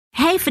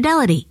Hey,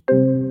 Fidelity.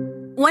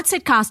 What's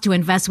it cost to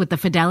invest with the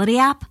Fidelity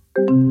app?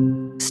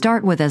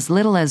 Start with as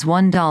little as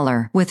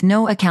 $1 with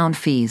no account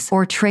fees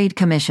or trade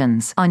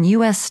commissions on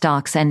U.S.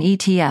 stocks and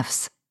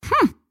ETFs.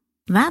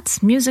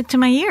 That's music to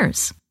my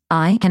ears.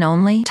 I can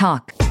only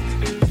talk.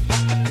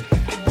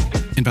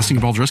 Investing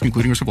involves risk,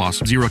 including risk of loss.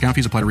 Zero account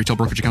fees apply to retail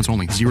brokerage accounts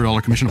only.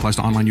 $0 commission applies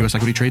to online U.S.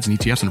 equity trades and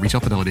ETFs and retail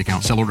Fidelity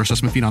accounts. Sell order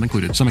assessment fee not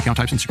included. Some account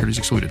types and securities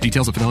excluded.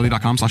 Details at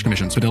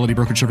fidelity.com/commissions. Fidelity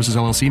Brokerage Services,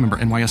 LLC, member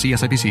NYSE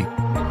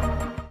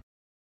SIPC.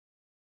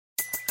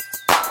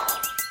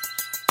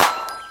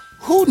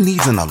 Who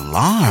needs an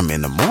alarm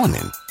in the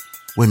morning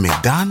when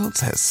McDonald's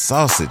has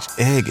sausage,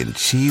 egg, and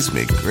cheese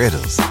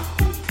McGriddles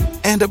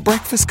and a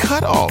breakfast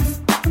cutoff?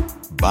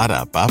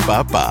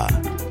 Ba-da-ba-ba-ba.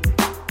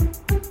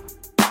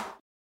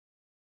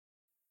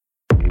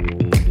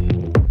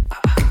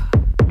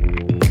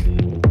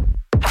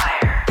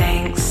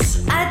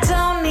 Thanks, I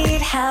don't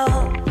need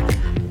help.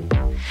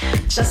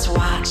 Just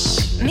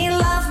watch me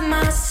love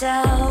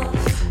myself.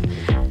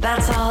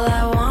 That's all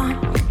I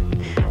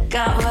want.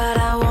 Got what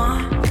I want.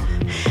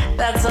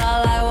 That's all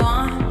I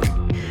want.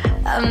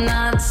 I'm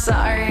not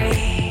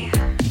sorry.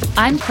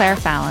 I'm Claire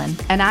Fallon.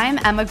 And I'm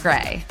Emma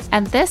Gray.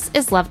 And this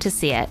is Love to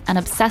See It, an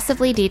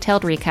obsessively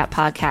detailed recap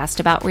podcast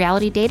about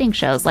reality dating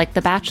shows like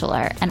The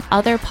Bachelor and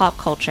other pop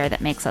culture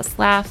that makes us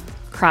laugh,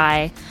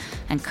 cry,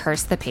 and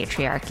curse the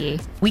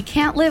patriarchy. We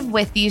can't live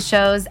with these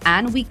shows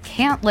and we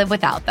can't live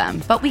without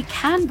them, but we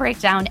can break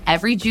down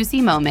every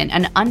juicy moment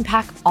and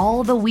unpack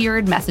all the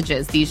weird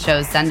messages these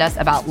shows send us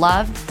about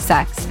love,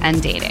 sex,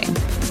 and dating.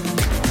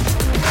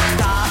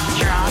 Stop,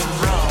 drop,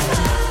 roll.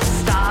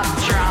 Stop,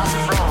 drop,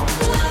 roll.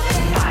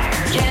 Fire.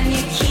 Can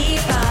you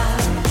keep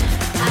up?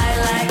 I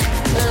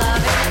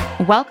love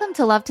it. Welcome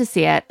to Love to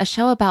See It, a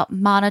show about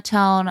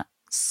monotone,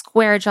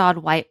 square-jawed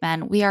white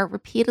men we are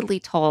repeatedly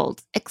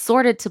told,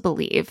 exhorted to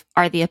believe,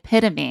 are the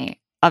epitome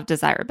of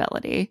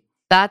desirability.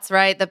 That's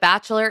right. The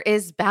Bachelor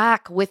is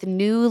back with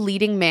new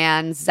leading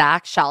man,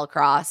 Zach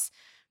Shallcross.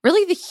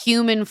 Really the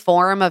human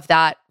form of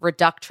that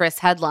reductress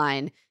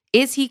headline.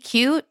 Is he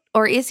cute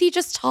or is he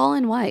just tall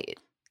and white?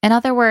 In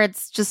other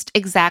words, just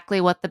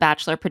exactly what the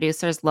Bachelor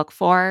producers look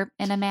for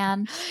in a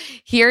man.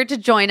 Here to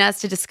join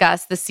us to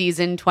discuss the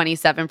season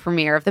 27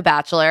 premiere of The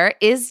Bachelor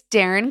is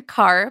Darren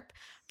Karp,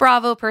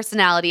 Bravo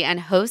personality and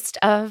host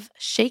of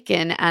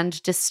Shaken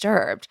and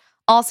Disturbed.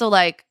 Also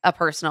like a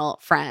personal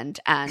friend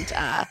and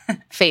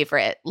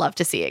favorite Love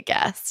to See It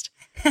guest.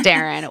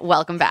 Darren,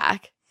 welcome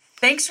back.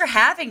 Thanks for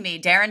having me.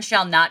 Darren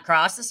shall not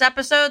cross this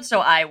episode,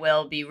 so I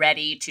will be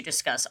ready to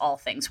discuss all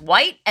things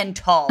white and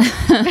tall.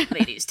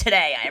 Ladies,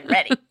 today I am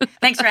ready.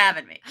 Thanks for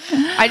having me.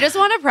 I just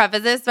want to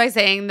preface this by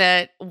saying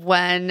that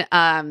when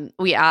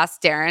we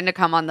asked Darren to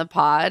come on the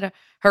pod,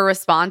 her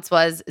response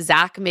was,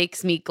 Zach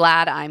makes me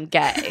glad I'm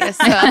gay.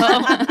 So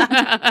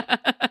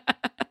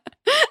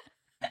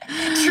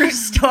True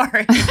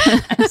story.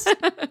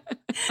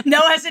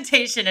 No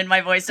hesitation in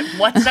my voice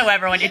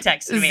whatsoever when you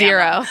texted me.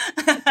 Zero.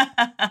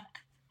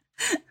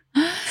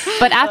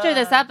 But after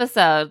this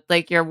episode,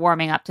 like, you're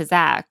warming up to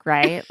Zach,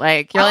 right?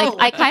 Like, you're like,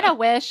 I kind of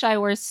wish I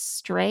were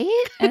straight.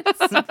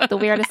 It's the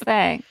weirdest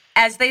thing.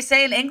 As they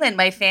say in England,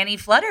 my fanny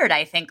fluttered,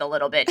 I think, a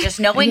little bit. Just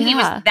knowing he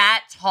was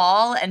that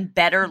tall and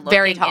better looking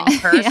very tall. in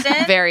person.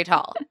 Yeah. Very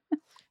tall.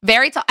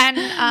 Very tall.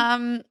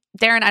 And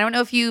Darren, I don't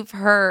know if you've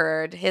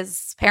heard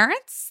his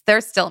parents,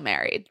 they're still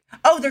married.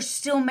 Oh, they're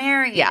still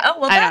married. Yeah. Oh,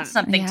 well, that's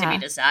something to be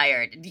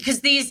desired.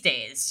 Because these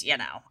days,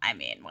 I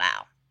mean,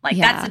 wow. Like,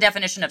 that's the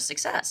definition of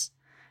success.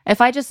 If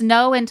I just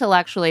know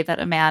intellectually that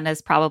a man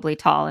is probably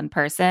tall in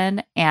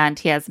person and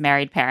he has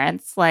married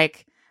parents,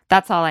 like,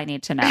 that's all I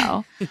need to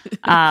know.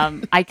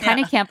 I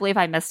kind of can't believe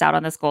I missed out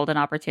on this golden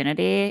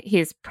opportunity.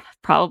 He's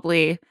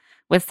probably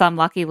with some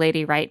lucky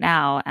lady right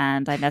now,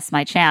 and I missed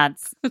my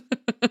chance.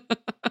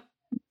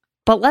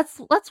 But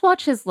let's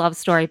watch his love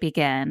story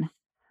begin.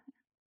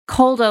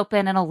 Cold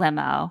open in a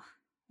limo.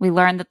 We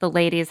learn that the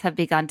ladies have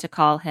begun to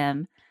call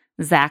him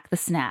Zach the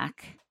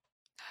Snack.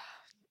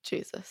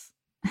 Jesus.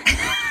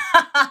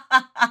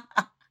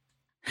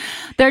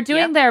 They're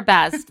doing their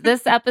best.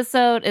 This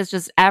episode is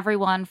just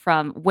everyone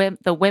from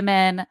the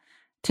women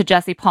to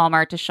Jesse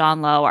Palmer to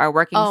Sean Lowe are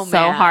working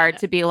hard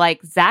to be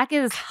like, Zach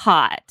is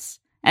hot.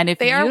 And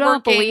if you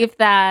don't believe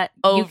that,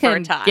 you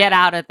can get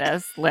out of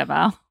this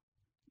limo.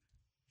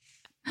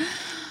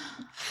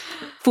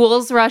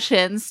 Fools Rush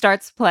In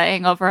starts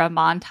playing over a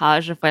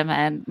montage of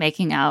women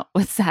making out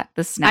with Zach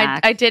the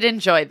Snack. I did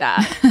enjoy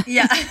that.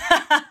 Yeah.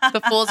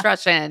 The Fools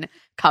Rush In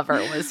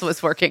cover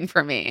was working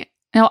for me.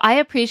 No, I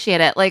appreciate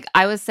it. Like,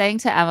 I was saying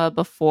to Emma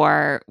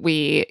before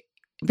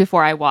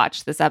I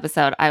watched this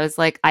episode, I was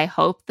like, I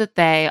hope that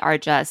they are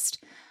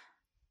just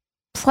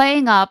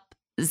playing up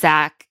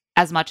Zach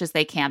as much as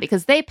they can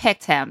because they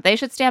picked him. They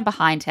should stand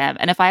behind him.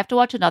 And if I have to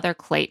watch another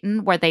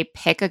Clayton where they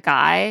pick a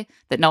guy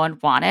that no one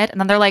wanted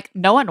and then they're like,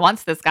 no one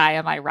wants this guy,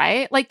 am I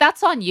right? Like,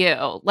 that's on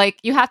you. Like,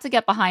 you have to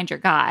get behind your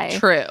guy.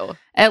 True.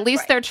 At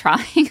least they're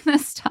trying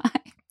this time.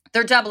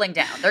 They're doubling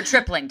down. They're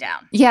tripling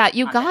down. Yeah,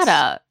 you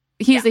gotta.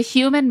 he's a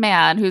human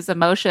man whose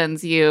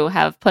emotions you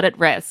have put at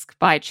risk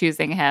by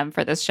choosing him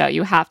for this show.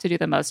 You have to do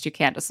the most you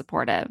can to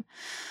support him.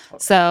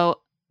 So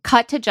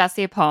cut to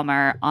Jesse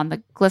Palmer on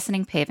the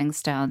glistening paving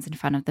stones in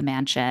front of the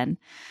mansion.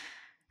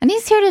 And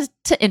he's here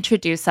to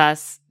introduce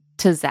us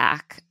to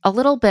Zach a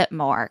little bit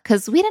more,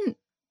 because we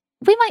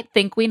might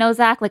think we know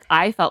Zach. Like,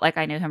 I felt like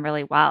I knew him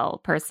really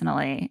well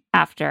personally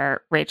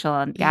after Rachel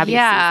and Gabby's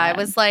season. I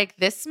was like,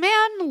 this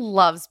man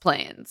loves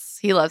planes.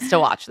 He loves to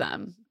watch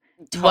them.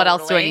 Totally. What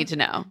else do I need to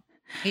know?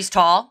 He's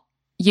tall.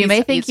 You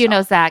may think you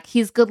know Zach.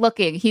 He's good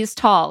looking. He's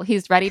tall.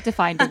 He's ready to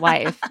find a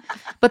wife.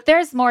 But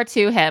there's more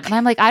to him. And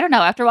I'm like, I don't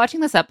know. After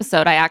watching this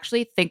episode, I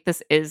actually think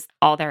this is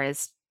all there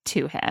is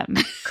to him.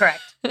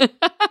 Correct.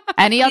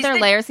 Any other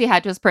layers he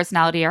had to his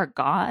personality are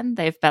gone.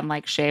 They've been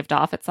like shaved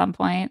off at some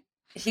point.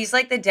 He's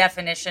like the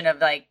definition of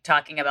like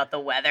talking about the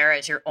weather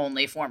as your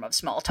only form of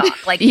small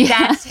talk. Like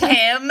that's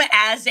him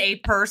as a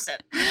person.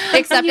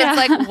 Except it's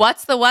like,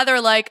 what's the weather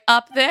like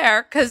up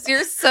there? Because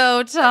you're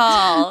so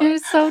tall. You're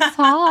so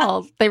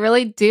tall. They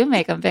really do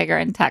make him bigger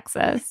in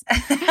Texas.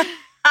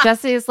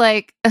 Jesse's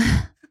like,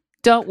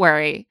 don't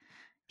worry.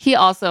 He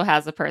also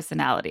has a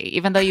personality,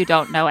 even though you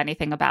don't know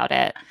anything about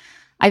it.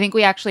 I think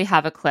we actually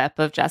have a clip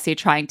of Jesse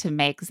trying to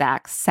make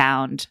Zach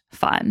sound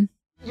fun.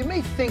 You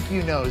may think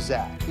you know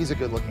Zach. He's a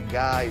good-looking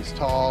guy. He's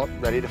tall,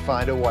 ready to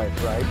find a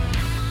wife, right?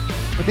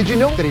 But did you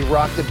know that he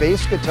rocked a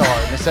bass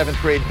guitar in a 7th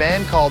grade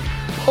band called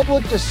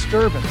Public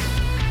Disturbance?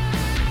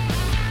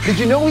 Did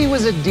you know he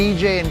was a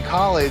DJ in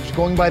college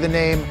going by the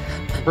name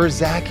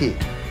Berzaki?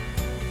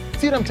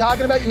 See what I'm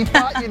talking about? You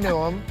thought you knew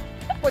him,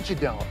 but you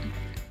don't.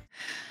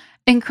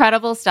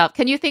 Incredible stuff.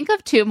 Can you think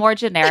of 2 more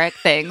generic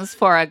things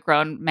for a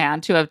grown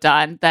man to have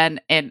done than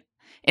in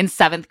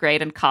 7th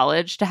grade in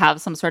college to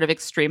have some sort of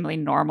extremely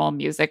normal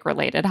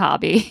music-related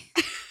hobby?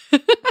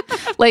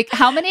 Like,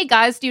 how many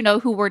guys do you know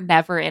who were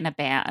never in a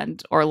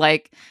band or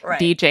like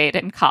DJ'd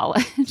in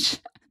college?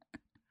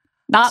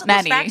 Not also,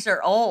 many.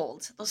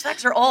 Those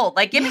facts are old.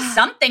 Like, give me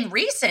something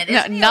recent.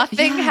 No,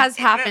 nothing has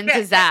happened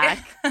to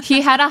Zach. He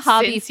had a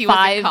hobby Since he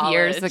was in 5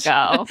 years college.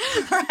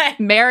 ago.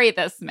 Marry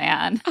this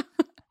man.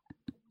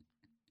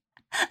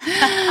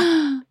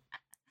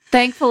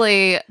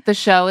 Thankfully, the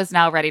show is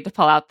now ready to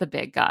pull out the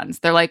big guns.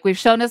 They're like, we've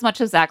shown as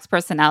much of Zach's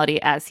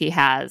personality as he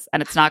has,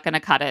 and it's not going to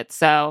cut it.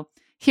 So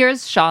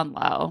here's Sean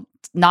Lowe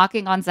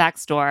knocking on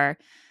Zach's door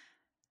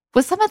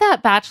with some of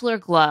that bachelor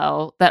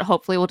glow that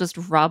hopefully will just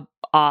rub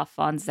off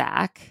on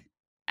Zach,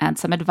 and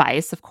some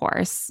advice, of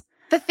course.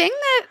 The thing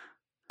that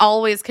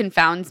always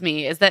confounds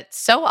me is that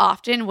so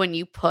often when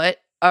you put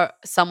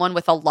someone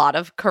with a lot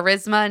of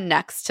charisma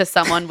next to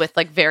someone with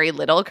like very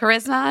little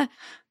charisma,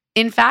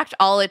 in fact,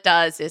 all it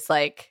does is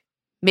like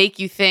make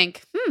you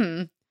think,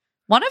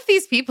 one of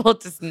these people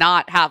does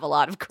not have a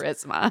lot of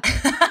charisma.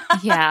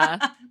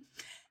 Yeah.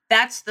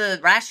 That's the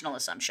rational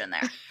assumption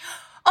there.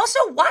 Also,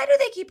 why do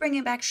they keep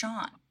bringing back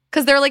Sean?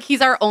 Because they're like,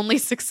 he's our only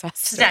success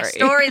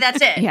story. That's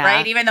it, Yeah.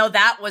 right? Even though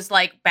that was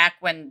like back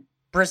when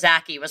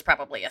Berzaki was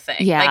probably a thing.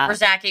 Yeah. Like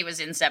Berzaki was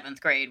in 7th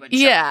grade when Sean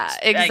Yeah, was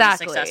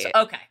exactly. a success story.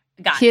 Okay,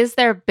 got He it. is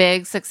their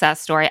big success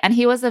story, and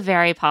he was a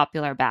very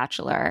popular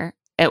bachelor.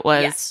 It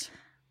was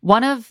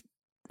one of,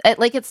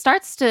 it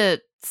starts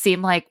to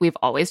seem like we've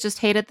always just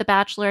hated the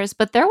bachelors,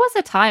 but there was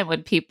a time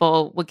when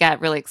people would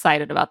get really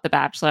excited about the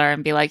bachelor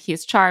and be like,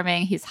 he's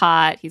charming, he's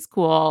hot, he's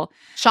cool.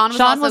 Sean was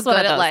one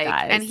good of at those like,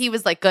 guys. and he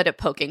was like good at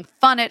poking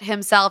fun at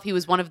himself. He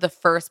was one of the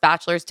first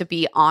bachelors to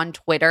be on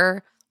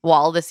Twitter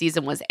while the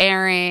season was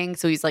airing.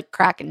 So he's like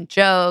cracking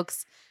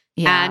jokes.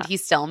 Yeah. And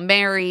he's still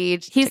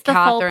married. He's to the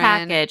full Catherine.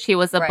 package. He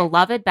was a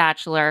beloved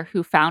bachelor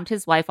who found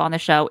his wife on the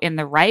show in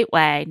the right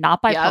way,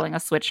 not by pulling a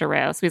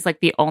switcheroo. So he's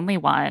like the only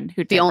one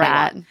who did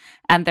that.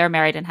 And they're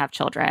married and have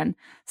children.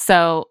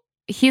 So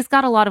he's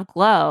got a lot of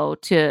glow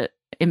to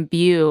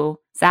imbue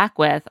Zach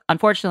with.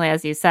 Unfortunately,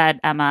 as you said,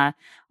 Emma,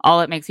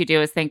 all it makes you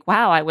do is think,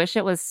 wow, I wish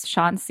it was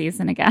Sean's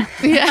season again.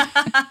 Yeah.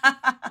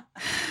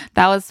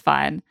 That was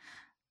fun.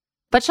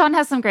 But Sean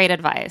has some great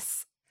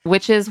advice,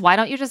 which is, why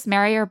don't you just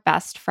marry your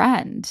best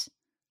friend?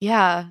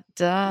 Yeah,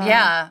 duh.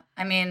 Yeah,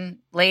 I mean,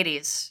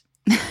 ladies,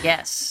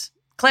 yes.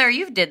 Claire,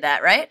 you did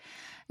that, right?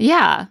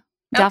 Yeah,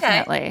 Okay.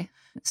 definitely.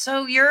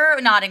 So you're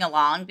nodding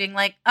along, being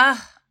like,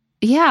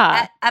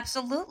 Yeah.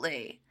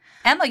 absolutely.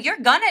 Emma, you're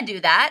gonna do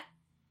that.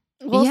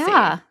 We'll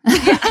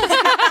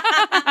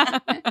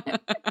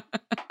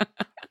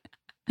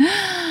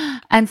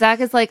And Zach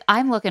is like,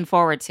 I'm looking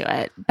forward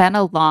to it. Been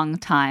a long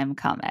time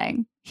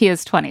coming. He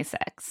is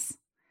 26.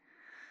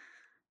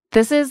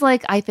 This is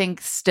like, I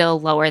think, still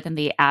lower than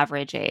the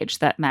average age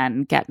that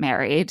men get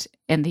married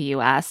in the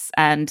US.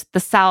 And the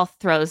South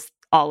throws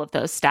all of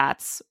those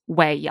stats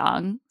way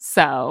young.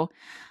 So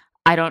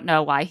I don't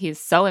know why he's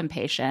so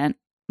impatient.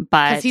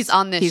 But because he's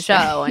on this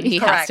show and he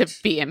has to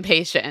be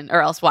impatient,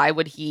 or else why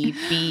would he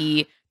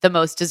be the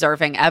most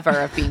deserving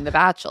ever of being the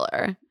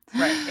bachelor?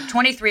 Right. If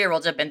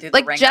 23-year-olds have been through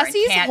Like the ringer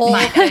Jesse's and can't whole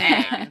find thing.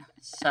 an egg.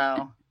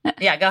 So,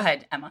 yeah, go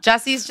ahead, Emma.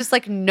 Jesse's just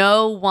like,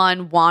 no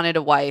one wanted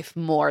a wife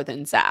more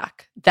than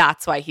Zach.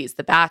 That's why he's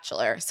the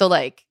bachelor. So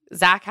like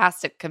Zach has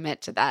to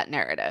commit to that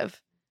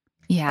narrative.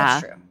 Yeah.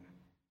 That's true.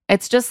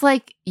 It's just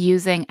like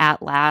using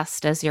At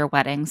Last as your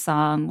wedding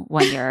song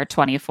when you're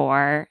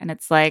 24. And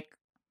it's like,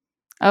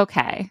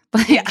 okay.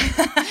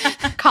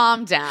 Like,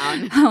 Calm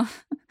down.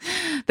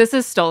 this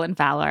is stolen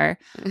valor.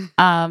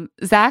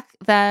 Zach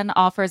then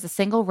offers a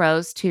single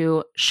rose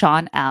to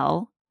Sean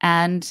L.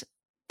 And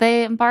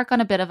they embark on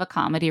a bit of a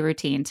comedy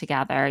routine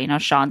together. You know,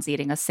 Sean's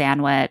eating a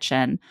sandwich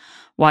and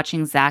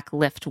watching Zach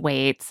lift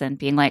weights and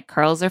being like,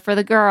 curls are for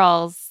the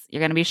girls. You're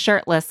going to be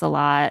shirtless a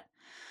lot.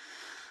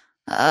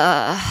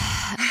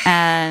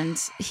 And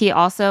he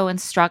also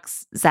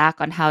instructs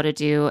Zach on how to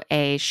do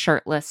a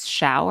shirtless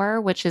shower,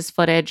 which is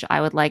footage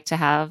I would like to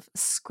have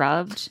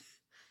scrubbed.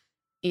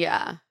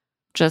 Yeah.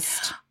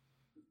 Just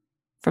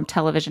from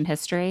television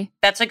history.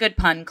 That's a good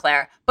pun,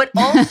 Claire. But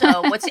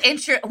also, what's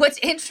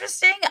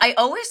interesting, I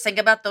always think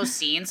about those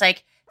scenes,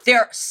 like,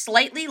 they're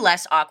slightly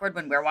less awkward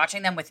when we're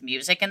watching them with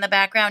music in the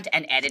background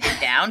and edited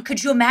down.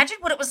 Could you imagine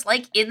what it was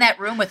like in that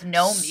room with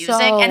no music?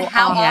 So and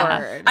how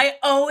awkward. I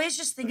always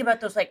just think about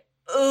those, like,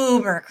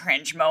 uber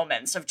cringe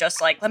moments of just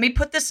like, let me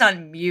put this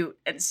on mute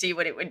and see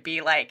what it would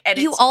be like. And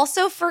You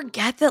also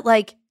forget that,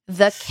 like,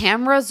 the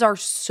cameras are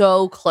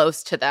so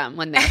close to them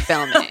when they're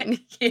filming.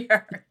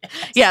 Here.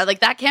 Yeah, like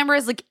that camera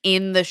is like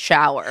in the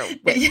shower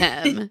with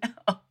him.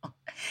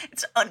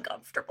 It's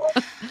uncomfortable.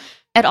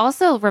 It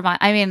also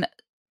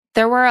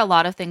there were a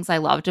lot of things I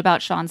loved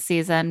about Sean's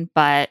season,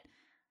 but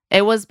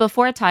it was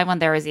before a time when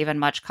there was even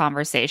much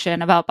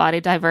conversation about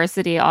body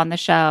diversity on the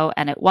show.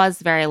 And it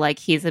was very like,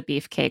 he's a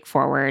beefcake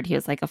forward. He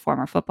was like a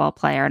former football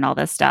player and all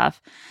this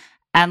stuff.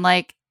 And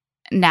like,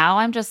 now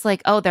I'm just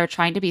like, oh, they're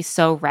trying to be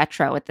so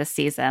retro with this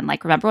season.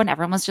 Like, remember when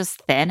everyone was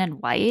just thin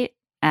and white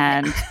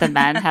and the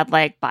men had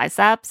like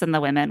biceps and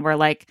the women were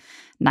like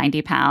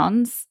 90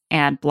 pounds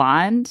and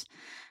blonde?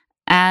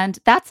 And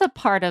that's a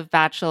part of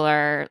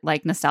Bachelor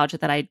like nostalgia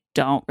that I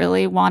don't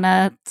really want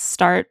to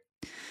start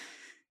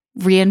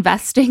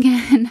reinvesting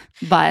in.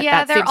 But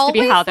Yeah, that they're seems to be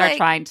how always, they're like,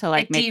 trying to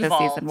like it make the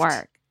devolved. season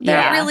work. They're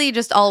Yeah. really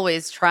just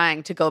always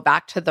trying to go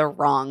back to the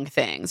wrong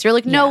things. You're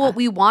like, no, Yeah. what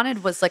we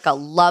wanted was like a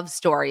love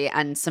story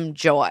and some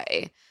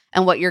joy.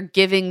 And what you're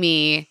giving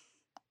me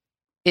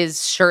is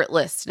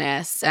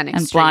shirtlessness and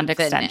extreme blonde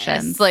fitness.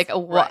 extensions. Like,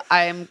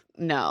 Right.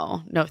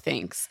 no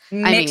thanks.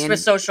 Mixed with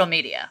social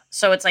media.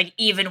 So it's like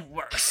even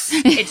worse.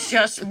 It's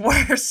just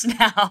worse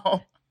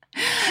now.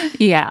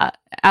 Yeah,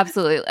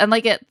 absolutely. And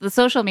like the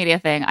social media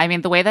thing, I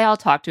mean, the way they all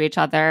talk to each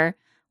other,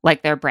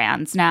 like their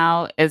brands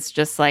now, is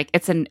just like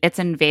it's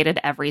invaded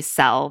every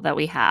cell that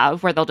we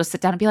have, where they'll just sit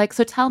down and be like,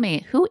 so tell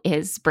me, who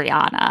is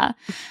Brianna?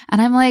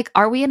 And I'm like,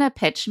 are we in a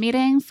pitch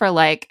meeting for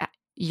like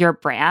your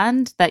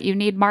brand that you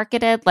need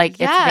marketed? Like,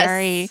 Yes. it's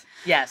very,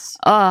 Yes.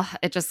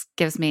 it just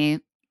gives me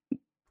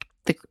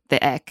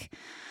the ick.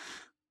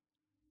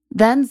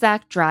 Then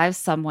Zach drives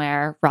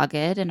somewhere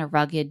rugged in a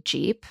rugged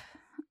Jeep.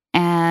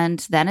 And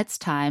then it's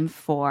time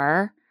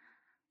for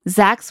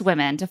Zach's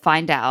women to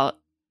find out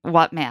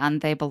what man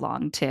they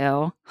belong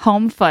to.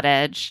 Home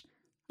footage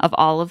of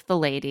all of the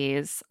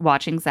ladies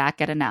watching Zach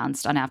get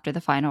announced on After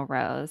the Final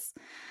Rose.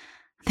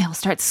 They all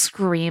start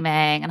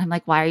screaming. And I'm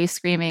like, why are you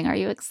screaming? Are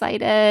you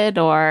excited?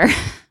 Or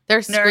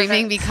They're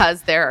screaming Nervous.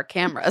 because there are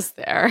cameras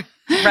there.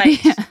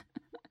 Right. Yeah.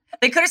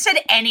 They could have said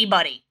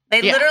anybody.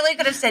 They Yeah. literally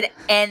could have said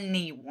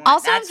anyone.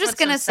 Also, That's I'm just what's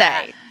going to so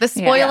sad. say the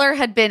spoiler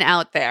had been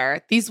out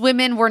there. These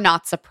women were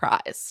not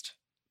surprised.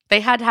 They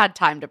had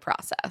time to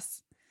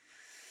process.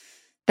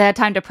 They had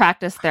time to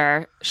practice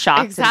their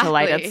shocked and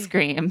delighted Exactly.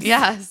 screams.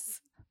 Yes.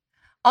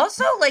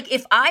 Also, like,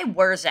 if I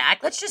were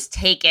Zach, let's just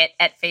take it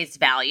at face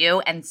value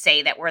and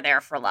say that we're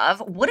there for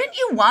love. Wouldn't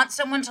you want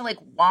someone to, like,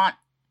 want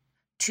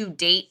to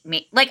date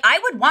me? Like, I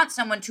would want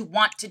someone to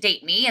want to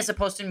date me as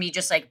opposed to me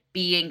just, like,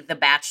 being the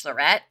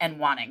bachelorette and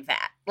wanting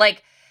that.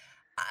 Like,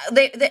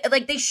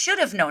 they should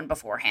have known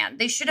beforehand.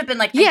 They should have been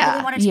like, I Yeah.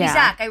 really want it to be Yeah.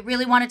 Zach. I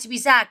really want it to be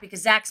Zach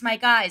because Zach's my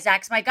guy.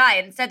 Zach's my guy.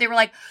 And instead they were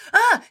like,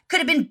 could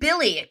have been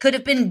Billy. It could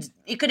have been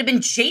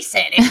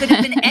Jason. It could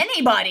have been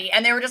anybody.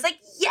 And they were just like,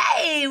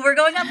 yay, we're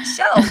going on the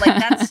show.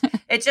 Like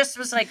it just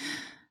was like,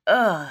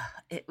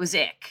 it was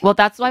ick. Well,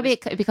 that's why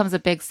it becomes a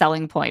big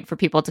selling point for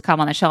people to come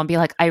on the show and be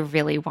like, I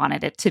really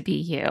wanted it to be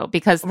you.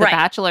 Because the Right.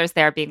 Bachelor's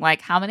there being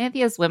like, how many of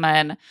these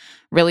women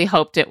really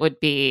hoped it would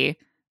be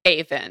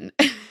Avon.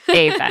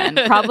 Avon?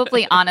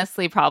 Probably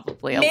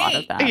a Me. lot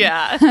of them.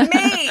 Yeah. Me,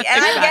 and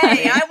I'm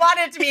gay. I want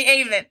it to be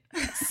Avon.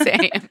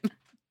 Same.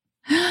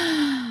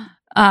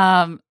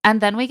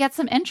 And then we get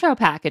some intro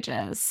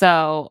packages.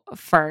 So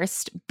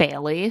first,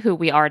 Bailey, who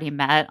we already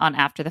met on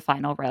After the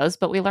Final Rose,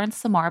 but we learned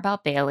some more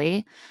about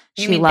Bailey.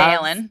 You mean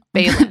Balin?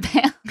 Balin.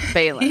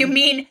 Balin. You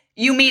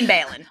mean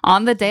Balin?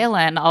 On the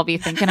Dalen, I'll be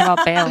thinking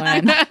about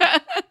Balin.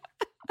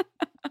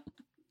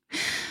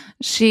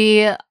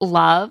 She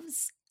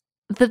loves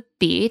the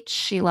beach.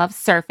 She loves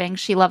surfing.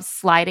 She loves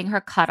sliding her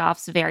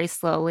cutoffs very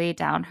slowly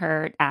down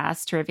her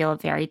ass to reveal a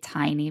very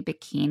tiny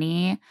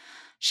bikini.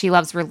 She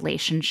loves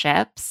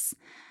relationships.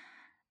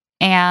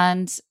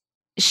 And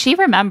she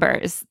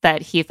remembers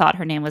that he thought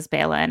her name was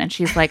Balin. And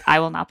she's like, I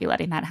will not be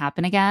letting that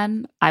happen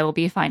again. I will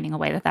be finding a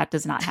way that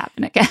does not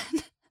happen again.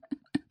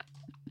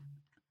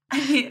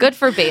 Good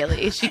for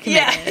Bailey. She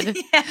committed.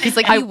 He's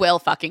like, you will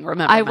fucking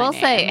remember I my will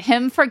name. say,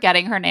 him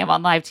forgetting her name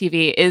on live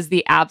TV is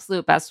the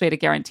absolute best way to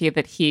guarantee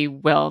that he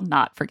will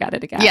not forget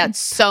it again. Yeah, it's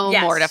so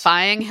Yes.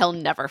 mortifying. He'll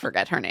never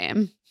forget her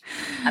name.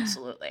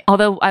 Absolutely.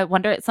 Although I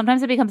wonder,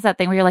 sometimes it becomes that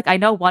thing where you're like, I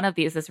know one of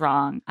these is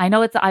wrong. I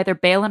know it's either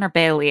Balin or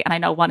Bailey, and I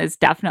know one is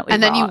definitely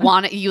And then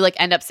wrong. you like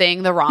end up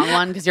saying the wrong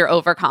one because you're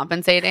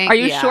overcompensating. Are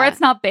you sure it's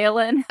not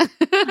Balin?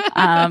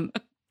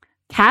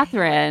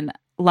 Catherine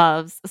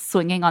loves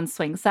swinging on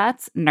swing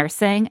sets,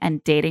 nursing,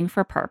 and dating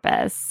for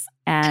purpose,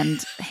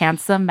 and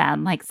handsome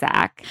men like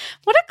Zach.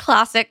 What a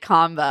classic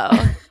combo.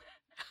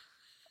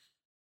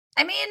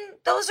 I mean,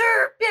 those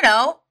are,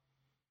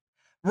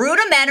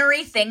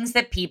 rudimentary things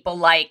that people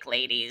like,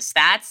 ladies.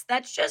 That's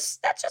just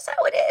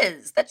how it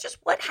is. That's just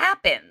what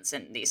happens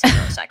in these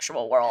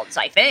heterosexual worlds,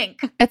 I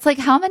think. It's like,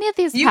 how many of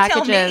these You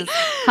tell me. packages,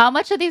 how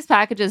much of these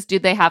packages do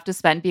they have to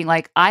spend being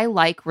like, I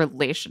like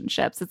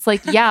relationships? It's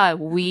like, yeah,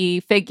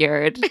 we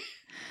figured.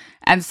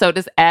 And so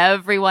does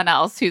everyone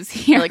else who's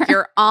here. Like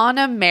you're on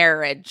a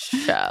marriage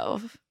show,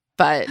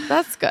 but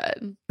that's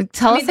good.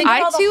 Tell us, think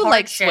of all the I too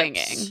like hardships.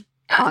 swinging.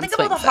 Think of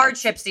all the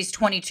hardships these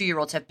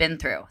 22-year-olds have been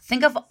through.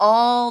 Think of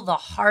all the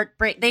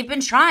heartbreak. They've been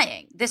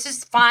trying. This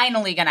is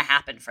finally going to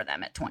happen for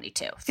them at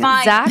 22.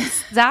 Finally.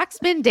 Zach's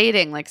been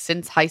dating like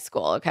since high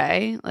school,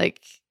 okay?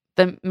 Like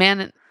the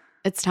man,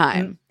 it's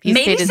time. He's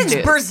Maybe paid his since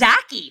dues.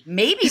 Berzaki.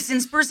 Maybe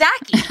since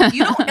Berzaki.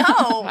 You don't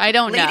know. I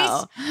don't Ladies,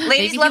 know. Ladies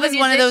Maybe love he was a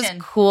one of those musician.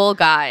 cool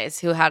guys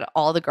who had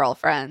all the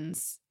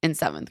girlfriends in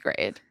 7th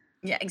grade.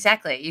 Yeah,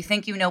 exactly. You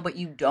think you know, but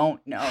you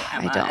don't know,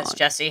 Emma, don't. as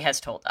Jesse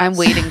has told us. I'm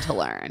waiting to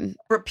learn.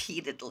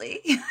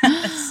 Repeatedly.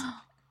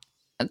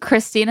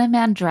 Christina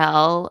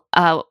Mandrell,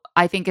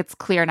 I think it's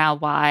clear now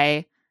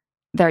why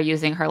they're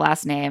using her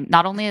last name.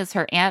 Not only is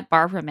her aunt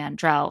Barbara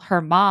Mandrell,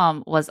 her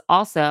mom was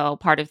also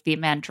part of the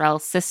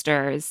Mandrell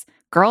sisters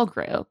girl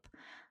group.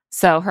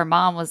 So her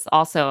mom was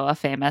also a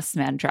famous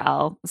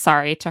Mandrell.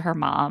 Sorry to her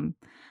mom.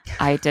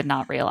 I did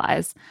not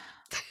realize.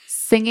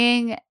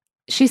 Singing,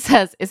 she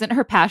says, isn't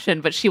her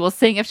passion, but she will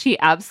sing if she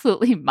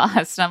absolutely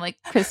must. And I'm like,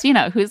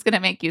 Christina, who's going to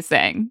make you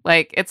sing?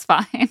 Like, it's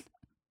fine.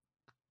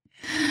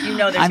 You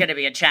know there's going to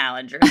be a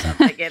challenge or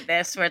something in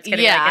this where it's going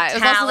to be like it a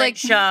was also talent like-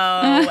 show.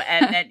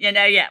 And then,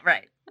 yeah,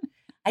 right.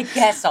 I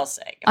guess I'll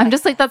sing. I'm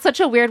just like, that's such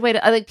a weird way to,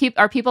 like,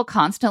 are people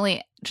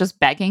constantly just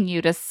begging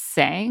you to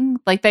sing?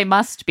 Like, they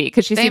must be,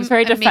 because she seems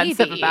very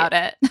defensive maybe. about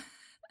it.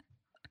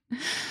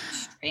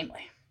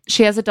 Extremely.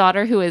 She has a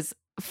daughter who is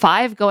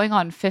 5 going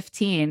on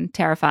 15,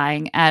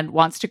 terrifying, and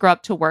wants to grow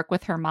up to work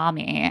with her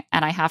mommy.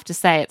 And I have to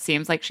say, it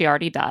seems like she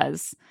already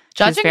does.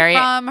 Judging She's very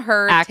from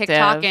her active.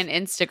 TikTok and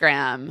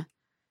Instagram,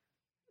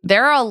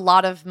 there are a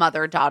lot of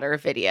mother-daughter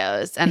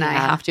videos, and I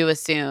Yeah. have to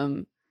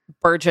assume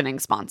burgeoning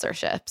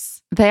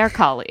sponsorships. They are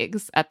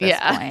colleagues at this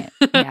point.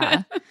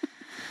 Yeah.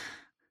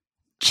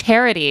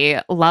 Charity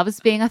loves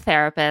being a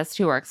therapist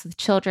who works with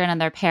children and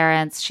their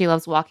parents. She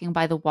loves walking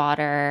by the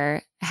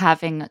water,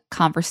 having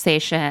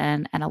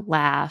conversation and a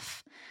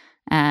laugh.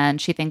 And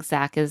she thinks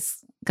Zach is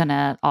going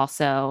to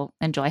also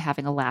enjoy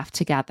having a laugh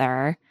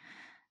together.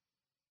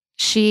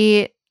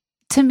 To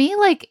me,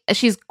 like,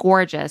 she's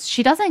gorgeous.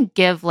 She doesn't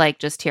give, like,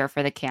 just here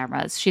for the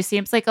cameras. She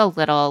seems like a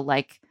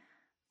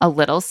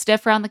little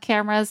stiff around the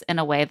cameras in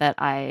a way that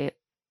I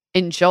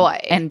enjoy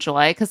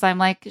because I'm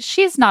like,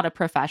 she's not a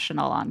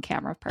professional on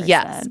camera person.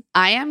 Yes,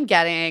 I am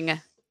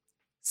getting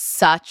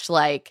such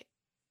like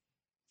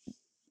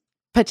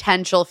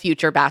potential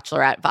future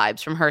bachelorette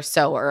vibes from her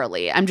so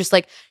early. I'm just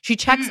like, she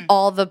checks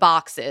all the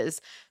boxes.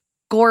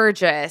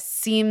 Gorgeous,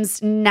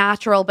 seems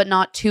natural but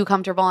not too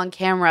comfortable on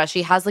camera.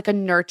 She has like a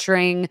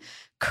nurturing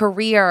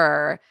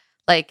career.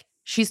 Like,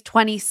 she's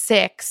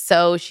 26,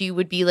 so she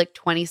would be like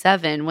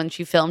 27 when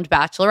she filmed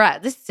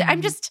Bachelorette.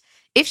 I'm just,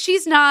 if she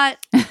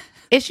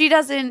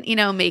doesn't,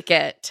 make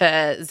it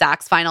to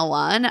Zach's final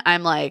one,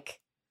 I'm like,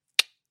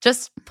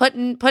 just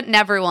putting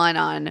everyone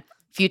on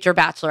future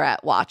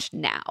Bachelorette watch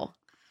now.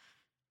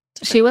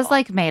 She was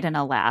like made in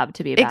a lab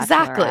to be Bachelorette.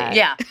 Exactly.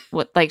 Yeah.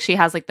 Like, she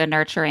has like the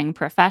nurturing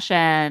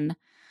profession.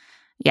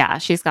 Yeah,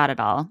 she's got it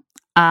all.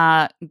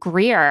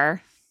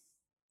 Greer,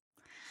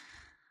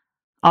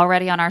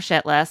 already on our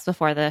shit list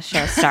before the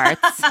show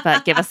starts,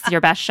 but give us your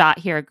best shot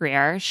here,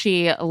 Greer.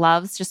 She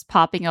loves just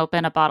popping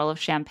open a bottle of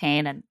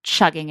champagne and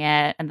chugging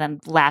it and then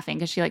laughing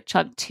because she like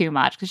chugged too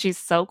much because she's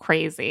so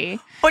crazy.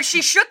 But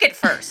she shook it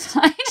first.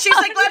 She's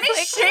like, let me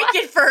shake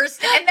it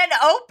first and then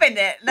open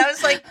it. And I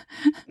was like,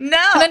 no.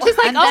 And then she's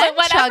like, And oh, then it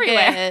went chug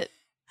everywhere. it.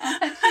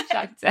 And she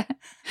chugged it.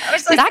 I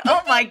was like, That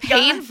oh my God.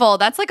 Painful.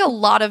 That's like a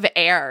lot of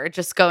air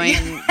just going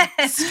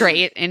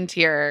straight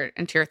into your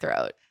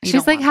throat. You She's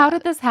don't like, want how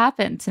that. did this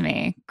happen to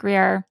me,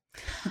 Greer?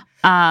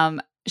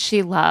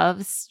 She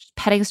loves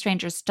petting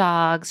strangers'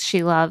 dogs.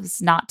 She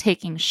loves not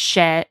taking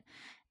shit,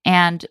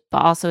 but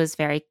also is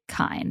very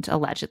kind,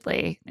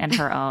 allegedly, in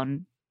her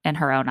own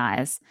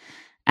eyes.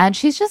 And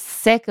she's just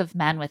sick of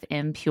men with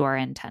impure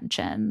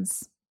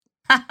intentions.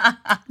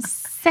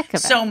 Sick of it.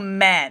 So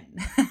men.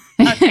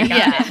 Okay,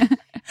 Yeah.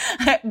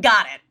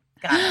 got it.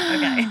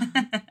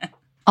 Okay.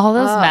 All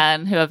those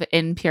men who have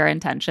impure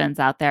intentions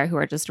out there who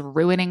are just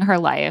ruining her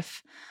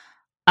life.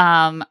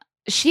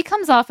 She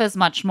comes off as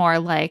much more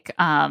like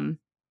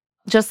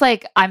just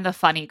like I'm the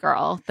funny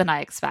girl than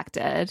I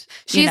expected.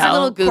 She's a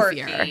little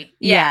goofier. Quirky.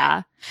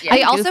 Yeah.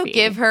 I also goofy.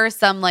 give her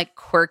some like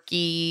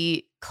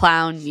quirky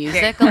clown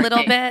music a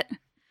little bit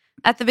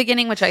at the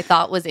beginning, which I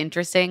thought was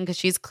interesting because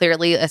she's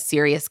clearly a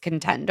serious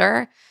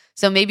contender.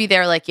 So maybe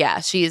they're like, yeah,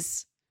 she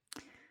has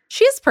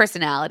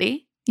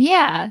personality.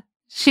 Yeah.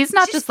 She's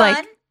not just fun.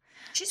 like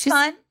She's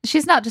fun.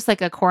 She's not just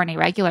like a corny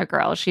regular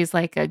girl. She's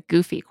like a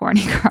goofy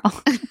corny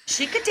girl.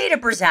 She could date a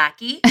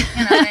Brzezicki.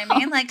 You know what I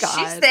mean? Like,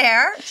 she's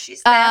there.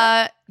 She's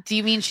there. Do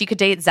you mean she could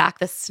date Zach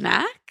the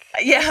Snack?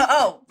 Yeah.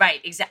 Oh,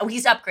 right. Exactly. Oh,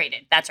 he's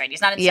upgraded. That's right.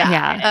 He's not in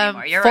Snack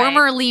anymore. You're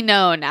formerly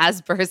known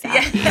as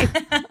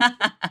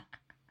Brzezicki.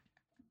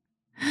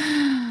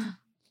 Yeah.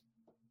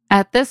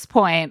 At this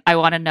point, I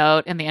want to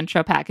note in the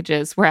intro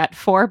packages, we're at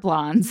 4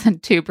 blondes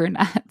and 2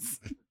 brunettes.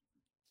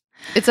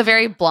 It's a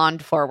very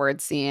blonde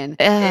forward scene.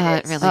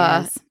 It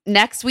really is.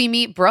 Next, we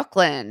meet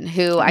Brooklyn,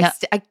 who I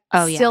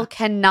still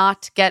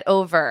cannot get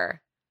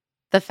over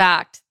the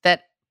fact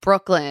that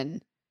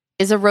Brooklyn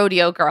is a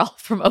rodeo girl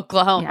from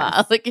Oklahoma.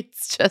 Yes. Like,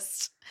 it's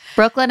just...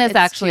 Brooklyn is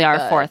actually our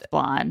good. 4th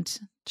blonde.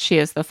 She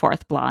is the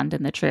 4th blonde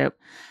in the troupe.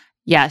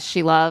 Yes,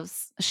 she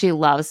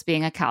loves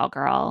being a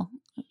cowgirl.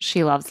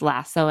 She loves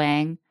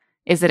lassoing.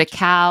 Is it a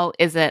cow?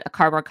 Is it a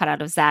cardboard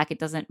cutout of Zach? It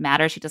doesn't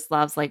matter. She just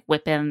loves like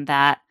whipping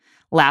that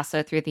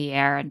lasso through the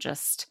air and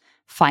just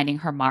finding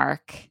her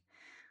mark.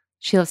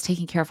 She loves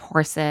taking care of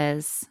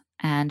horses,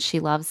 and she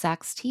loves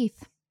Zach's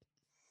teeth,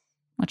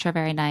 which are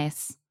very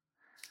nice.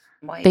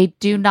 White. They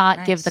do not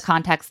Nice. give the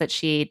context that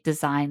she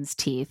designs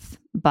teeth,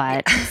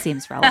 but it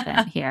seems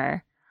relevant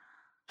here.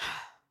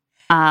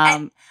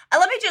 And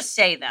let me just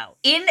say, though,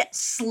 in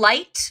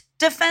slight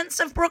defense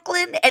of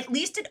Brooklyn, at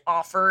least it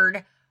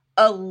offered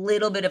a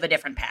little bit of a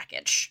different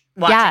package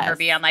watching her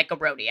be on like a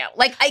rodeo.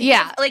 Like,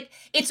 like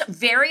it's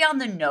very on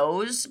the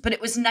nose, but it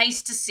was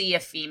nice to see a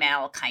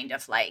female kind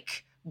of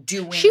like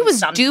doing She was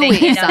something doing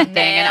in a something,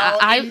 male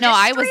and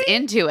I was industry.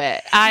 into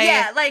it.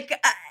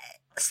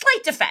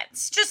 Slight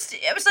defense. Just,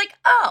 it was like,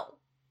 oh,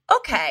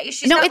 okay.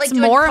 She's No, not it's like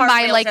doing more my,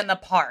 cartwheels like, in the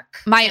park.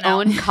 My you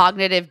know? own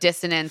cognitive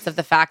dissonance of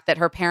the fact that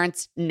her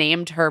parents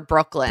named her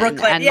Brooklyn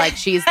and like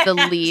she's the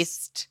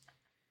least.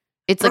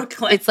 It's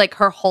Brooklyn. like it's like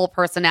her whole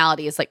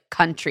personality is like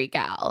country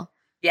gal.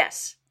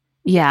 Yes.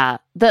 Yeah.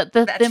 The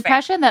That's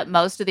impression that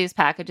most of these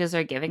packages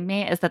are giving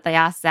me is that they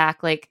asked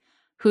Zach, like,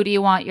 who do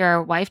you want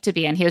your wife to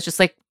be? And he was just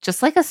like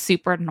a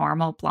super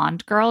normal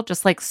blonde girl,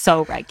 just like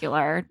so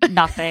regular,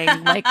 nothing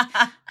like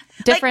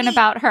different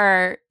about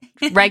her,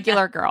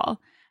 regular girl.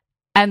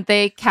 And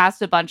they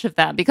cast a bunch of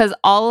them because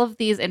all of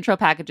these intro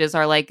packages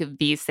are like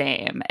the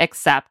same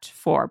except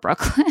for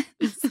Brooklyn.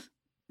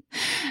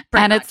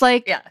 And it's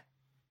like,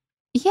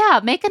 yeah,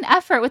 make an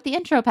effort with the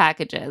intro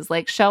packages.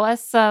 Like, show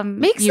us some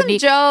Make some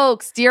unique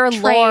jokes, dear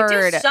traits. Lord.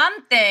 Do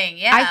something.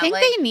 Yeah. I think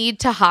they need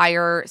to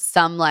hire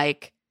some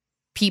like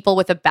people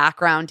with a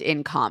background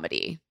in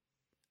comedy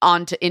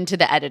into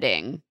the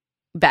editing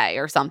bay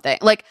or something.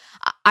 Like,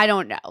 I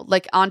don't know,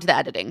 like onto the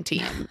editing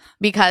team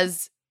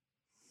because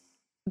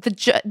the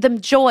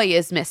joy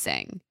is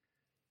missing.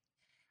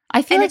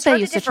 I feel and like it's they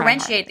hard used to to try harder.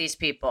 differentiate these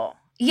people.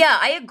 Yeah,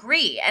 I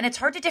agree. And it's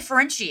hard to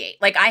differentiate.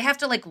 Like, I have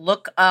to like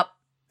look up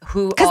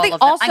who Because all they of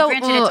them. also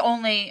Granted, it's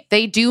only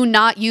they do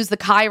not use the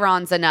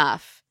chyrons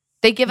enough.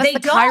 They give us They the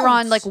don't.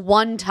 chyron like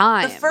one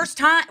time. the first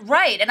time,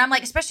 right? And I'm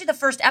like, especially the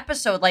first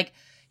episode, like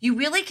you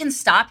really can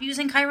stop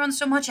using chyrons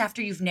so much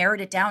after you've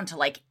narrowed it down to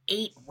like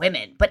 8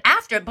 women. But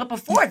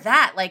before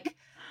that, like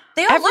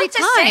they all Every look the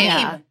time. same.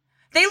 Yeah.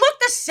 They look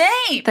the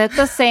same. They're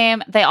the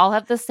same. They all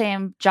have the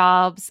same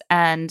jobs,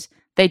 and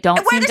they don't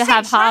And wear seem the to same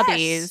have dress.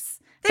 hobbies.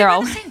 They They're wear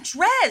all the same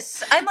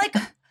dress. I'm like,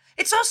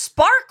 it's all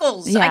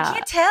sparkles. I Yeah.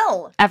 can't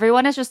tell.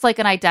 everyone is just like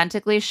an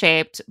identically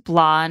shaped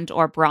blonde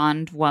or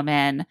blonde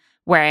woman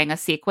wearing a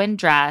sequin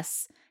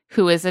dress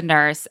who is a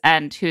nurse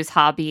and whose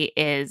hobby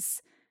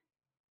is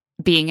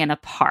being in a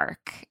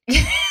park.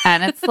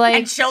 And it's like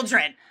And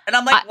children. And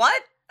I'm like,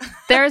 what?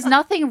 there's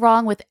nothing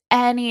wrong with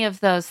any of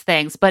those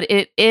things, but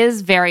it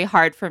is very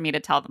hard for me to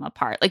tell them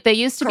apart. Like they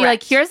used to be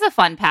like, Correct. here's a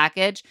fun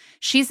package.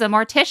 She's a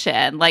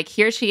mortician. Like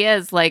here she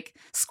is, like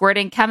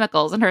squirting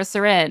chemicals in her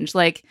syringe.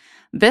 Like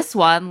this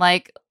one,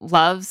 like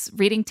loves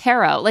reading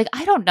tarot. Like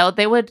I don't know.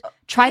 They would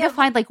try to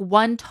find like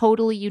one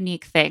totally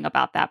unique thing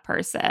about that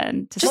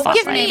person to Just spot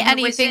give right. me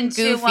Who was anything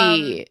into,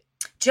 goofy.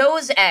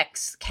 Joe's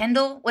ex,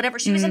 Kendall, whatever.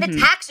 She was into Mhm.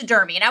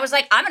 taxidermy. And I was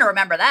like, I'm going to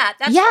remember that.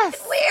 That's Yes.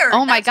 fucking weird.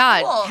 Oh my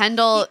That's god,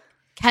 cool.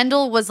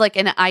 Kendall was like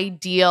an She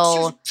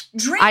ideal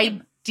was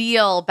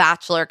dream.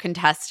 Bachelor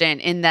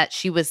contestant in that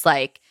she was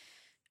like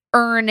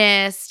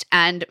earnest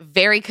and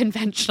very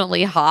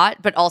conventionally hot,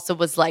 but also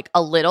was like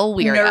a little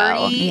weirdo.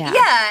 Nerdy. Yeah.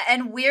 Yeah,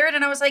 and weird.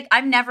 And I was like,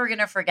 I'm never going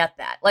to forget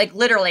that. Like,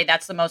 literally,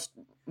 that's the most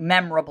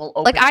memorable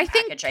Like, opening I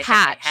think package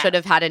Kat they should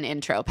have had an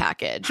intro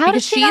package How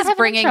because does she not she's have an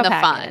bringing intro the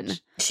package? fun.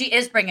 She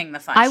is bringing the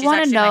fun. I She's want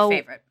to actually know my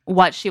favorite.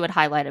 what she would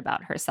highlight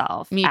about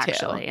herself. Me too.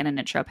 Actually, in an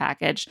intro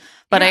package.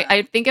 But Yeah.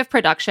 I think if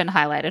production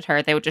highlighted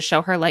her, they would just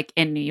show her like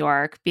in New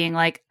York, being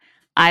like,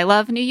 "I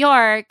love New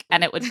York,"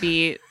 and it would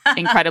be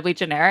incredibly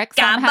generic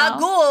somehow.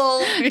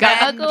 Gabagool. And, you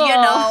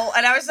know,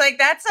 and I was like,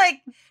 that's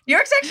like, New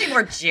York's actually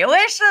more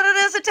Jewish than it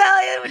is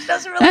Italian, which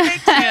doesn't really make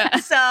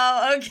sense.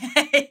 So,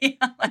 okay.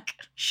 I'm like,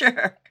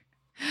 sure.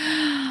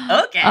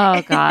 Okay.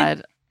 Oh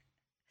God.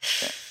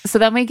 So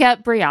then we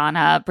get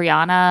Brianna.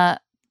 Brianna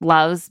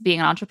loves being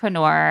an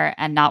entrepreneur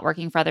and not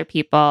working for other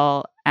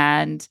people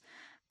and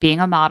being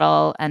a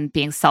model and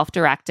being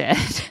self-directed.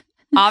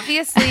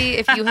 Obviously,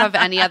 if you have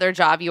any other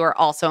job, you are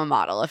also a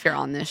model if you're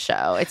on this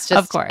show. It's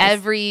just Of course.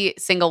 every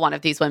single one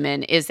of these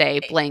women is a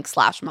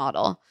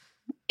blank/model.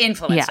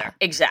 Influencer. Yeah.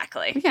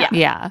 Exactly. Yeah.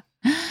 Yeah.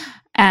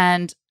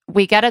 And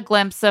we get a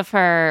glimpse of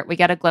her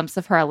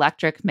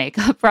electric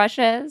makeup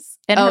brushes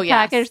in her yes.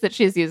 package that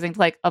she's using to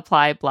like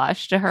apply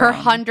blush to her. Her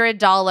own.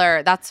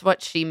 $100, that's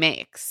what she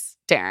makes,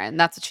 Darren.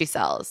 That's what she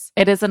sells.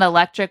 It is an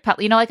electric,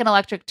 like an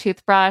electric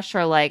toothbrush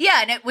or like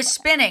Yeah, and it was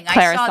spinning. I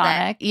saw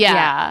that. Clarisonic.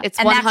 Yeah. It's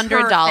And that's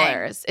her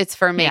 $100. It's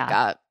for Yeah.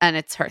 makeup and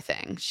it's her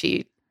thing.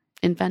 She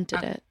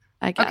invented it,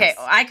 I guess. Okay,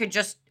 well, I could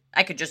just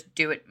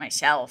do it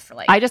myself for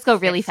like I just go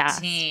really fast.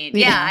 15.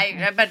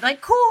 Yeah. But like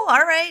cool,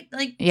 all right.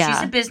 Like Yeah.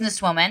 she's a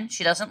businesswoman.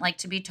 She doesn't like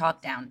to be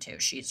talked down to.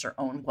 She's her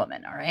own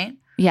woman, all right?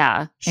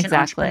 Yeah, She's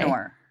exactly. an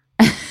entrepreneur.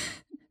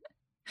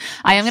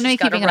 I am going to be She's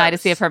got keeping a an eye to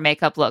see roast. if her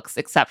makeup looks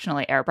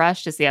exceptionally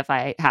airbrushed to see if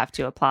I have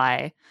to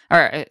apply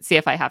or see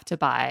if I have to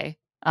buy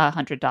a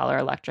 $100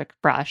 electric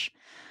brush.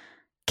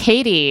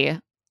 Katie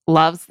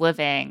loves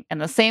living in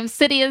the same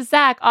city as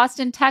Zach,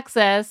 Austin,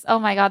 Texas. Oh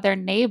my God, they're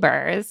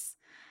neighbors.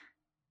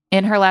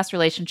 In her last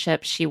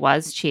relationship, she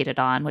was cheated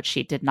on, which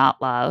she did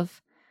not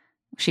love.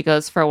 She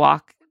goes for a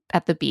walk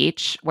at the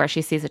beach where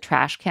she sees a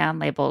trash can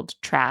labeled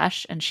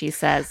trash, and she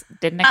says,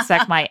 "Didn't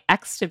expect my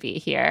ex to be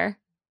here."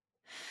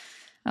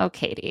 Oh,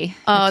 Katie.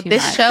 Oh, you're too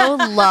this much. show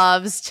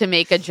loves to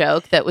make a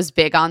joke that was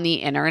big on the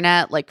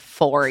internet like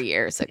 4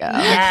 years ago.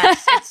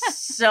 Yes, it's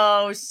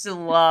so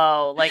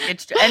slow. Like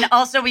it's, and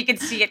also we could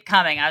see it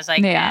coming. I was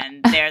like, Yeah.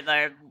 and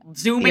they're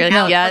zooming You're like,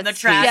 out yes, from the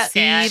trash see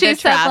can. the She said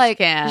trash like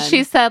can.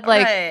 she said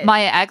like Right.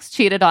 my ex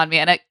cheated on me,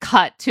 and it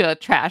cut to a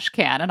trash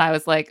can, and I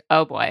was like,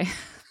 oh boy,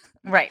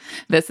 Right.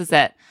 this is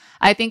it.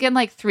 I think in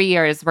like 3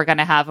 years we're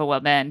gonna have a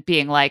woman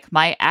being like,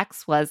 my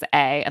ex was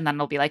A, and then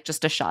it'll be like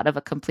just a shot of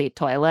a complete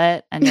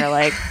toilet, and you're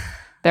like,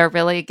 they're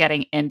really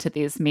getting into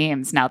these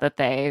memes now that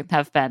they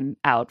have been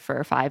out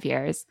for 5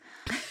 years.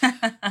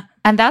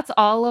 And that's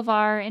all of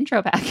our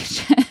intro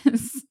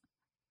packages.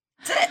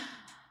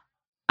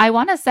 I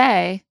want to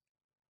say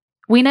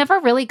we never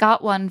really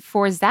got one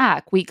for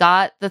Zach. We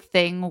got the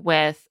thing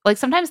with, like,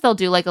 sometimes they'll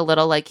do like a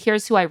little, like,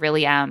 here's who I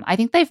really am. I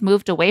think they've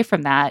moved away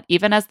from that,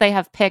 even as they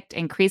have picked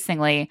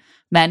increasingly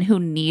men who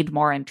need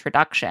more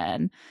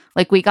introduction.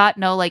 Like, we got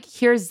no, like,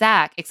 here's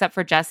Zach, except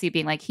for Jesse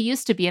being like, he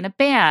used to be in a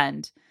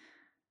band.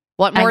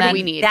 What more And do then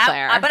we need, That,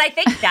 Claire? but I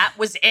think that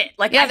was it.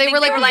 Like, yeah, I they think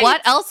were like,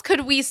 what else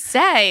could we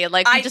say?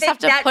 Like, we I just think have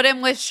to that- put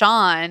him with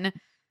Sean.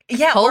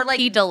 Yeah, Hope or like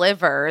he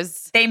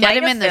delivers. they Get might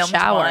him have in the filmed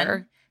shower.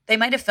 one. They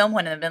might have filmed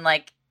one and been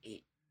like,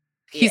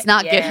 He's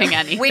not giving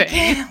anything. We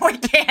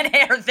can't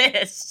air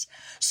this.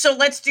 So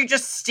let's do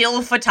just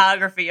still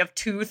photography of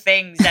two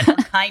things that are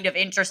kind of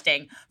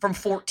interesting from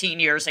 14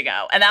 years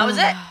ago. And that was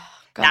it.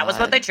 That was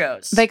what they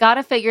chose. They got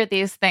to figure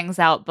these things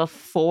out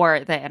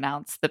before they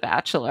announce The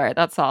Bachelor.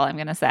 That's all I'm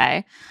going to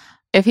say.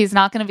 If he's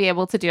not going to be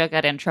able to do a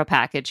good intro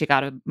package, you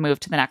got to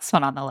move to the next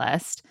one on the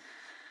list.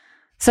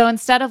 So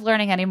instead of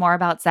learning any more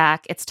about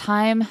Zach, it's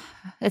time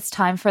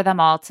for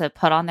them all to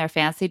put on their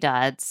fancy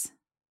duds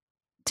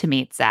to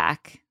meet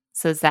Zach.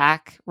 So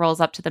Zach rolls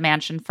up to the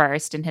mansion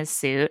first in his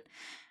suit,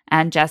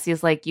 and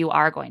Jesse's like, you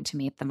are going to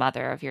meet the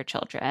mother of your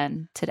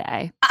children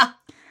today.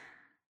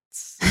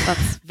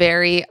 That's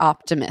very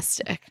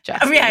optimistic,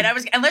 Jesse. I mean, I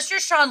was, unless you're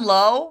Sean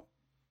Lowe,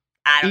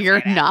 I don't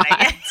You're see it not.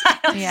 happening. I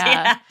don't see it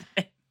Yeah.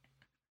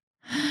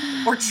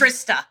 happening. Or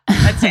Trista.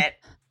 That's it.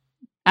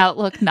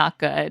 Outlook not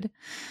good.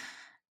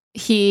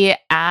 He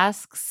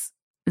asks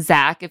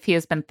Zach if he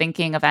has been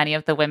thinking of any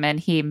of the women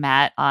he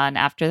met on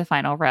After the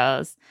Final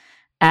Rose.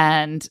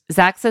 And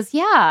Zach says,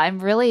 yeah, I've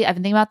been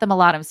thinking about them a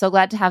lot. I'm so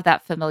glad to have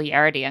that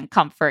familiarity and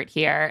comfort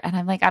here. And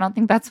I'm like, I don't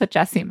think that's what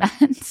Jesse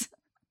meant.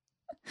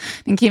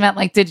 I think he meant,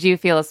 like, did you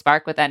feel a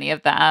spark with any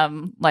of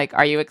them? Like,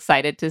 are you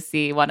excited to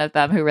see one of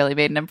them who really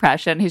made an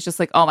impression? He's just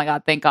like, oh my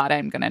God, thank God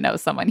I'm going to know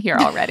someone here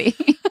already.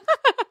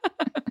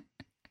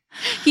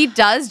 He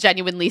does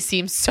genuinely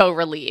seem so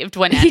relieved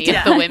when any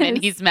of the women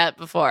he's met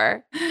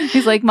before.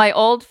 He's like, my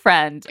old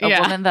friend, a Yeah.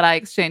 woman that I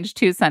exchanged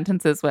 2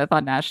 sentences with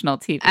on national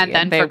TV. And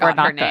then they forgot were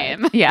not her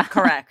name. good. Yeah.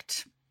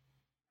 Correct.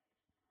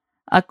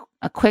 A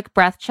quick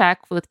breath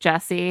check with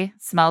Jesse.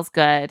 Smells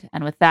good.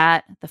 And with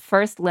that, the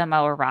first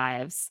limo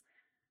arrives.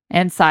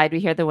 Inside, we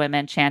hear the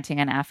women chanting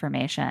an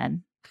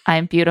affirmation. I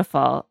am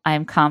beautiful. I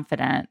am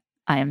confident.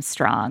 I am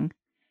strong.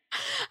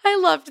 I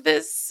loved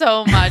this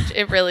so much.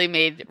 It really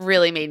made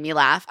me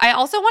laugh. I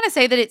also want to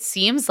say that it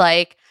seems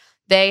like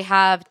they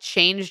have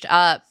changed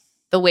up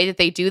the way that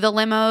they do the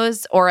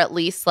limos, or at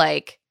least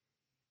like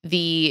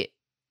the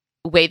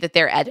way that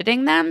they're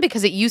editing them,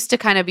 because it used to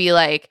kind of be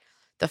like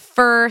the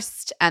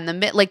first and the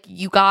mid, like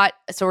you got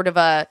sort of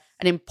an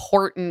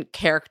important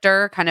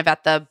character kind of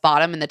at the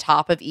bottom and the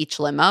top of each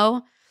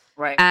limo.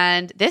 Right.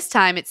 And this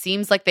time it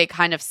seems like they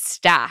kind of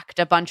stacked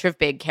a bunch of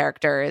big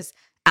characters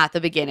at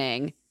the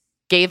beginning,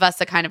 gave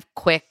us a kind of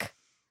quick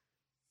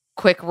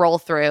roll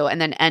through, and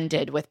then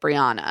ended with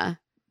Brianna.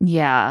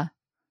 Yeah.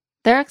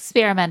 They're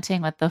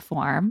experimenting with the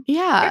form.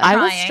 Yeah. They're I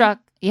was trying. struck.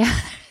 Yeah.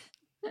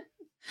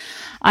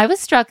 I was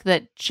struck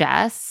that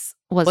Jess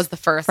was the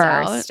first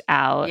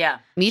out. Yeah.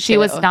 Me She too.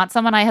 was not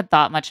someone I had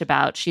thought much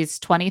about. She's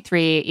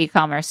 23,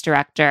 e-commerce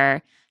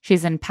director.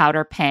 She's in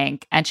Powder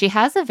Pink, and she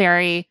has a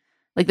very,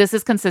 like, this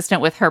is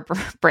consistent with her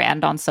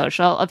brand on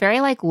social, a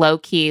very like low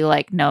key,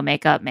 like no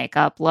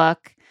makeup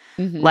look.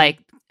 Mhm. Like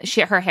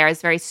her hair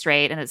is very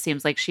straight, and it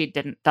seems like she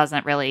didn't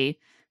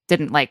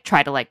like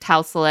try to like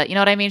tousle it. You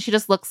know what I mean? She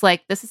just looks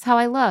like, this is how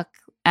I look,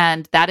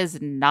 and that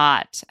is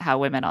not how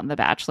women on The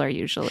Bachelor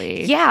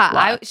usually.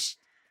 Yeah, look.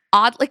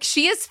 odd. Like,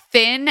 she is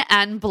thin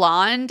and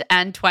blonde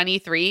and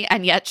 23,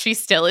 and yet she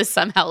still is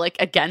somehow like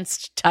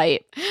against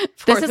type.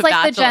 For This is The like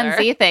Bachelor. the Gen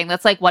Z thing.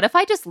 That's like, what if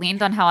I just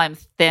leaned on how I'm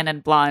thin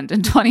and blonde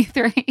and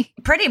 23?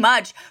 Pretty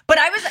much. But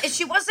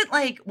she wasn't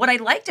like, what I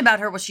liked about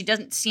her was she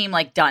doesn't seem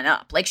like done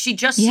up. Like she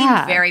just Yeah.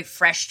 seemed very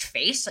fresh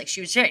faced. Like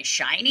she was very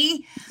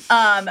shiny.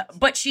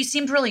 But she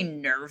seemed really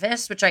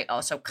nervous, which I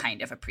also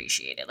kind of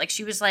appreciated. Like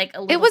she was like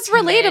a little It was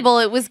timid.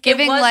 relatable. It was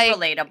giving like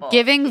relatable.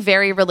 giving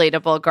very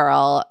relatable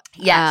girl.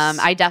 Yes.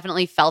 I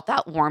definitely felt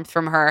that warmth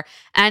from her,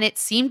 and it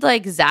seemed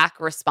like Zach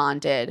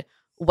responded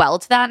well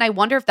to that. And I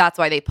wonder if that's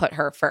why they put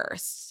her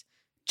first,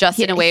 just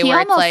in a way He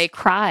where it's almost like,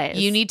 cries.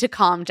 you need to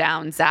calm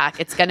down, Zach.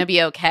 It's gonna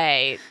be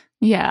okay.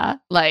 Yeah.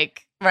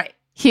 Like, Right.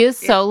 He is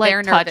so They're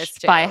like nervous,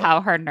 touched by too.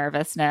 how her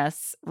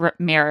nervousness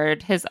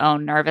mirrored his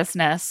own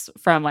nervousness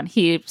from when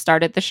he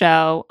started the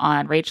show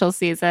on Rachel's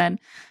season,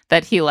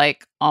 that he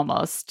like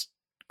almost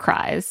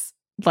cries.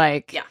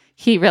 Like, Yeah.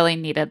 he really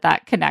needed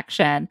that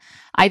connection.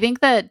 I think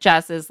that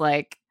Jess is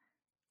like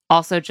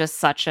also just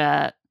such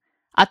a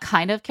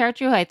kind of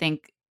character who I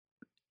think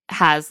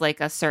has like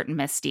a certain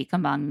mystique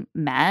among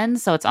men.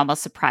 So it's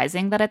almost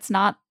surprising that it's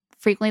not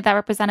frequently that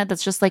represented.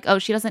 That's just like, oh,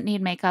 she doesn't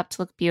need makeup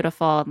to look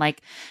beautiful, and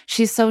like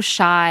she's so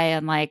shy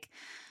and like,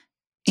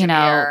 you know,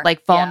 Demure. like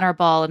Yeah.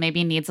 vulnerable, and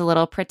maybe needs a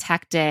little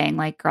protecting,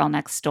 like girl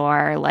next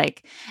door.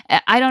 Like,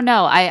 I don't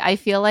know. I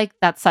feel like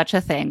that's such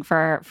a thing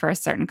for a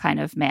certain kind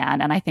of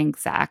man, and I think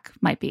Zach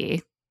might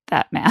be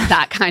that man.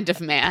 that kind of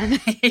man.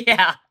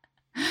 Yeah.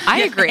 I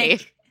You agree.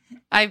 think?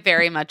 I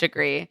very much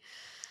agree.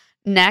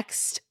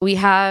 Next, we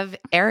have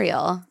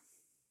Ariel,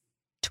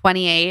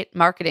 28,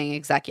 marketing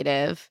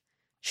executive.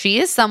 She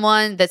is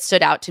someone that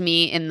stood out to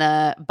me in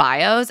the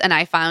bios, and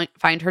I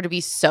find her to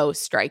be so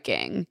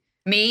striking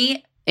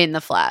Me, in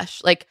the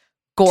flesh. Like,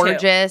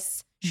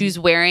 gorgeous. She's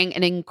wearing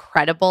an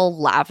incredible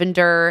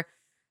lavender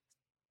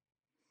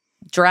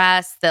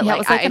dress that Yeah, like, it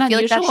was like an I feel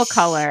like unusual that's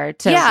color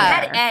to she Yeah.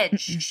 had wear.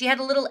 edge. She had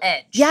a little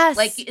edge. Yes.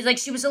 Like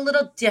she was a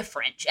little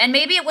different. And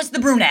maybe it was the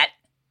brunette,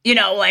 you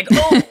know, like,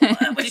 oh,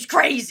 which is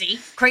crazy.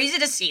 Crazy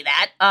to see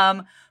that.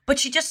 But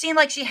she just seemed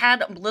like she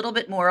had a little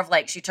bit more of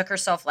like, she took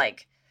herself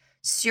like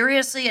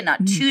seriously and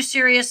not too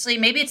seriously.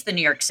 Maybe it's the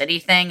New York City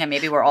thing, and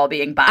maybe we're all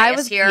being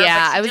biased here.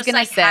 yeah, but she I was just, gonna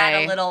like, had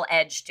say- a little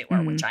edge to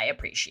her, which I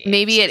appreciate.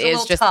 maybe She it was a is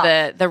little just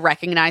tough. the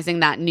recognizing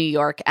that New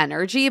York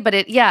energy, but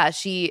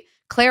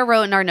Claire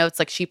wrote in our notes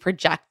like she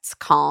projects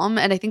calm,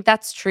 and I think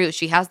that's true.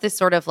 She has this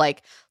sort of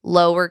like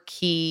lower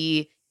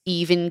key,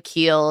 even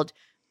keeled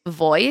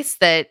voice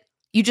that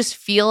you just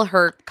feel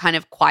her kind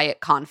of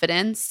quiet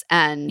confidence,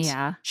 and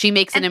Yeah. she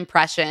makes an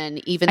impression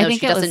even I though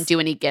think she it doesn't was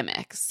do any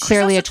gimmicks.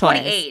 Clearly She's also a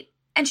choice. 28.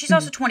 And she's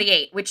also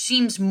 28, which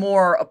seems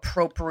more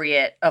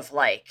appropriate of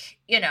like,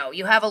 you know,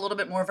 you have a little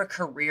bit more of a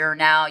career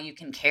now. You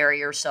can carry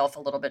yourself a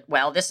little bit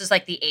well. This is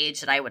like the age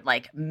that I would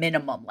like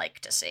minimum like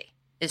to see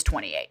is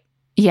 28.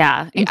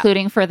 Yeah,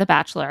 including for The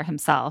Bachelor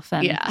himself.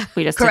 And Yeah.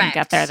 we just didn't get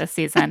Correct. there this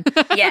season.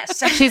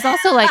 Yes. She's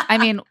also like, I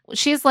mean,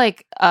 she's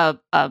like a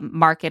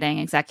marketing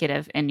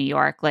executive in New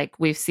York. Like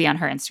we see on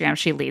her Instagram,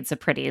 she leads a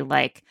pretty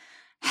like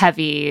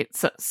heavy,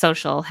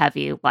 social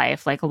heavy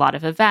life, like a lot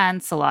of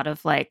events, a lot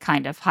of like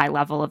kind of high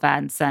level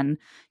events. And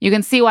you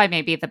can see why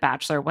maybe The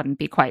Bachelor wouldn't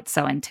be quite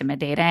so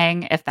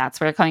intimidating if that's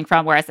where it's coming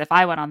from. Whereas if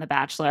I went on The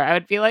Bachelor, I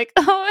would be like,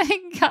 oh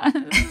my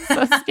God, this is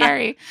so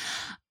scary.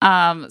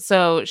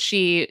 So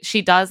she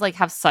does like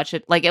have such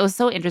a, like, it was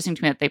so interesting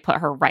to me that they put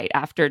her right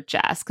after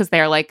Jess, because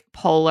they're like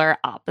polar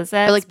opposites.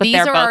 They're like, but these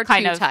they're are both our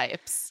kind two of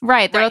types.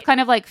 right. They're Right. both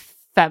kind of like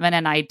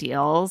feminine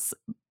ideals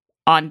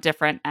on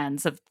different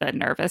ends of the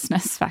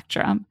nervousness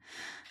spectrum.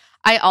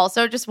 I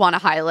also just want to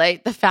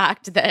highlight the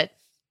fact that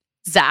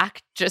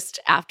Zach, just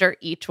after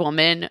each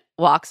woman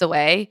walks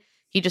away,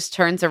 he just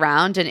turns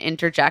around and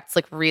interjects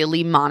like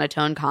really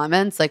monotone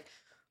comments like,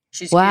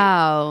 She's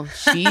wow,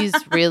 she's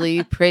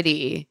really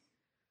pretty.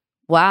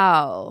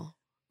 Wow,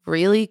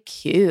 really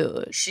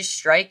cute. She's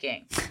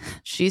striking.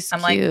 She's I'm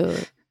cute.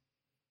 like,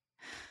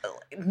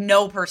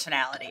 no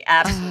personality.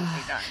 Absolutely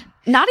none.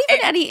 Not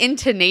even any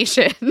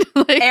intonation.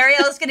 Like,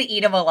 Ariel's gonna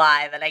eat him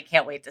alive, and I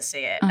can't wait to see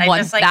it. I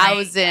just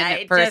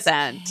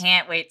 1000%.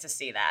 can't wait to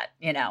see that.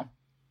 You know.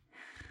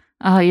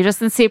 Oh, you just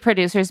see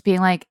producers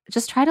being like,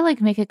 just try to like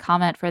make a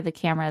comment for the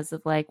cameras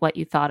of like what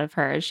you thought of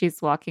her as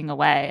she's walking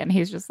away, and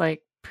he's just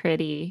like,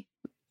 pretty.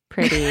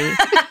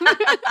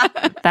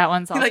 That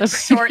one's also like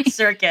short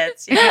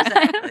circuits. Yeah,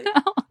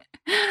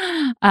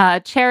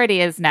 exactly.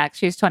 Charity is next.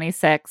 She's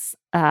 26.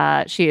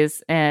 She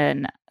is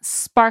in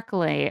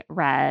sparkly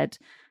red,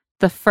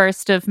 the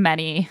first of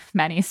many,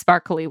 many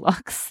sparkly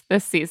looks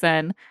this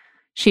season.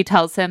 She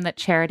tells him that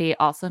charity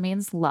also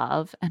means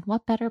love, and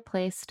what better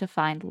place to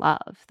find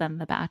love than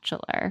The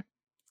Bachelor?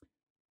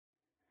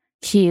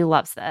 He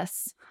loves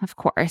this, of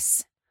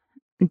course.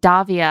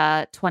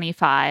 Davia,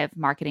 25,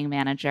 marketing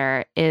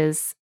manager,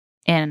 is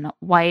in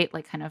white,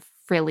 like kind of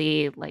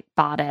frilly, like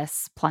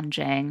bodice,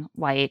 plunging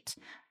white.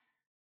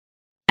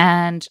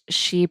 And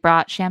she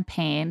brought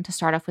champagne to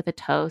start off with a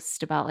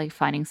toast about like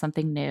finding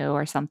something new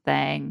or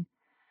something.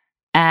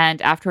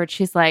 And afterwards,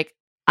 she's like,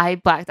 I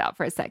blacked out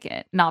for a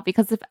second, not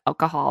because of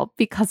alcohol,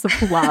 because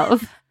of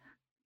love.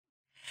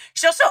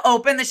 She also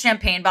opened the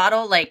champagne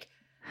bottle like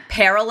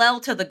parallel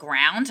to the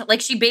ground.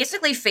 Like she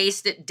basically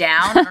faced it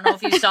down. I don't know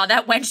if you saw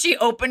that when she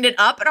opened it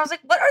up. And I was like,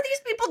 what are these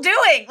people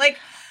doing? Like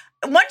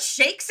one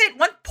shakes it,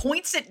 one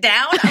points it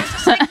down. I was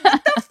just like,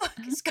 what the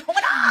fuck is going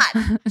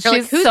on? You're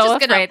like, who's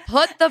just going to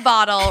put the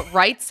bottle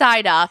right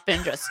side up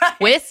and just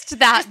twist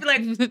that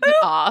Just be like,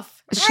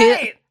 off?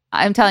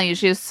 I'm telling you,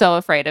 she was so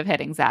afraid of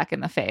hitting Zach in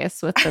the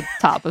face with the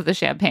top of the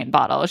champagne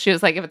bottle. She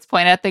was like, if it's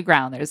pointed at the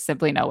ground, there's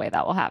simply no way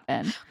that will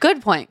happen.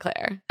 Good point,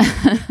 Claire.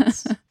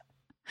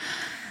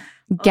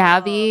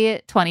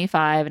 Gabby,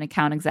 25, an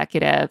account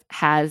executive,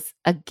 has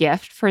a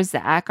gift for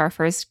Zach, our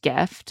first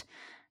gift.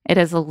 It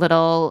is a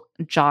little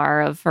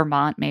jar of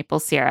Vermont maple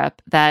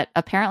syrup that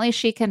apparently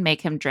she can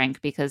make him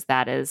drink because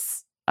that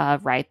is a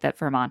right that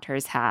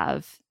Vermonters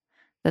have,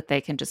 that they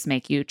can just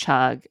make you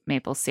chug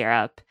maple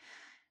syrup.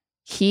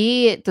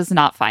 He does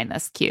not find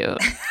this cute.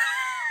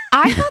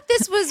 I thought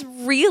this was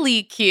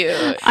really cute.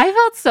 I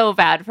felt so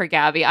bad for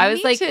Gabby. I was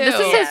Me like, too. this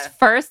is his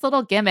first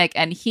little gimmick,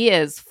 and he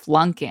is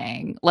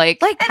flunking.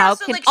 Like And how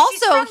also, can like,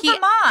 she's from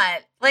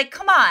Vermont. Like,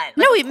 come on. Like,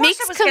 No, of it course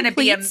makes was gonna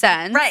complete be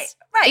sense. Right.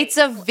 It's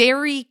a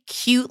very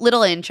cute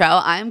little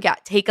intro.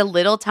 Take a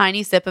little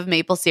tiny sip of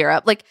maple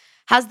syrup. Like,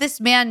 has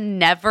this man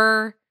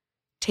never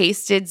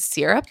tasted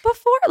syrup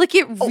before? Like,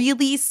 it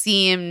really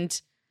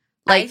seemed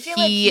like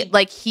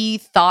he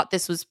thought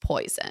this was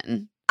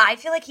poison. I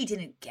feel like he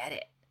didn't get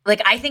it.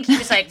 Like, I think he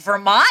was like,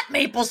 Vermont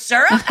maple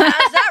syrup? How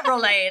does that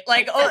relate?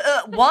 Like,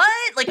 what?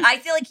 Like, I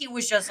feel like he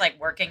was just like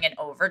working in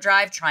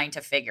overdrive trying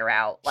to figure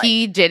out. Like,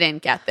 He didn't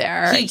get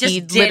there. He just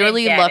didn't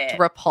literally get looked it.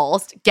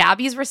 repulsed.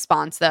 Gabby's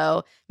response,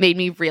 though, made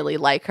me really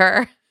like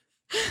her.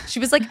 She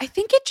was like, I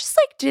think it just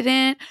like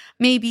didn't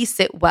maybe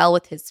sit well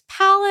with his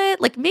palate.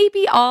 Like,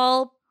 maybe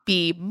I'll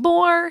be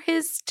more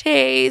his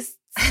taste.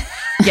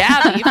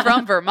 Gabby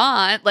from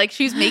Vermont, like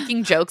she's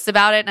making jokes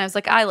about it, and I was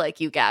like, I like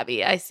you,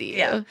 Gabby. I see you.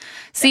 Yeah.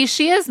 See,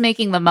 she is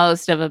making the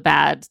most of a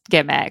bad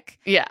gimmick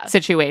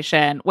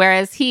situation.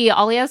 Whereas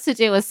all he has to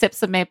do is sip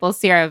some maple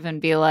syrup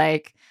and be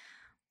like,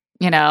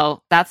 you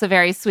know, that's a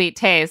very sweet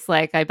taste.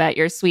 Like, I bet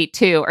you're sweet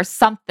too, or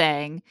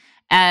something.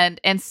 And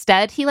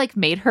instead, he like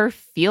made her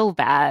feel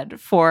bad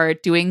for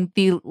doing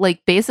the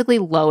like basically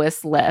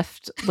lowest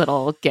lift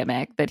little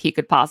gimmick that he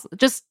could possibly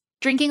just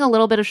drinking a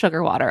little bit of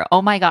sugar water.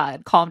 Oh my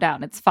God, calm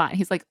down. It's fine.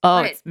 He's like,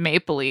 oh, Right. it's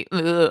mapley.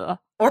 Ugh.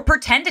 or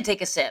pretend to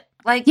take a sip.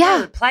 Like,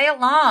 Yeah. dude, play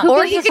along. Who Or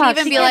gives he a could fuck?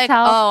 even She be can't like,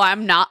 tell. oh,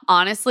 I'm not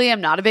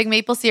a big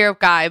maple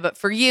syrup guy, but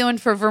for you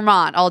and for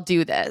Vermont, I'll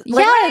do this.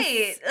 Like,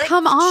 Right. Like,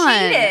 come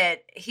on. cheated.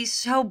 He's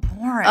so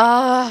boring.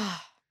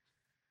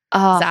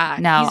 Oh, Zach.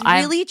 no.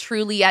 He's really,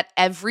 truly at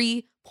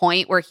every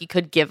point where he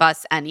could give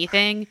us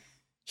anything,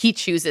 he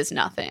chooses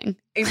nothing.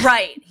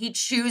 Right. He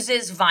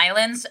chooses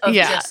violence of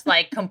Yeah. just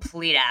like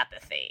complete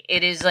apathy.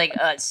 It is like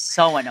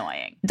so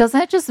annoying. Doesn't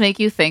it just make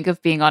you think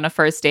of being on a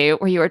first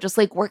date where you are just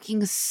like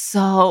working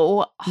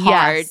so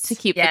hard Yes. to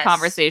keep the Yes.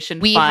 conversation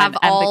We fun, have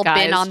and the all guy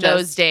been is on just-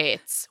 those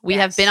dates. We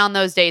have Yes. been on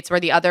those dates where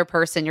the other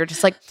person, you're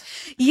just like,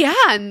 yeah,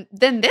 and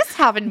then this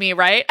happened to me,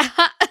 right?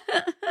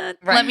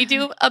 Let me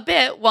do a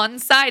bit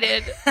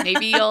one-sided.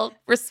 Maybe you'll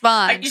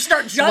respond. You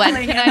start juggling.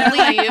 When can I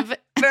leave?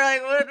 They're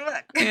like, what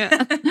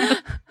the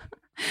fuck?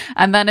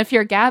 And then if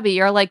you're Gabby,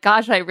 you're like,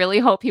 gosh, I really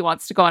hope he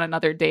wants to go on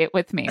another date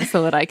with me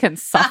so that I can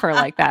suffer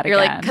like that You're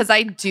again. like, because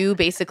I do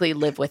basically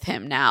live with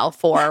him now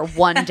for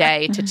 1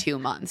 day to 2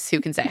 months.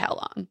 Who can say how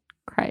long?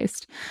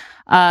 Christ.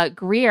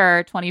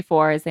 Greer,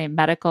 24, is a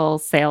medical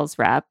sales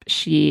rep.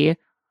 She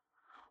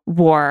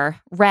wore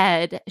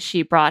red.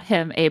 She brought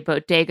him a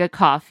bodega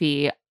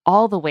coffee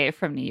all the way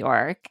from New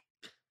York.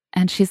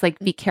 And she's like,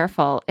 be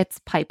careful. It's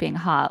piping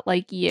hot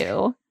like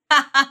you.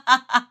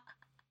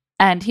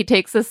 And he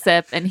takes a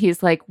sip and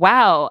he's like,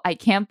 wow, I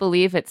can't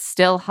believe it's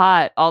still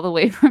hot all the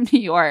way from New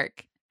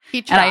York. He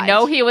And I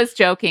know tried. he was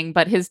joking,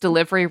 but his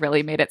delivery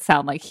really made it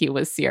sound like he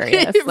was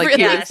serious. It Like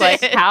really he was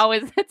like, did. how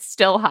is it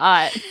still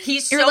hot?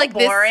 He's You're so like,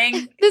 this-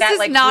 boring. this that is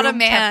like not a room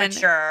man.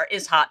 temperature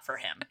is hot for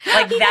him.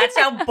 Like that's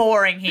how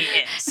boring he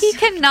is. He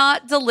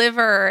cannot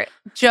deliver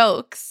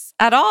jokes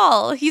at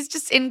all. He's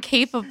just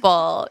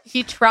incapable.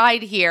 He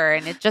tried here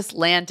and it just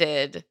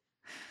landed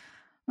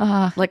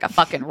like a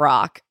fucking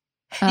rock.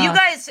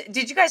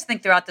 Did you guys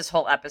think throughout this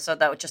whole episode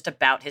though, just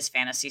about his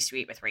fantasy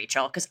suite with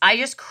Rachel? Because I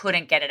just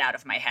couldn't get it out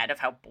of my head of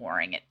how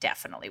boring it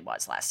definitely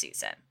was last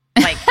season.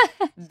 Like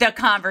the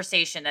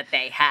conversation that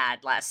they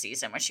had last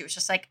season when she was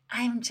just like,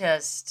 I'm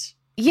just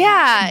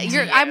Yeah,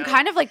 into I'm you."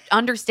 kind of like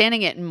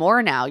understanding it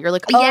more now. You're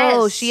like,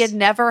 oh, Yes. she had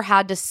never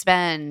had to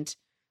spend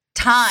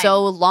time.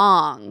 so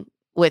long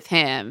with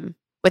him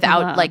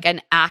without Uh-huh. like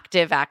an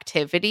active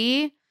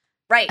activity.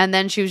 right. And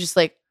then she was just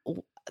like,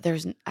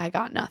 I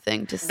got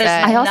nothing to say.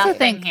 There's I also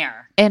nothing think-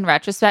 here. In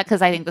retrospect,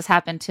 because I think this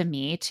happened to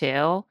me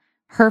too,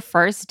 her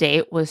first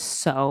date was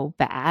so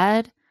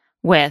bad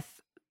with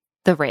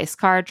the race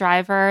car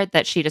driver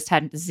that she just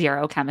had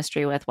zero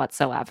chemistry with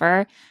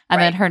whatsoever.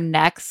 And then Right. her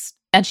next,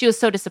 and she was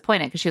so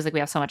disappointed because she was like, we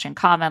have so much in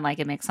common. Like,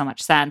 it makes so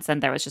much sense.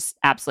 And there was just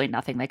absolutely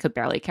nothing. They could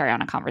barely carry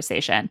on a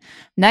conversation.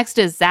 Next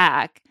is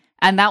Zach.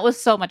 And that was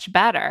so much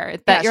better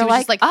that Yeah, you're she was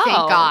just like, oh,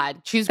 thank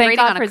God. She was thank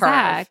rating God on a for curve.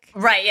 Zach.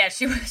 Right. Yeah.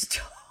 She was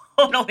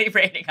totally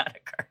rating on a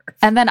curve.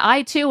 And then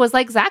I too was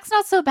like, Zach's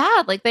not so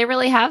bad. Like they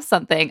really have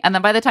something. And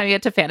then by the time you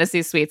get to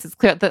Fantasy Suites, it's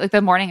clear that like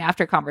the morning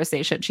after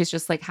conversation, she's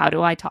just like, how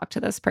do I talk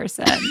to this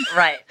person?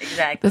 Right.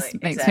 Exactly. This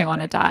makes me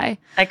want to die.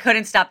 I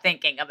couldn't stop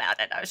thinking about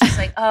it. I was just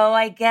like, oh,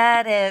 I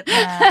get it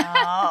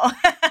now.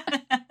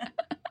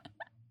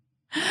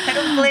 I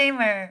don't blame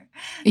her.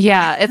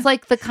 Yeah, it's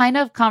like the kind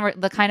of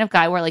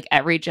guy where like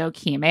every joke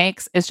he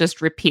makes is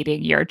just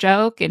repeating your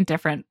joke in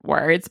different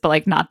words, but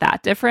like not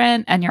that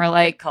different. And you're Good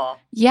like, call.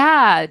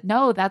 yeah,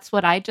 no, that's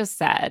what I just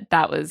said.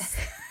 That was.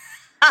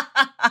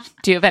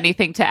 Do you have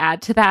anything to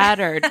add to that,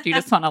 or do you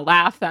just want to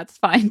laugh? That's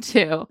fine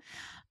too.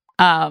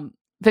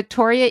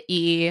 Victoria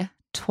E.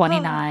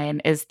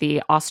 29 is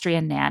the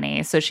Austrian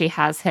nanny, so she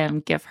has him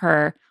give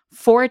her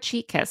 4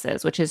 cheek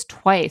kisses, which is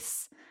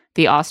twice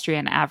the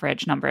Austrian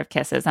average number of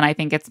kisses. And I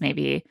think it's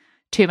maybe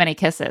too many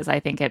kisses. I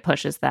think it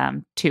pushes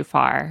them too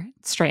far,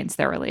 it strains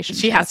their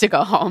relationship. She has to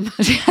go home.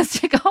 She has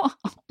to go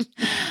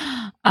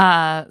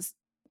home.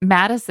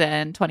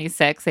 Madison,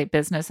 26, a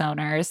business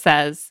owner,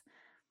 says,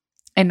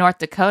 in North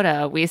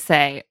Dakota, we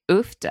say,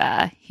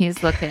 oofta,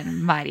 he's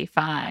looking mighty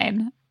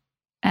fine.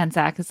 And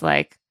Zach is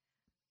like,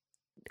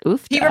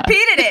 oofta. He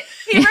repeated it.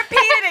 He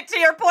repeated it to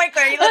your point,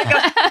 Claire. You let it go,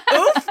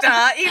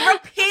 oofta. He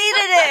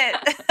repeated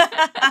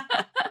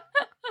it.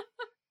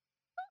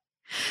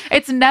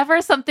 It's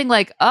never something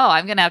like, oh,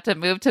 I'm going to have to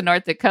move to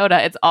North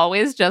Dakota. It's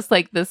always just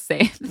like the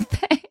same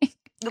thing.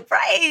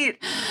 Right.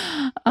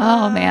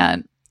 Oh,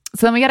 man.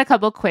 So then we get a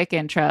couple quick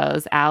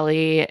intros.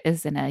 Allie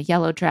is in a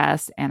yellow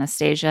dress.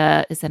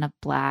 Anastasia is in a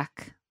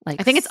black, like,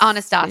 I think it's suit.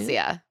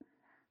 Anastasia.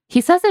 He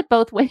says it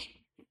both ways.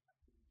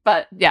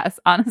 But yes,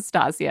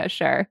 Anastasia,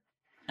 sure.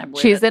 I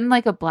believe She's it. in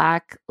like a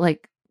black,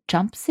 like,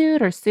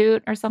 jumpsuit or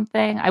suit or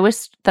something. I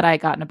wish that I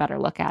had gotten a better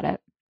look at it.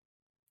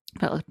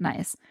 But it looked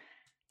nice.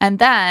 And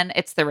then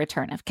it's the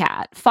return of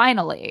Kat,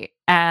 finally.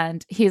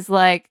 And he's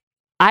like,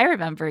 I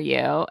remember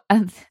you.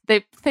 And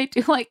they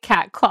do like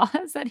cat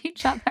claws at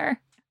each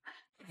other.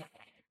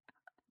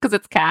 Because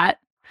it's Kat.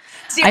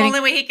 It's the I only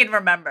think- way he can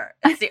remember.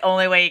 That's the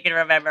only way he can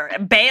remember.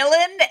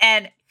 Balin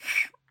and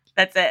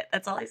that's it.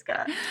 That's all he's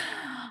got.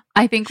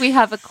 I think we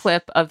have a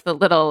clip of the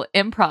little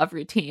improv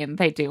routine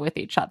they do with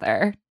each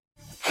other.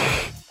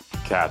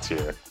 Kat's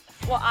here.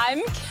 Well,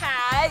 I'm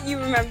Kat. You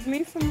remember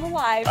me from the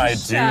live I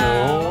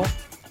show. do.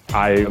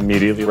 I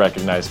immediately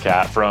recognize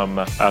Kat from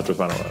Out with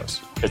Final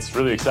Rose. It's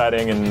really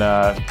exciting and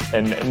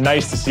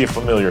nice to see a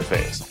familiar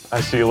face.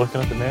 I see you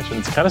looking at the mansion.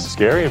 It's kind of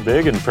scary and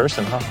big in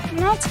person, huh?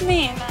 Not to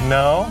me, no.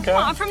 No? Okay. Come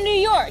on, I'm from New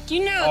York.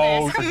 You know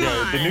Oh, this. Come okay.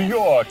 on. The New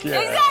York, yeah.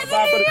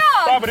 Exactly, New York.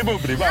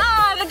 Boppity-boopity, bop.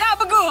 Ah, the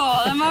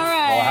gabagool. Am I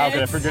right? Oh, how can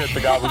I forget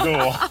the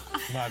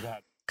gabagool? My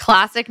bad.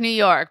 Classic New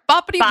York.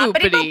 Boppity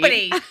Boppity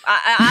boopity. boopity.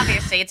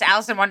 Obviously, it's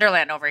Alice in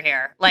Wonderland over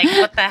here. Like,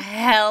 what the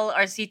hell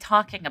is he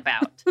talking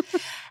about?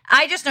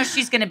 I just know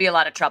she's going to be a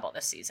lot of trouble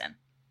this season.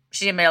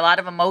 She's going to be a lot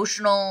of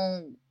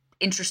emotional,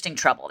 interesting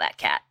trouble, that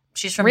Kat.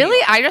 She's from New Really?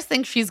 York. I just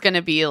think she's going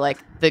to be like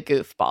the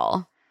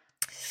goofball.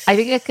 I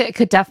think it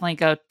could definitely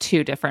go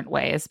 2 different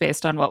ways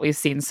based on what we've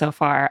seen so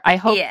far. I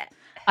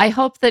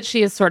hope that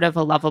she is sort of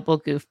a lovable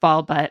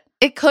goofball, but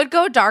It could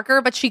go darker,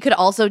 but she could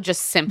also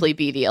just simply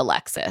be the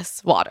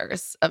Alexis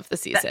Waters of the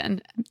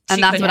season. And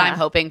she that's could, what yeah. I'm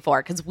hoping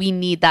for because we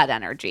need that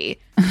energy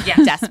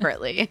Yes.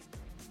 desperately.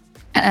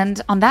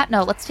 And on that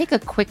note, let's take a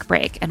quick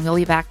break and we'll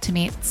be back to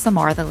meet some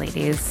more of the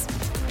ladies.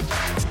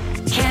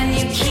 Can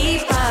you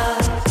keep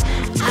up?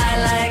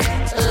 I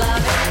like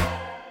love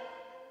it.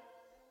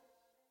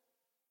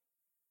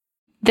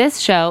 This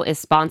show is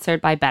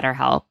sponsored by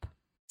BetterHelp.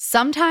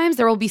 Sometimes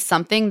there will be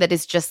something that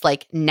is just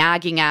like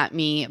nagging at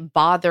me,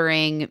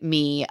 bothering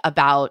me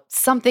about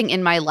something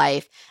in my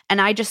life,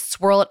 and I just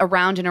swirl it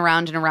around and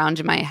around and around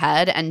in my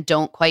head and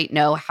don't quite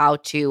know how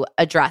to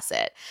address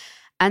it.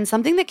 And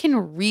something that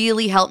can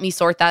really help me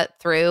sort that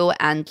through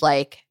and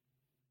like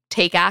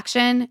take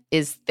action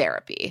is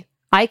therapy.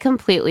 I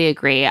completely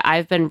agree.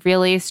 I've been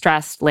really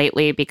stressed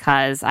lately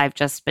because I've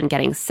just been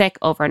getting sick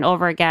over and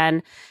over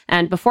again.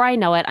 And before I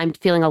know it, I'm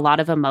feeling a lot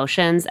of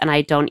emotions and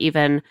I don't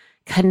even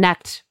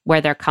connect where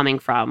they're coming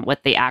from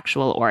with the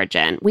actual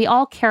origin. We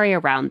all carry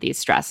around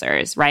these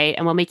stressors, right?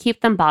 And when we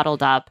keep them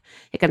bottled up,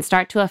 it can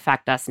start to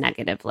affect us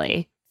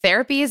negatively.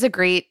 Therapy is a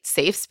great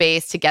safe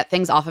space to get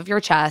things off of your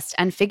chest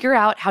and figure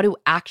out how to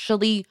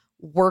actually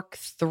work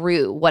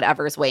through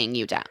whatever's weighing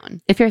you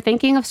down. If you're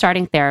thinking of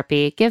starting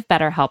therapy, give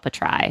BetterHelp a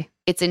try.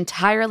 It's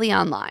entirely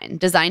online,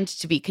 designed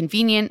to be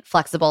convenient,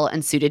 flexible,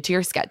 and suited to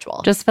your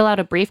schedule. Just fill out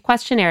a brief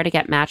questionnaire to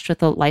get matched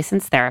with a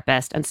licensed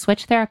therapist and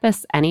switch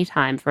therapists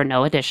anytime for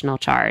no additional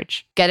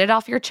charge. Get it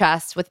off your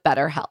chest with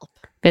BetterHelp.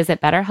 Visit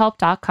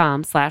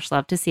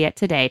BetterHelp.com/LoveToSeeIt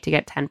today to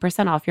get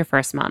 10% off your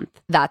first month.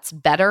 That's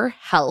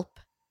BetterHelp,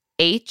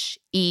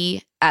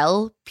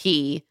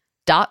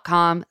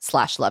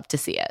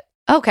 HELP.com/LoveToSeeIt.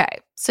 Okay,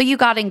 so you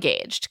got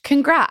engaged.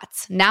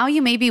 Congrats. Now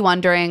you may be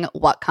wondering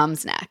what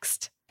comes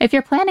next. If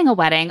you're planning a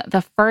wedding,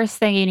 the first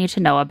thing you need to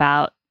know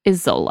about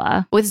is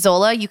Zola. With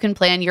Zola, you can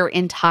plan your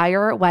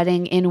entire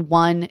wedding in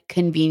one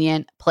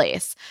convenient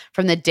place.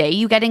 From the day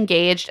you get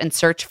engaged and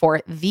search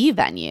for the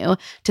venue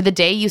to the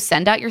day you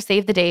send out your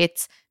save the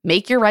dates,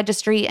 make your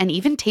registry, and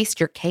even taste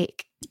your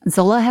cake.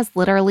 Zola has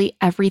literally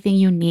everything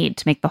you need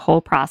to make the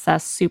whole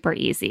process super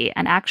easy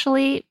and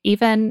actually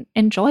even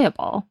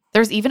enjoyable.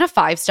 There's even a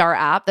 5-star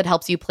app that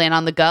helps you plan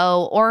on the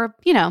go or,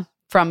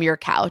 from your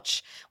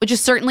couch, which is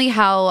certainly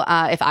how,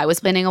 if I was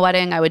planning a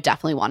wedding, I would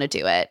definitely want to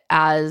do it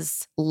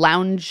as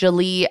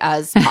loungily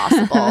as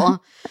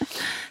possible.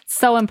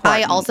 So important.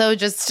 I also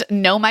just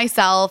know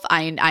myself.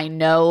 I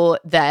know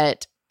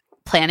that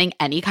planning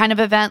any kind of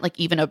event, like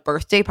even a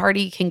birthday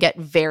party, can get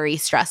very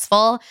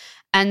stressful.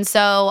 And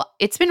so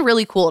it's been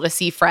really cool to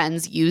see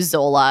friends use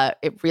Zola.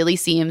 It really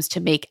seems to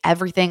make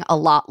everything a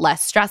lot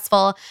less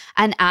stressful.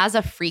 And as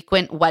a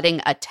frequent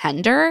wedding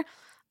attender,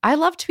 I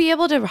love to be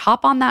able to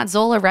hop on that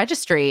Zola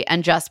registry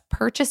and just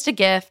purchase a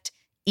gift.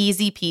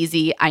 Easy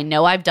peasy. I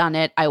know I've done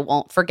it. I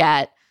won't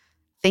forget.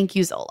 Thank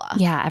you, Zola.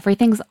 Yeah,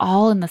 everything's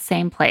all in the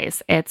same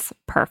place. It's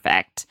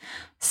perfect.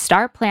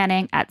 Start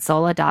planning at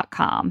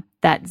Zola.com.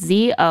 That's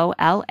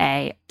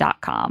ZOLA.com.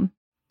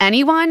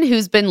 Anyone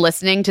who's been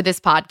listening to this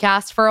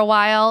podcast for a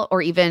while,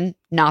 or even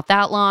not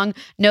that long,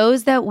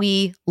 knows that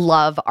we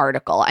love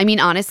Article. I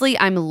mean, honestly,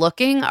 I'm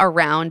looking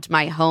around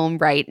my home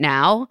right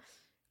now.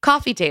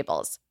 Coffee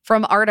tables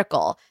from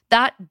Article.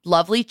 That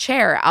lovely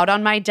chair out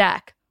on my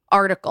deck.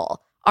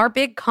 Article. Our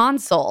big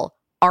console.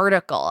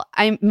 Article.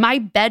 My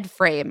bed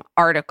frame.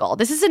 Article.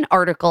 This is an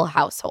Article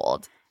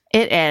household.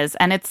 It is.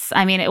 And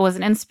it was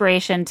an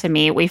inspiration to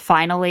me. We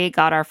finally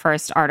got our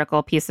first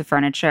Article piece of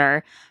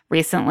furniture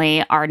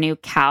recently, our new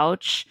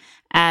couch.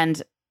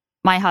 And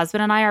my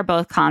husband and I are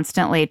both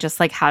constantly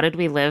just like, how did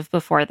we live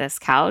before this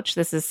couch?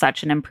 This is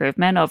such an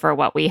improvement over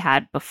what we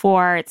had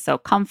before. It's so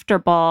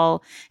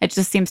comfortable. It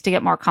just seems to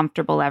get more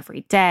comfortable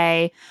every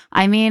day.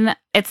 I mean,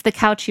 it's the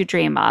couch you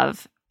dream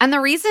of. And the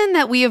reason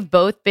that we have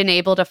both been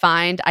able to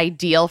find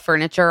ideal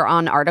furniture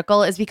on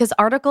Article is because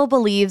Article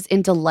believes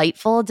in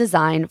delightful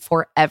design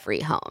for every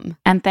home.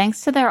 And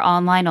thanks to their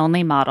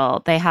online-only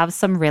model, they have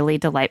some really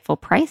delightful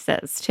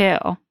prices, too.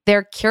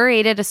 Their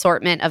curated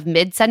assortment of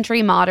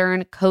mid-century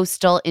modern,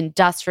 coastal,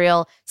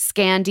 industrial,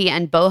 Scandi,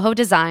 and boho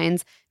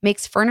designs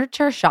makes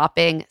furniture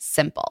shopping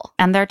simple.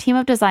 And their team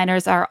of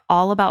designers are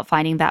all about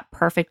finding that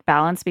perfect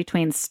balance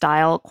between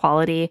style,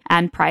 quality,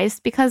 and price,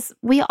 because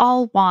we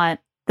all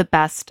want the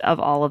best of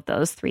all of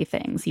those three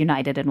things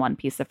united in one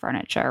piece of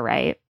furniture,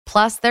 right?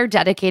 Plus, they're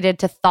dedicated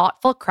to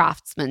thoughtful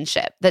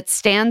craftsmanship that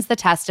stands the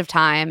test of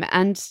time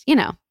and,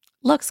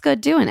 looks good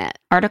doing it.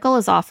 Article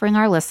is offering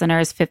our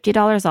listeners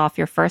 $50 off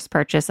your first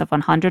purchase of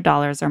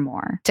 $100 or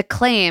more. To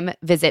claim,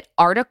 visit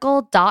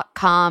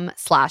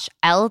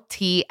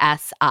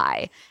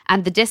article.com/LTSI,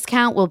 and the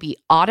discount will be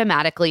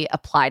automatically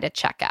applied at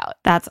checkout.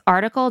 That's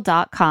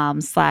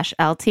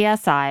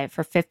article.com/LTSI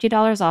for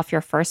 $50 off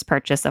your first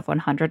purchase of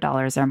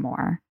 $100 or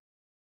more.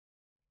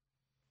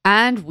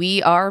 And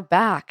we are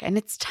back, and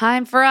it's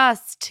time for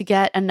us to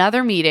get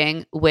another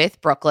meeting with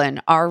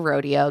Brooklyn, our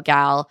rodeo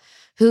gal,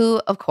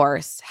 who, of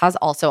course, has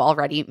also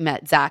already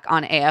met Zach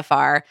on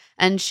AFR.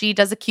 And she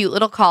does a cute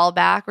little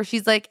callback where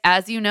she's like,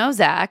 as you know,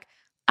 Zach,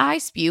 I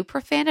spew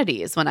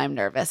profanities when I'm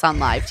nervous on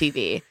live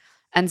TV.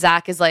 And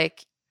Zach is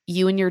like,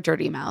 you and your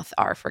dirty mouth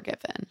are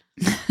forgiven.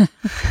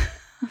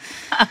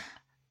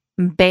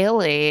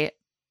 Bailey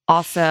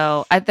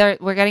also,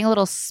 we're getting a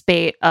little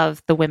spate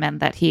of the women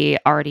that he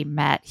already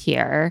met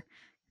here,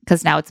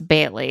 because now it's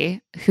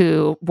Bailey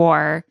who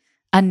wore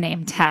a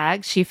name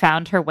tag. She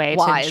found her way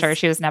to ensure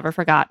she was never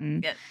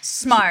forgotten. Yeah,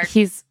 smart.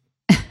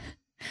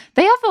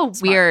 They have a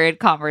weird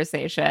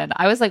conversation.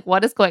 I was like,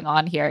 what is going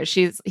on here?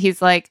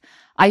 He's like,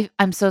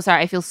 I'm so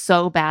sorry. I feel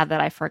so bad that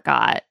I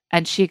forgot.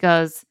 And she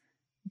goes,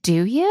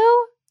 do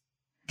you?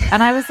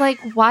 And I was like,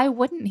 why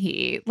wouldn't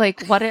he?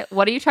 Like, what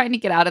are you trying to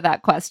get out of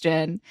that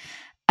question?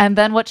 And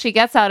then what she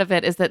gets out of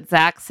it is that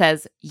Zach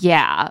says,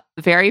 yeah,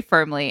 very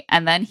firmly.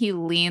 And then he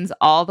leans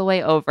all the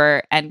way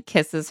over and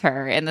kisses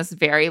her in this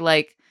very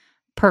like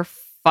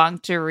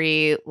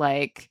perfunctory,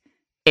 like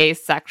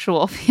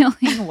asexual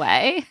feeling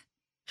way.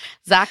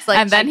 Zach's like,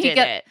 and then he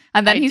it.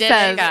 And then I he did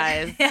says, it,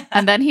 guys.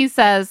 and then he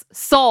says,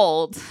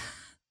 sold.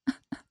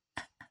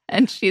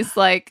 And she's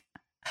like,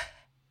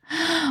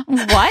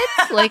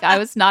 what? Like, I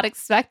was not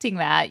expecting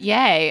that.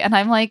 Yay. And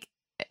I'm like,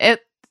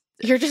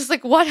 you're just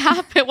like, what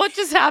happened? What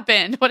just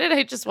happened? What did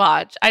I just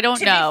watch? I don't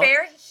know. To be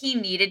fair, he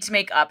needed to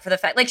make up for the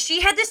fact, like,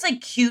 she had this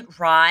like cute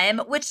rhyme,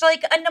 which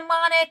like a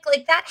mnemonic,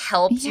 like that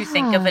helps you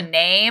think of a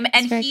name.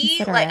 And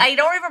he, like, I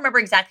don't even remember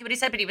exactly what he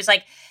said, but he was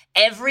like,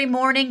 every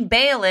morning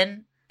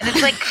bailing. And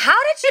it's like, how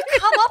did you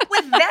come up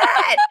with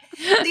that?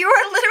 You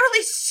were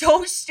literally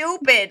so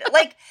stupid.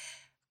 Like,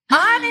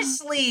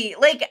 honestly,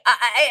 like,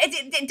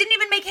 it didn't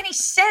even make any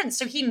sense.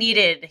 So he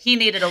needed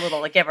a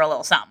little, like, give her a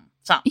little something.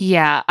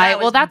 Yeah.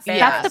 That's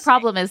the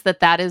problem, is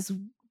that is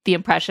the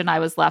impression I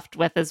was left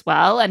with as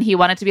well. And he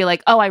wanted to be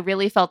like, oh, I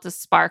really felt a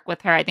spark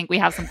with her. I think we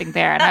have something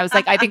there. And I was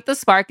like, I think the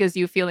spark is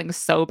you feeling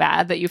so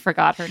bad that you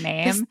forgot her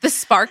name. The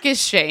spark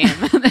is shame.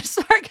 The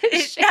spark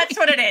is shame. That's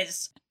what it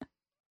is.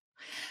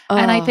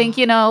 And I think,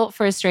 you know,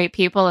 for straight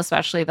people,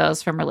 especially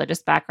those from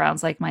religious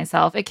backgrounds like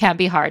myself, it can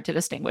be hard to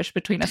distinguish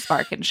between a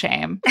spark and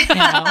shame. You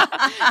know?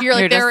 You're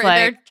like,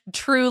 they're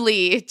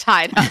truly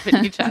tied up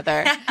in each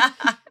other.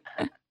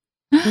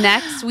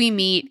 Next, we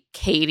meet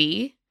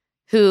Katie,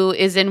 who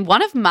is in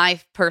one of my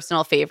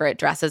personal favorite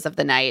dresses of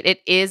the night.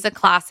 It is a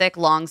classic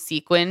long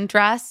sequin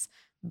dress,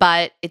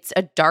 but it's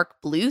a dark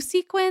blue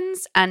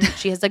sequins, and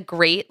she has a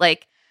great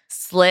like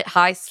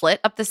high slit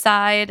up the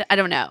side. I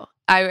don't know.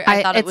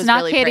 I thought it was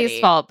really pretty. It's not Katie's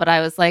fault, but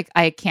I was like,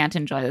 I can't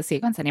enjoy the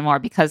sequins anymore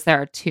because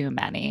there are too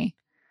many.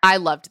 I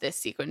loved this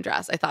sequin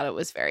dress. I thought it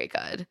was very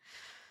good.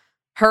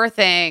 Her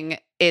thing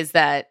is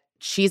that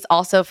she's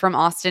also from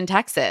Austin,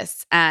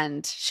 Texas,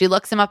 and she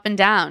looks him up and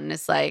down and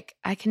is like,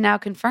 I can now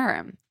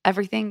confirm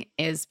everything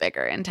is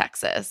bigger in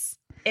Texas.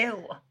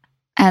 Ew.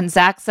 And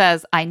Zach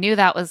says, I knew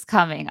that was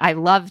coming. I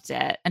loved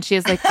it. And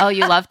she's like, oh,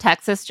 you love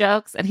Texas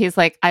jokes? And he's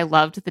like, I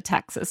loved the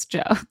Texas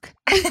joke.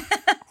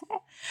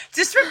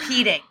 Just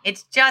repeating.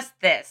 It's just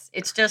this.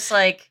 It's just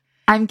like,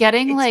 I'm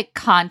getting like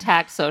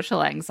contact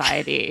social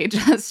anxiety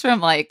just from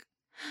like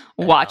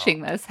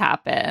watching this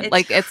happen.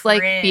 It's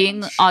like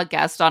being a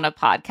guest on a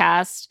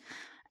podcast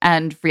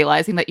and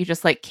realizing that you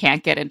just like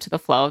can't get into the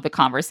flow of the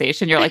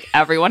conversation. You're like,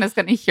 everyone is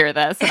going to hear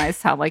this and I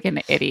sound like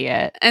an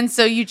idiot. And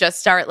so you just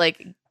start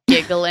like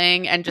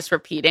giggling and just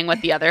repeating what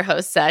the other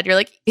host said. You're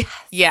like,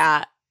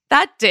 yeah,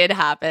 that did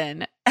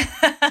happen.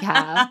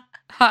 Yeah.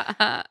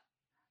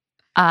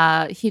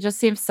 He just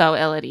seems so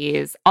ill at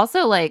ease.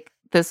 Also, like,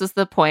 this was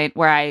the point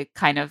where I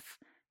kind of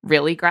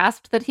really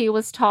grasped that he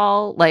was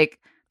tall. Like,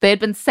 they had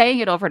been saying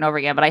it over and over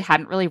again, but I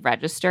hadn't really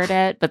registered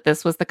it. But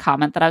this was the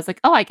comment that I was like,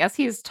 oh, I guess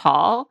he's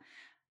tall.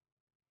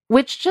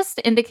 Which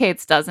just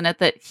indicates, doesn't it,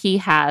 that he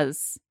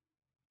has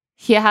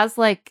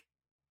like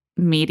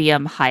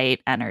medium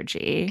height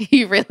energy.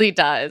 He really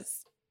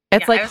does.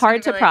 It's like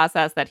hard to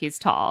process that he's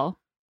tall.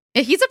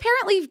 He's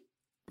apparently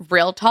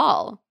real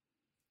tall.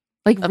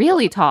 Like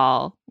really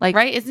tall. Like,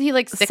 right? Isn't he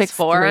like 6'4"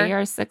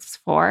 or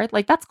 6'4"?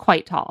 Like that's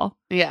quite tall.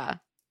 Yeah.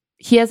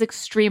 He has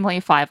extremely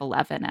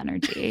 5'11"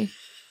 energy.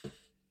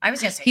 I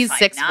was going to say he's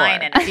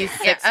 6'9". He's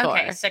 6'4".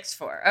 Okay,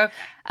 6'4". Okay.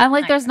 And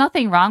like, there's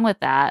nothing wrong with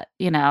that.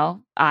 You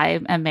know,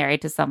 I am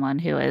married to someone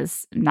who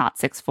is not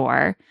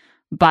 6'4",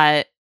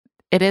 but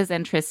it is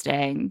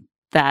interesting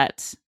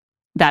that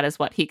that is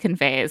what he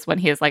conveys when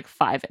he is like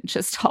 5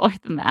 inches taller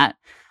than that.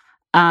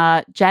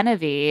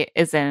 Genevieve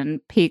is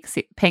in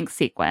pink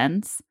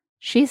sequins.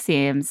 She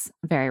seems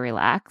very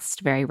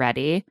relaxed, very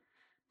ready.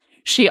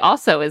 She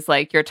also is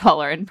like, you're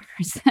taller in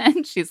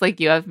person. She's like,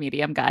 you have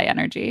medium guy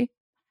energy.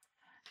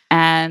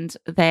 And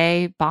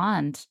they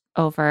bond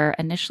over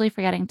initially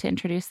forgetting to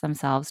introduce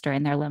themselves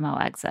during their limo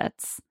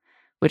exits,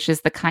 which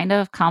is the kind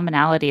of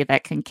commonality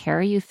that can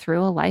carry you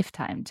through a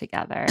lifetime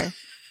together.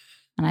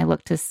 And I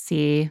look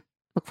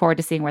forward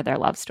to seeing where their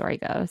love story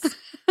goes.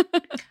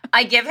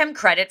 I give him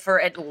credit for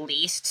at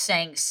least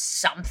saying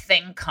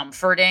something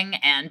comforting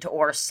and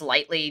or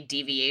slightly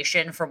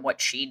deviation from what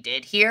she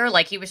did here.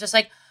 Like he was just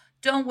like,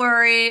 don't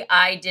worry,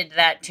 I did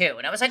that too.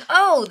 And I was like,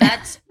 oh,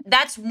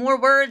 that's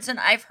more words than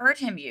I've heard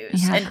him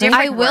use. Yeah, and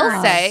I will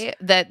words. say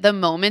that the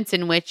moments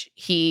in which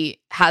he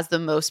has the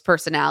most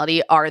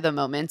personality are the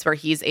moments where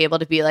he's able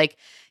to be like,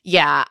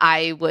 yeah,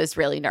 I was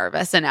really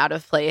nervous and out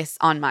of place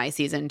on my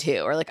season 2,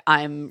 or like,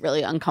 I'm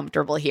really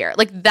uncomfortable here.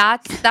 Like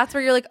that's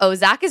where you're like, oh,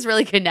 Zach is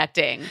really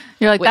connecting.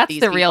 You're like, that's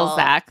the real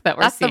Zach that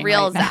we're seeing. That's the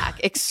real right now.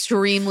 Zach.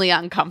 Extremely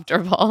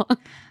uncomfortable.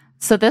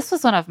 So this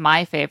was one of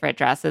my favorite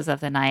dresses of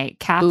the night.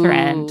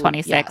 Catherine,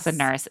 26, yes. a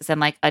nurse, is in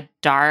like a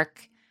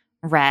dark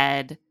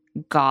red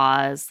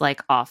gauze,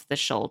 like off the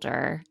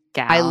shoulder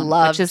gown. I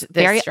loved which is this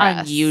very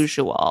dress.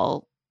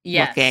 unusual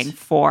looking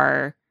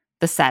for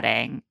the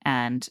setting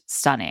and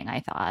stunning, I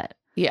thought.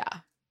 Yeah.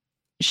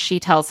 She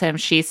tells him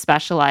she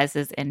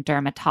specializes in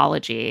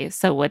dermatology,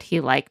 so would he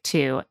like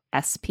to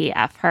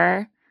SPF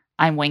her?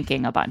 I'm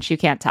winking a bunch. You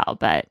can't tell,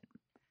 but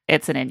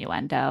it's an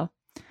innuendo.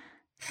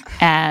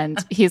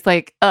 And he's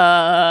like,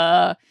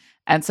 And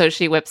so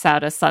she whips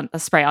out a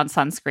spray on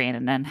sunscreen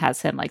and then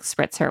has him like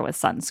spritz her with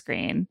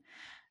sunscreen.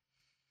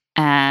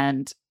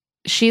 And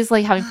she's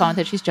like having fun with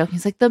it. She's joking.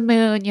 He's like, the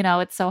moon,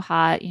 it's so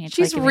hot. You need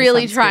She's to, like,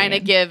 really trying to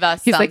give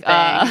us he's something.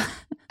 Like,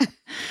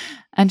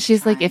 And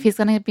she's like, if he's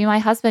going to be my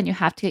husband, you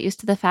have to get used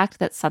to the fact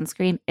that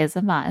sunscreen is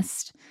a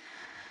must.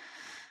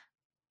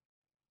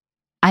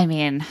 I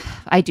mean,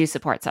 I do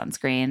support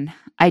sunscreen.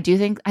 I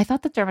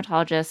thought the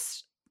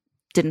dermatologists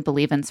didn't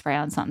believe in spray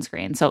on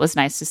sunscreen. So it was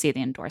nice to see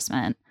the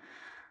endorsement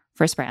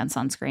for spray on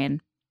sunscreen.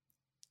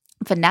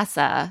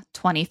 Vanessa,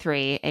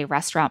 23, a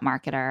restaurant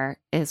marketer,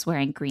 is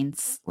wearing green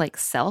like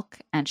silk,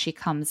 and she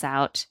comes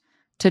out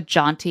to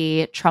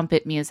jaunty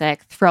trumpet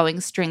music, throwing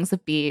strings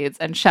of beads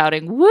and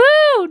shouting,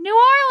 "Woo,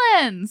 New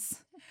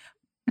Orleans!"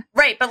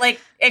 Right, but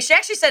like she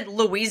actually said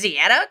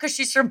Louisiana because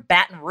she's from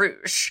Baton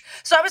Rouge.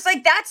 So I was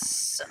like,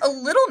 that's a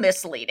little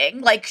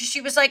misleading. Like she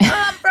was like, oh,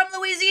 I'm from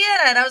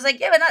Louisiana, and I was like,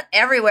 yeah, but not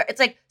everywhere. It's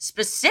like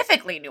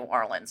specifically New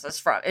Orleans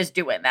is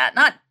doing that,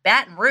 not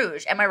Baton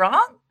Rouge. Am I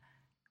wrong?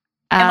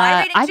 Am I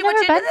reading I've too much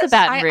never into been to this?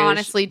 Baton Rouge. I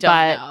honestly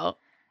don't know.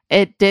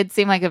 It did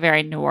seem like a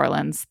very New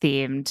Orleans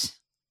themed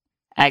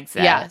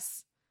exit.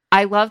 Yes.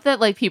 I love that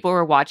like people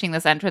were watching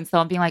this entrance though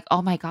and being like,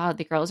 oh my God,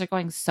 the girls are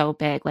going so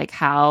big. Like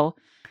how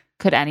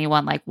could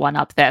anyone like one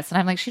up this? And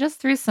I'm like, she just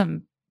threw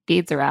some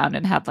beads around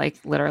and had like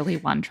literally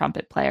one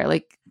trumpet player.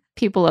 Like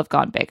people have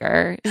gone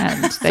bigger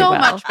and they so will.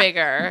 much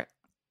bigger.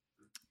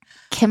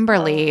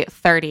 Kimberly,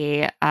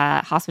 30,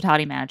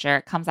 hospitality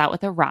manager, comes out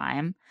with a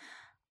rhyme.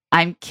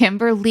 I'm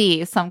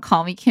Kimberly, some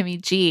call me Kimmy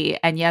G,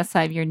 and yes,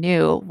 I'm your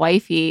new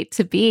wifey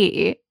to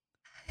be.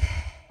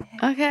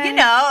 Okay.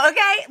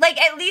 Okay. Like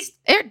at least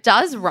it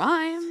does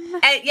rhyme.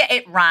 Yeah,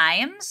 it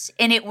rhymes,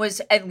 and it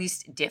was at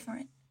least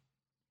different.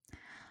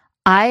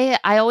 I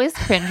always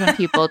cringe when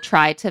people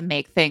try to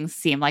make things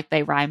seem like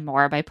they rhyme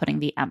more by putting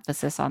the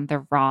emphasis on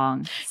the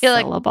wrong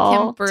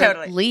syllable. Like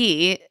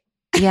Kimberly.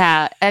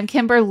 Yeah, and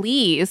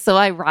Kimberly, so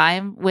I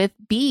rhyme with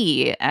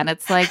B, and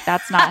it's like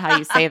that's not how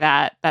you say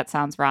that. That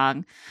sounds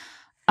wrong.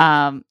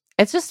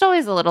 It's just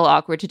always a little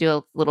awkward to do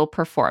a little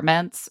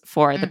performance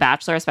for the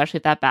Bachelor, especially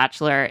if that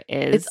Bachelor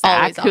is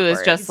Zach, who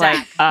is just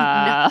like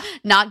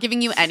not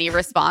giving you any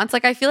response.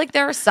 Like I feel like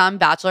there are some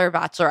Bachelor or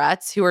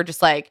Bachelorettes who are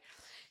just like,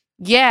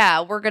 yeah,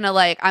 we're gonna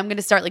like, I'm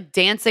gonna start like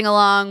dancing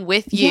along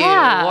with you,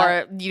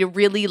 or you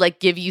really like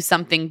give you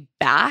something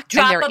back,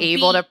 Drop and they're a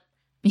able beat.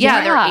 to,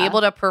 they're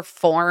able to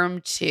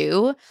perform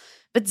too.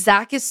 But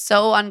Zach is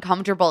so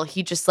uncomfortable.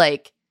 He just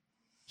like,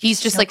 he's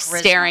just like charisma.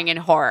 staring in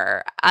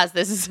horror as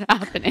this is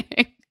happening.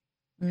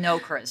 No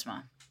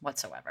charisma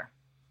whatsoever.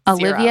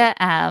 Olivia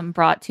M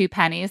brought 2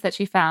 pennies that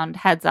she found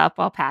heads up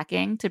while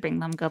packing to bring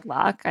them good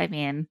luck. I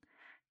mean,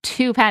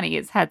 2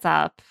 pennies heads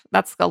up.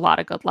 That's a lot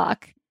of good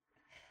luck.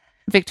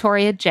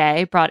 Victoria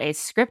J brought a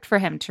script for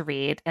him to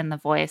read in the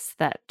voice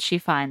that she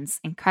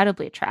finds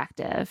incredibly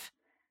attractive.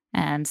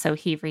 And so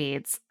he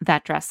reads,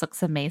 "That dress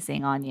looks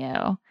amazing on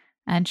you."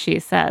 And she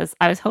says,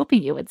 "I was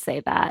hoping you would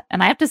say that."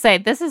 And I have to say,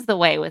 this is the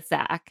way with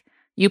Zach.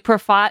 You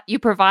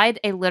provide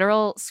a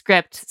literal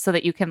script so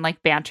that you can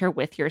like banter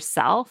with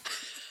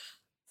yourself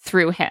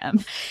through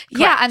him.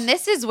 Yeah, and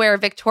this is where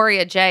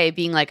Victoria J,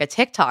 being like a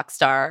TikTok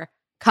star,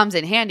 comes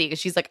in handy because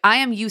she's like, I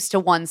am used to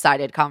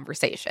one-sided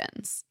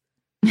conversations.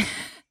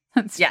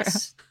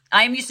 Yes.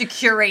 I'm used to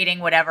curating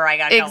whatever I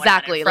got going on in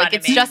Exactly. front Like of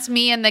it's me. just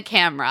me and the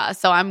camera.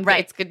 So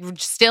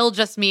it's still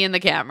just me and the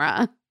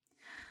camera.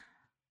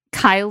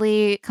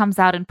 Kylie comes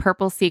out in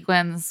purple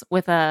sequins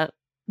with a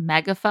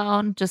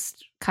megaphone,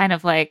 just kind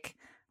of like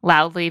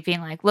loudly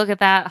being like, "Look at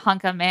that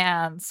hunk of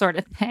man," sort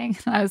of thing.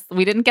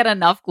 We didn't get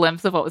enough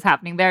glimpse of what was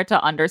happening there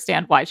to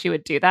understand why she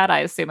would do that. I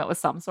assume it was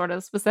some sort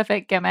of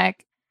specific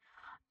gimmick.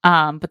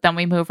 But then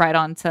we move right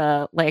on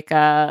to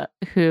Leica,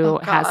 who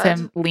has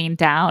him lean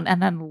down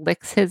and then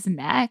licks his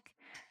neck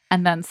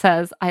and then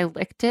says, "I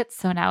licked it,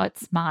 so now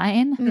it's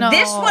mine." No.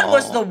 This one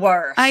was the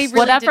worst. I really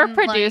Whatever didn't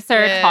producer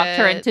like talked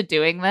her it. into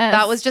doing this.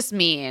 That was just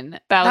mean.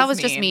 That was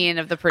just mean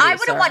of the producer. I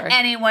wouldn't want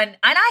anyone, and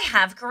I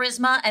have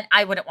charisma, and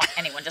I wouldn't want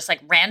anyone just like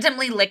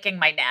randomly licking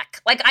my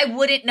neck. Like I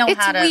wouldn't know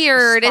how to. It's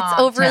weird. It's respond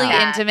to overly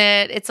that.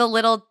 intimate. It's a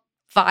little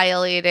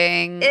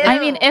violating. Ew. I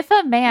mean, if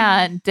a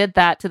man did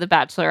that to the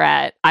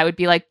Bachelorette, I would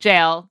be like,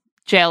 jail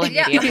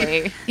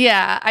immediately.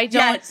 Yeah, I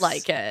don't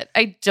like it.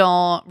 I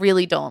don't I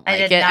like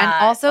did it. And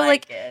not also, like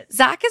like, it.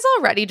 Zach is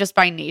already just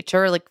by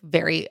nature, like,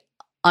 very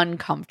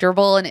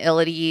uncomfortable and ill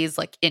at ease,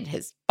 like, in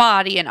his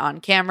body and on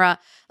camera.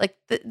 Like,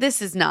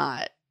 this is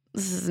not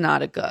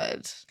a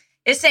good.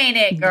 This ain't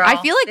it, girl.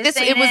 I feel like ain't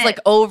it was, like,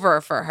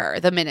 over for her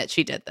the minute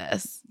she did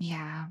this.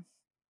 Yeah.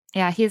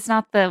 Yeah, he's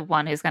not the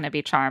one who's going to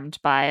be charmed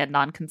by a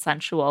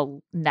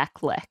non-consensual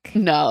neck lick.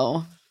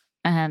 No.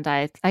 And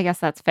I guess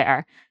that's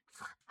fair.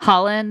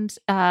 Holland,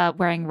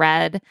 wearing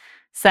red,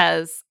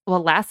 says,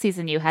 well, last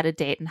season you had a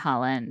date in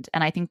Holland,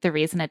 and I think the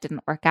reason it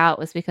didn't work out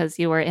was because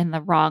you were in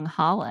the wrong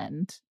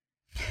Holland.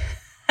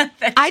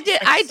 I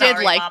did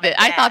like that.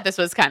 I thought this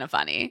was kind of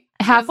funny.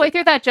 Halfway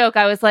through that joke,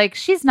 I was like,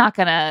 she's not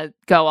gonna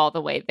go all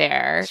the way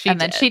there.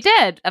 Then she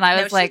did. And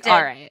I was like,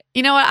 all right.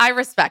 You know what? I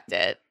respect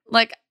it.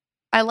 Like,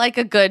 I like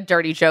a good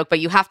dirty joke, but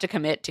you have to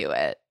commit to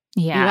it.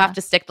 Yeah. You have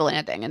to stick the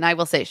landing. And I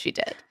will say she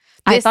did.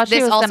 I thought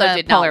she was also gonna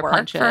did pull not her work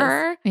punches. for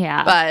her.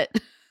 Yeah. But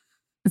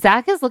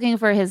Zach is looking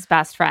for his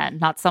best friend,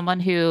 not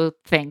someone who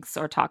thinks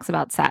or talks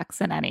about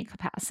sex in any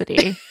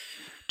capacity.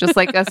 Just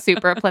like a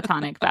super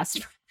platonic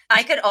best friend.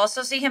 I could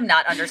also see him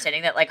not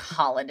understanding that like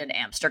Holland and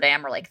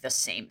Amsterdam are like the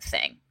same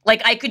thing.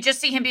 Like I could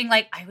just see him being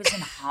like, I was in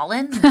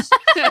Holland. Like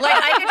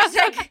I could just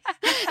like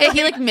yeah,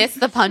 he like missed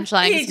the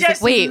punchline. He's like,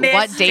 wait,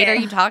 what date are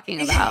you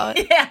talking about?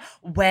 Yeah.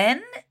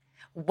 When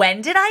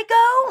did I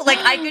go? Like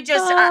I could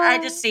just I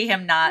just see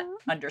him not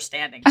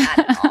understanding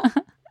that at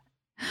all.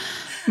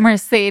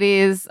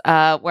 Mercedes,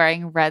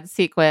 wearing red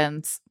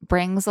sequins,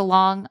 brings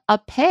along a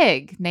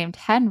pig named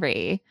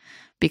Henry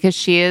because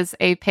she is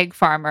a pig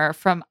farmer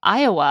from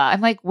Iowa.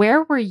 I'm like,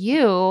 where were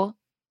you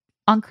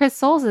on Chris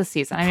Soules'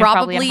 season? I mean,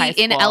 probably in high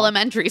school. In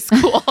elementary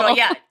school. Oh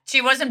yeah,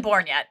 she wasn't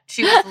born yet.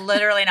 She was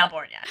literally not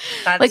born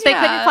yet. They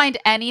couldn't find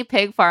any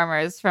pig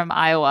farmers from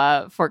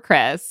Iowa for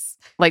Chris.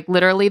 Like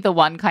literally the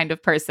one kind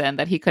of person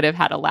that he could have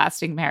had a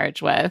lasting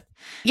marriage with.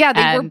 Yeah,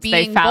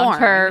 they found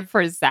her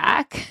for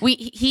Zach.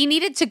 He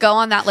needed to go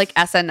on that like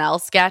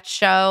SNL sketch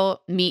show,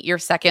 Meet Your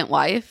Second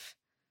Wife.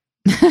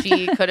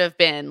 She could have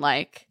been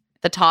like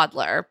the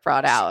toddler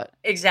brought out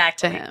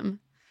exactly to him.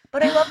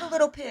 But I love the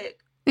little pig.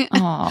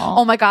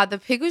 Oh my god, the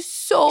pig was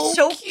so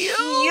cute.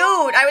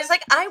 I was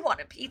like, I want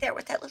to be there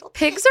with that little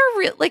pig. Pigs are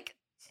real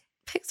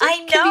pigs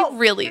can be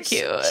really They're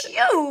cute.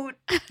 So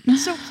cute.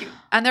 So cute.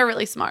 And they're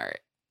really smart.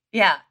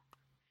 Yeah.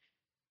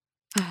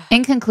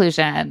 In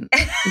conclusion,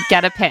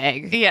 get a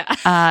pig.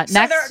 Yeah. So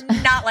next,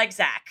 they're not like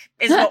Zach,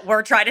 is what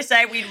we're trying to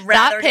say. We'd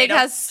rather that pig date a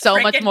has so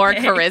much more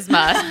pig.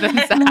 charisma than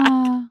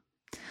Zach.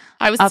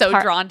 I was so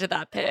drawn to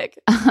that pig.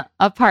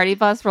 A party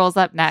bus rolls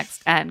up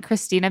next, and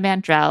Christina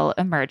Mandrell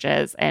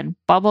emerges in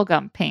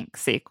bubblegum pink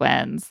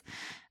sequins.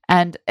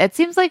 And it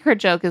seems like her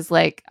joke is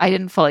like, I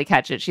didn't fully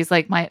catch it. She's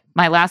like, my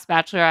last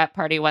bachelorette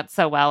party went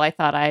so well, I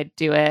thought I'd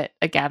do it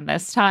again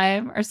this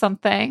time or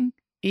something.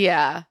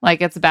 Yeah.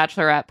 Like it's a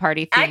bachelorette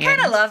party themed. I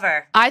kind of love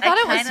her. I thought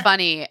it was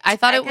funny. I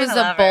thought it was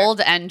a bold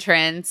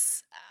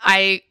entrance.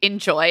 I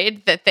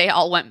enjoyed that they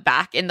all went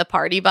back in the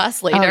party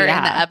bus later in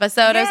the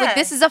episode. I was like,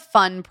 this is a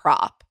fun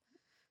prop.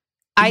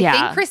 I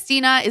think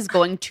Christina is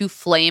going to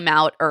flame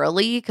out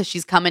early because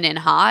she's coming in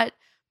hot,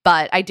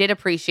 but I did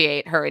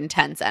appreciate her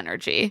intense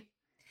energy.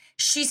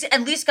 She's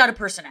at least got a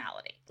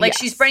personality. Like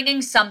she's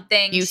bringing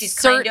something. You she's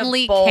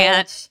certainly kind of bold.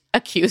 can't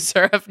accuse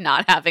her of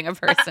not having a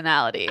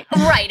personality.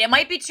 Right. It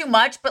might be too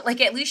much, but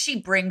like at least she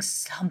brings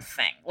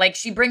something. Like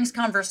she brings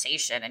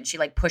conversation and she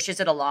like pushes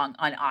it along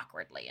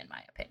unawkwardly, in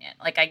my opinion.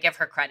 Like I give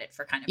her credit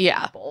for kind of being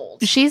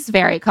bold. She's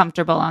very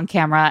comfortable on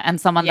camera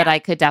and someone that I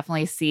could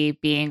definitely see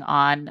being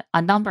on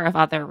a number of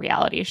other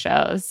reality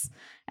shows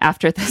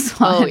after this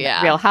one. Oh,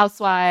 yeah. Real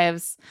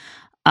Housewives,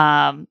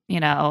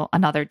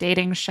 another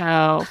dating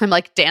show. I'm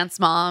like Dance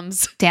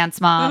Moms.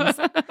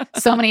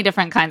 So many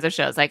different kinds of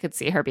shows I could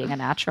see her being a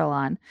natural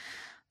on.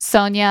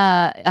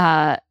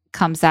 Sonia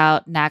comes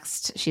out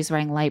next. She's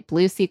wearing light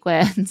blue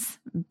sequins.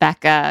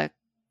 Becca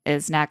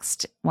is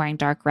next wearing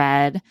dark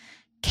red.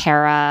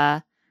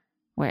 Kara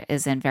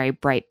is in very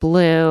bright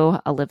blue.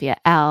 Olivia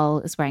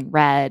L is wearing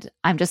red.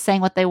 I'm just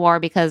saying what they wore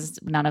because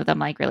none of them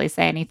like really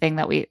say anything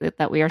that we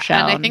are shown.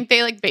 And I think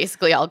they like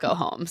basically all go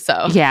home.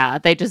 So yeah,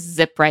 they just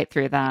zip right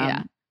through them.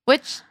 Yeah,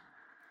 which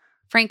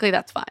frankly,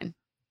 that's fine.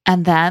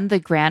 And then the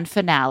grand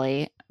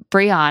finale,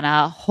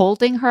 Brianna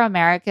holding her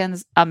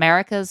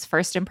America's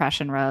First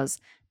Impression rose,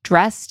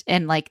 dressed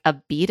in like a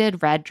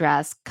beaded red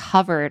dress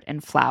covered in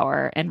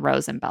flower and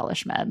rose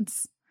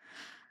embellishments.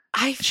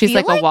 She's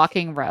like a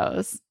walking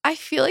rose. I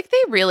feel like they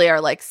really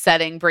are like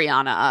setting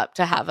Brianna up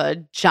to have a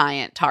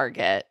giant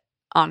target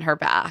on her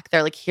back.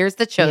 They're like, here's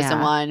the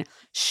chosen one.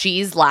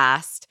 She's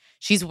last.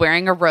 She's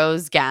wearing a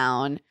rose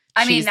gown.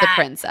 She's the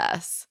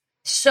princess.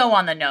 So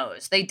on the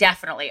nose. They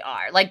definitely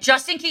are. Like,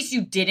 just in case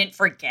you didn't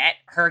forget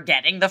her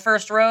getting the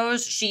first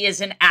rose, she is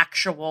an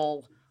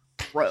actual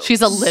rose.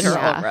 She's a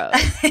literal rose.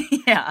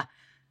 Yeah.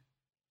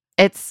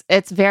 It's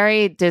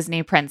very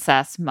Disney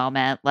princess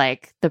moment.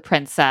 Like the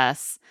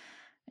princess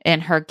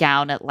in her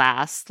gown at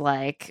last,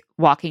 like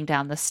walking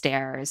down the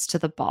stairs to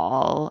the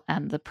ball,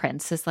 and the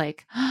prince is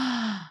like,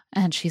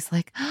 and she's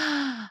like,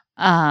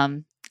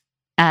 and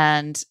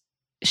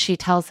she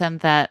tells him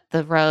that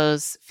the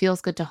rose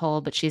feels good to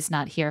hold, but she's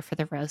not here for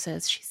the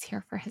roses. She's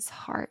here for his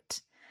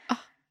heart.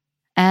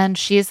 And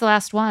she's the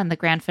last one, the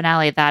grand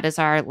finale. That is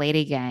our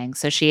lady gang.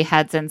 So she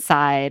heads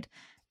inside.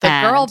 The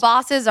girl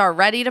bosses are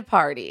ready to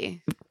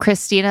party.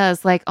 Christina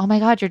is like, oh my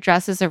God, your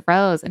dress is a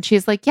rose. And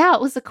she's like, yeah,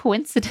 it was a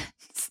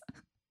coincidence.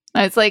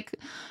 I was like,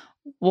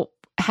 well,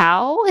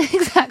 how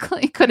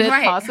exactly could it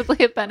possibly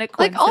have been a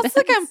coincidence? Like, also,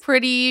 like, I'm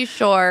pretty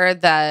sure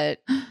that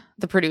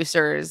the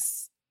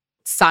producers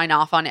sign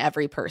off on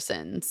every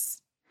person's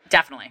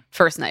Definitely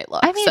first night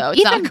look. I mean, so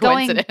it's even not a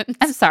coincidence.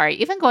 I'm sorry,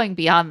 even going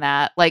beyond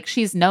that, like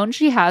she's known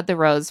she had the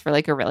rose for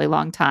like a really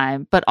long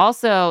time, but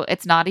also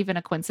it's not even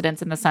a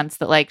coincidence in the sense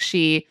that like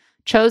she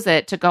chose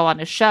it to go on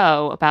a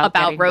show about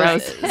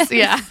roses.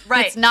 Yeah.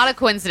 Right. It's not a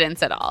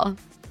coincidence at all.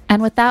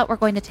 And with that, we're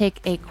going to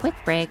take a quick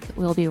break.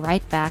 We'll be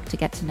right back to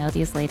get to know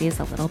these ladies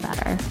a little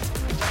better.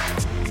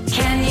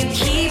 Can you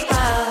keep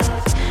up?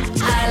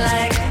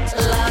 I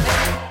love it.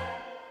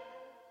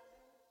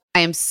 I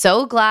am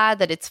so glad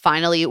that it's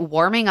finally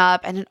warming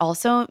up, and it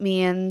also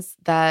means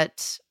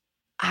that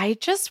I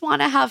just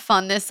want to have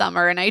fun this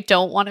summer and I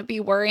don't want to be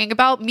worrying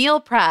about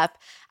meal prep.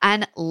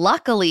 And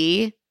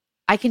luckily,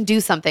 I can do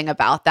something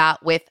about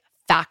that with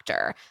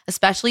Factor,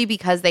 especially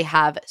because they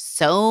have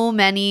so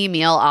many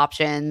meal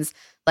options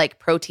like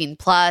Protein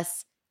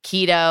Plus,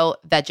 keto,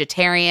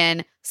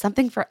 vegetarian,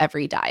 something for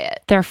every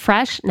diet. Their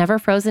fresh, never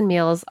frozen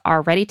meals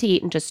are ready to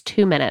eat in just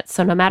 2 minutes.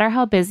 So no matter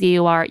how busy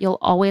you are, you'll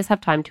always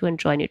have time to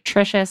enjoy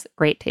nutritious,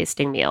 great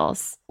tasting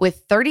meals.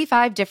 With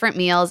 35 different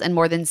meals and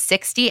more than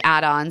 60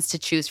 add-ons to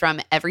choose from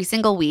every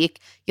single week,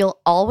 you'll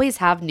always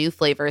have new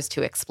flavors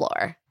to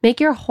explore. Make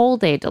your whole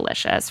day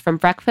delicious. From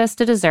breakfast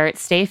to dessert,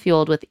 stay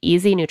fueled with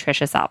easy,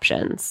 nutritious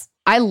options.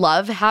 I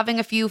love having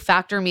a few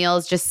Factor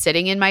meals just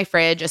sitting in my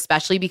fridge,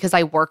 especially because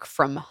I work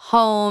from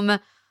home.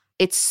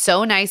 It's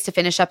so nice to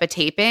finish up a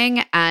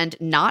taping and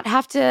not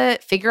have to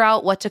figure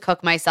out what to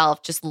cook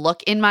myself. Just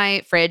look in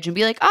my fridge and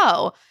be like,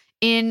 oh,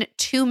 in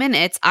 2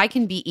 minutes, I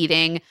can be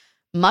eating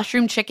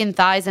mushroom chicken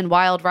thighs and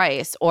wild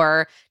rice,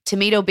 or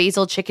tomato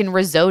basil chicken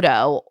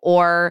risotto,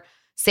 or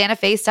Santa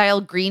Fe style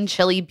green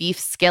chili beef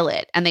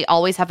skillet. And they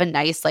always have a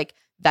nice like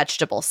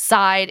vegetable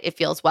side. It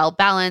feels well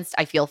balanced.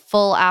 I feel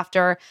full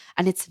after,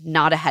 and it's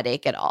not a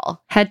headache at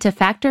all. Head to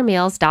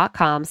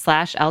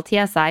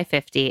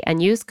factormeals.com/LTSI50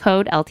 and use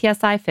code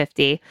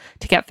LTSI50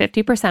 to get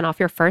 50% off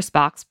your first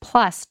box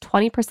plus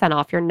 20%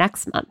 off your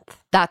next month.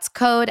 That's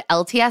code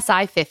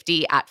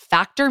LTSI50 at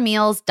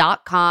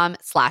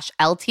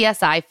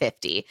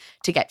factormeals.com/LTSI50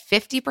 to get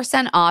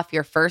 50% off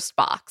your first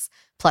box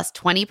plus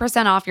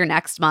 20% off your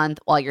next month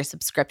while your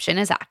subscription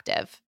is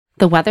active.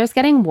 The weather's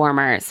getting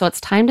warmer, so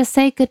it's time to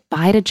say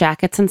goodbye to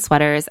jackets and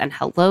sweaters and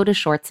hello to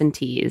shorts and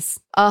tees.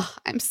 Oh,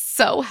 I'm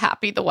so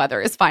happy the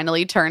weather is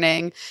finally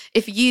turning.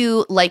 If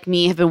you, like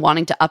me, have been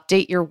wanting to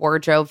update your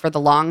wardrobe for the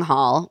long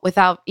haul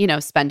without,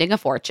 spending a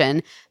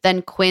fortune,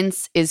 then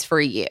Quince is for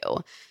you.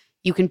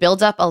 You can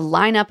build up a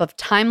lineup of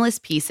timeless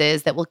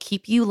pieces that will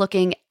keep you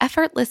looking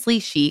effortlessly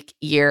chic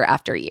year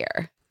after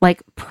year.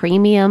 Like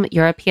premium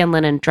European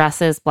linen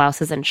dresses,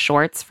 blouses, and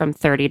shorts from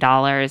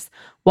 $30,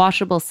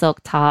 washable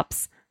silk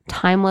tops,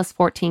 timeless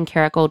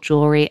 14-karat gold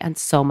jewelry, and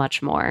so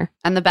much more.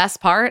 And the best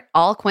part,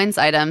 all Quince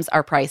items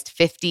are priced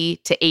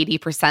 50 to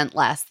 80%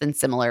 less than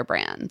similar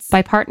brands.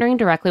 By partnering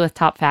directly with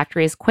top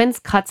factories, Quince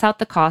cuts out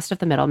the cost of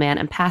the middleman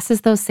and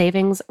passes those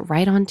savings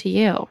right on to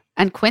you.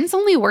 And Quince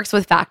only works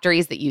with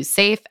factories that use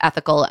safe,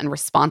 ethical, and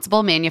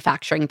responsible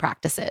manufacturing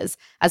practices,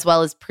 as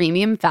well as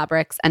premium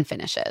fabrics and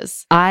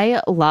finishes.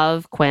 I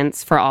love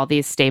Quince for all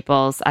these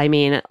staples. I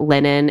mean,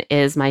 linen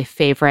is my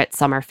favorite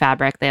summer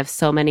fabric. They have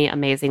so many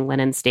amazing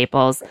linen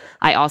staples.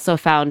 I also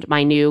found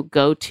my new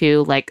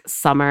go-to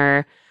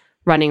summer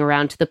running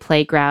around to the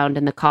playground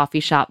and the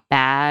coffee shop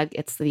bag.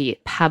 It's the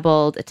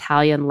pebbled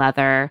Italian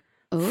leather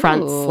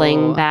front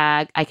sling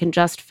bag. I can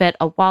just fit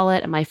a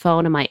wallet and my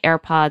phone and my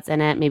AirPods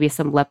in it, maybe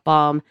some lip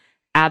balm.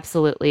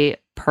 Absolutely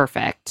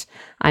perfect.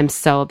 I'm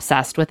so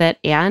obsessed with it.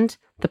 And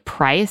the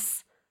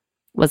price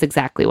was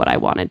exactly what I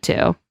wanted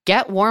to.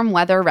 Get warm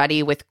weather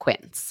ready with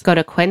Quince. Go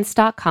to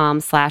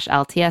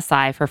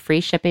quince.com/LTSI for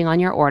free shipping on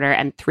your order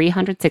and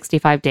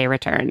 365-day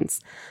returns.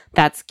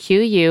 That's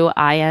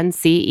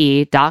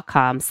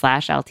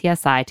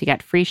QUINCE.com/LTSI to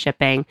get free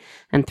shipping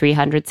and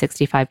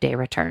 365-day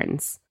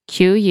returns.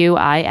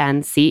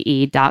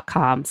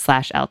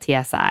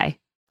 QUINCE.com/LTSI.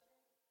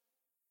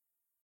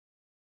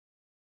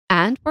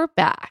 And we're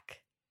back.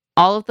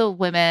 All of the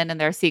women in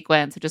their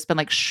sequence have just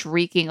been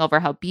shrieking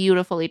over how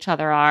beautiful each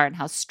other are and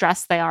how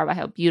stressed they are by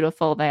how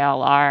beautiful they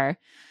all are.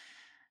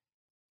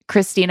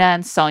 Christina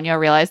and Sonia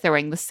realize they're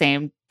wearing the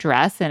same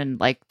dress in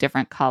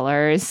different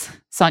colors.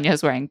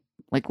 Sonia's wearing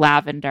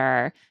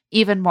lavender,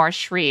 even more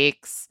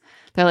shrieks.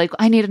 They're like,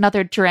 I need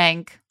another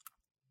drink.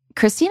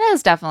 Christina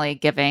is definitely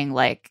giving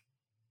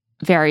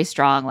very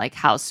strong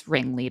house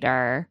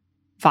ringleader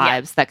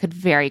vibes that could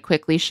very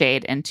quickly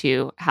shade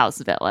into house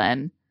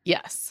villain.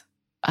 Yes.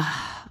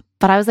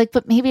 But I was like,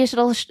 but maybe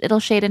it'll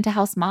shade into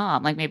house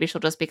mom. Maybe she'll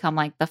just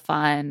become the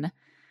fun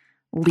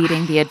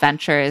leading the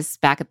adventures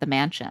back at the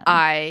mansion.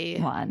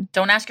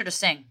 Don't ask her to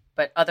sing,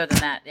 but other than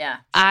that, yeah.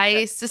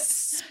 I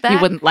suspect you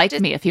wouldn't like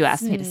me if you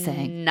asked me to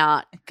sing.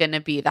 Not gonna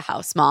be the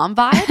house mom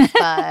vibe,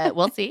 but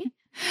we'll see.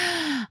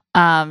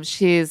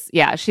 She's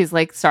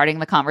starting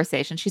the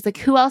conversation. She's like,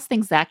 who else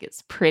thinks Zach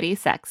is pretty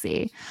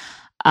sexy?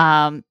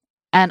 And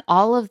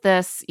all of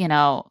this,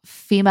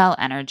 female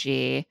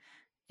energy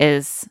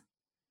is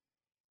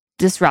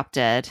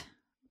disrupted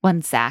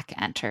when Zach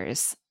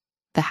enters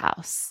the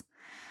house.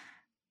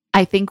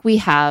 I think we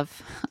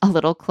have a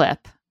little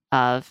clip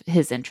of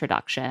his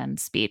introduction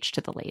speech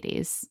to the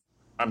ladies.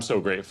 I'm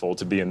so grateful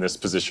to be in this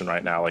position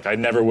right now. Like, I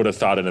never would have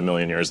thought in a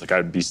million years, like,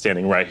 I'd be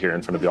standing right here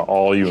in front of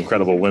all you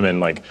incredible women.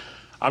 Like,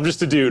 I'm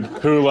just a dude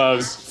who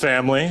loves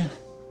family,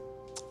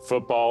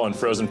 football, and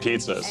frozen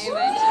pizzas.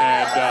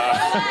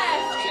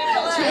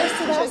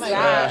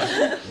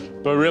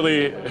 But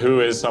really, who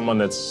is someone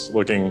that's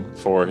looking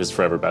for his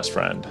forever best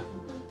friend.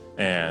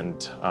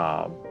 And,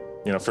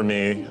 for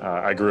me,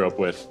 I grew up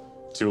with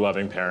two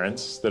loving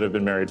parents that have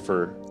been married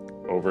for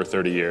over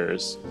 30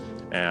 years.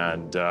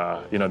 And,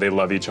 they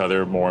love each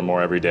other more and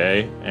more every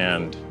day.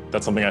 And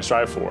that's something I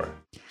strive for.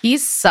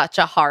 He's such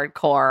a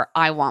hardcore,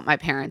 I want my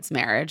parents'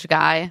 marriage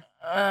guy.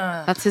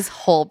 That's his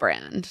whole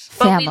brand.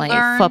 Family,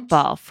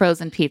 football,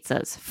 frozen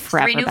pizzas,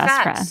 forever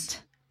best friend.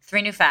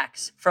 3 new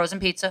facts. Frozen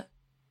pizza,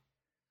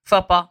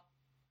 football,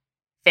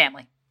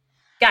 family.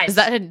 Guys. Is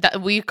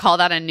that we call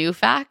that a new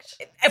fact?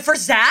 For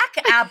Zach,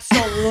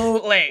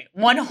 absolutely.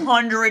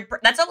 100%.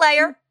 That's a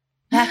layer.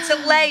 That's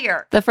a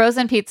layer. The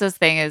frozen pizzas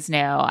thing is new.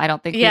 I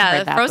don't think we've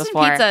heard that frozen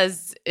before. pizza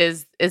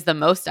is the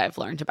most I've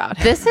learned about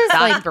him. This is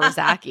like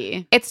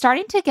Berzaki. It's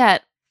starting to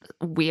get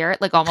weird,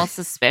 like almost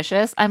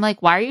suspicious. I'm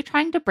like, why are you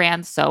trying to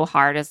brand so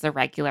hard as the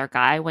regular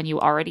guy when you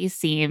already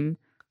seem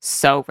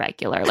so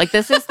regular? Like,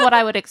 this is what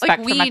I would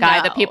expect from a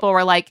guy that people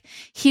were like,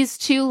 he's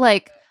too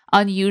like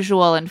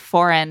unusual and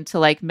foreign to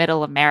like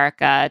middle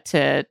America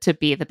to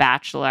be the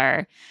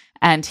Bachelor.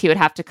 And he would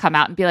have to come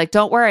out and be like,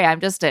 don't worry,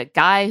 I'm just a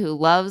guy who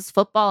loves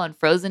football and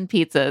frozen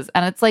pizzas.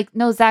 And it's like,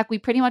 no, Zach, we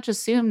pretty much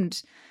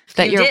assumed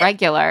that you're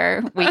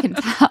regular. We can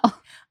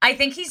tell. I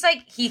think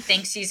he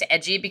thinks he's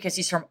edgy because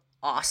he's from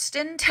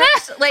Austin,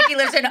 Texas. Like, he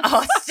lives in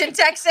Austin,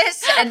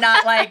 Texas, and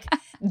not like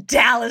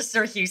Dallas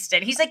or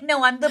Houston. He's like,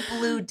 no, I'm the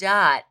blue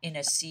dot in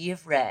a sea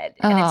of red.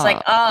 And it's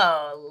like,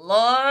 oh,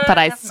 Lord. But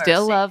I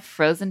still love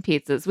frozen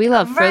pizzas. We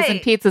love frozen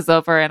pizzas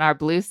over in our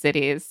blue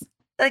cities.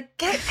 Like,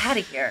 get out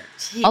of here.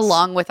 Jeez.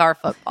 Along with our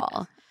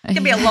football. It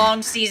could be a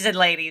long season,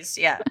 ladies.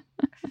 Yeah.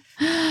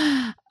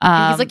 He's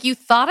like, you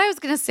thought I was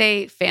going to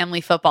say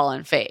family, football,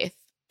 and faith,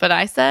 but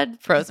I said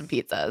frozen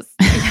pizzas.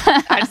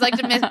 I just like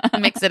to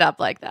mix it up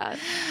like that.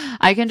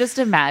 I can just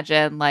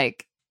imagine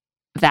like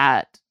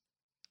that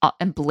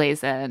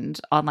emblazoned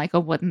on like a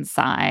wooden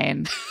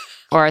sign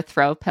or a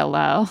throw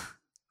pillow.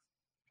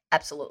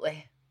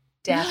 Absolutely.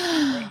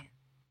 Definitely.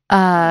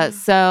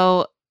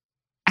 So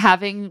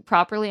having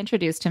properly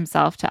introduced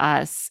himself to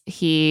us,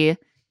 he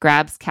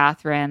grabs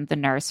Catherine, the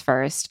nurse,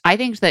 first. I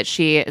think that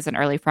she is an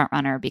early front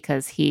runner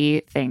because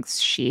he thinks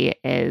she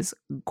is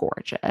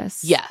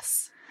gorgeous.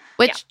 Yes.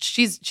 Which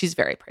she's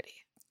very pretty.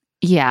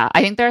 Yeah.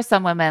 I think there are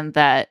some women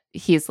that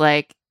he's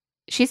like,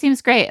 she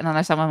seems great. And then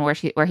there's someone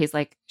where he's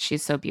like,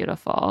 she's so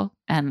beautiful.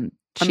 And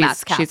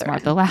she's more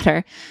the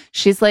latter.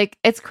 She's like,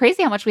 it's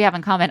crazy how much we have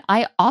in common.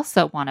 I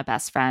also want a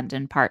best friend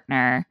and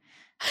partner.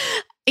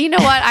 You know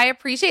what? I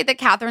appreciate that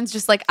Catherine's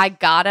just like, I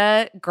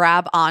gotta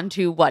grab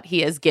onto what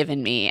he has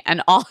given me.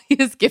 And all he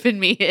has given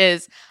me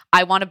is,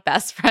 I want a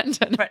best friend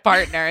and a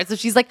partner. So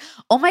she's like,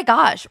 oh my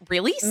gosh,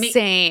 really?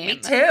 Same. Me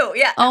too.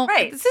 Yeah. Oh,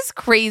 right. This is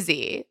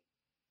crazy.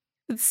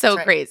 It's so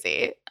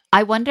crazy.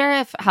 I wonder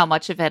if how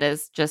much of it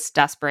is just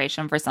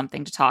desperation for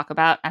something to talk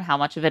about and how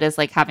much of it is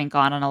like having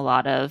gone on a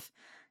lot of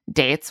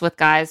dates with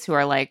guys who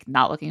are like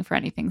not looking for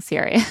anything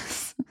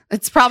serious.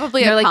 It's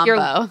probably a combo.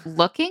 You're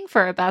looking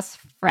for a best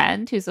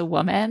friend who's a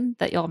woman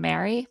that you'll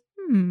marry.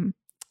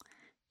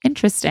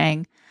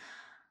 Interesting.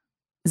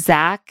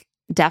 Zach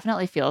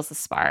definitely feels the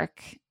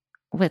spark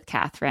with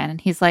Catherine. And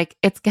he's like,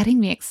 it's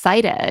getting me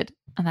excited.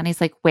 And then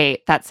he's like,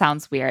 wait, that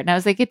sounds weird. And I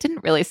was like, it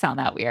didn't really sound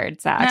that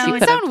weird, Zach. No,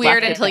 it sounded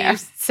weird until you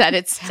said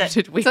it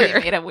sounded weird. So you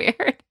made it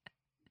weird.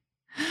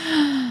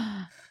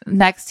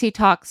 Next, he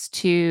talks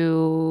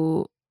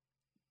to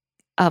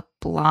a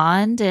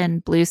blonde in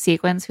blue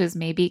sequins who's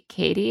maybe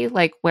Katie.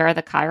 Like, where are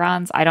the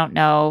Chirons? I don't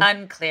know.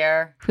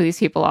 Unclear who these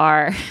people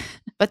are.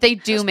 But they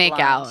do make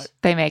out.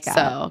 They make out.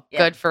 So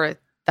good for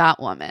that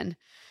woman.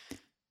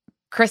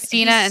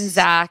 Christina and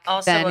Zach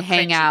then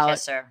hang out.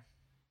 Kisser.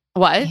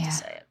 What? Yeah.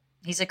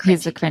 He's a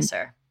cringy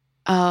kisser.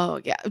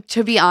 Oh, yeah.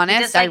 To be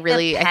honest, I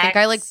think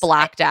I like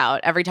blacked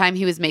out. Every time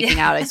he was making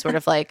out, I sort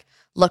of like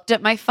looked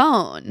at my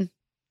phone.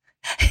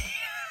 I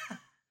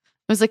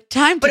was like,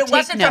 time to take notes. But it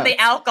wasn't from the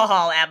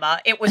alcohol, Emma.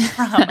 It was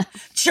from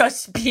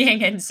just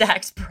being in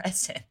Zach's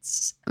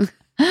presence.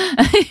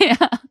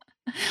 Yeah.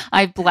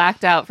 I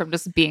blacked out from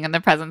just being in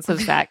the presence of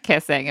Zach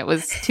kissing. It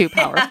was too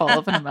powerful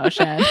of an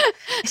emotion.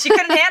 She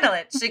couldn't handle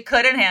it.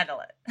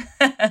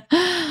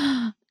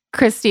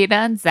 Christina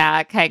and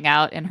Zach hang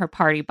out in her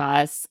party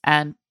bus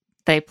and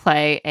they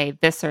play a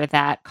this or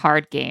that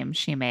card game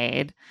she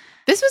made.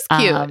 This was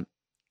cute.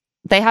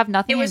 They have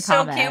nothing in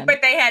common. It was so cute,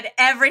 but they had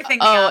everything.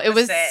 It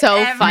was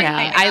so funny.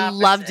 I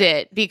loved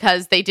it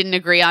because they didn't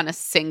agree on a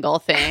single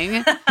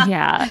thing.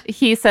 Yeah.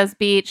 He says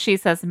beach, she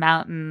says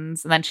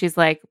mountains. And then she's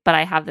like, but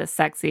I have this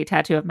sexy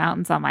tattoo of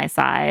mountains on my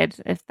side,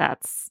 if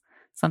that's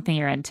something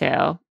you're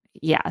into.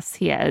 Yes,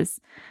 he is.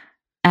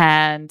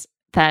 And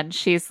then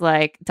she's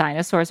like,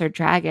 dinosaurs or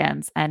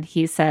dragons. And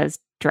he says,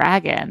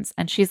 dragons.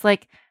 And she's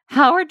like,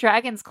 how are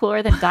dragons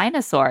cooler than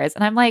dinosaurs?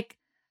 And I'm like,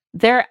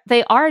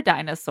 they are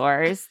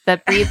dinosaurs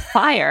that breathe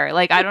fire.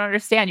 Like, I don't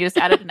understand. You just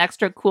added an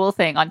extra cool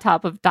thing on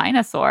top of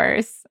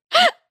dinosaurs.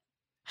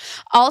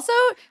 Also,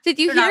 did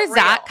you They're hear not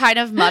Zach real. kind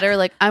of mutter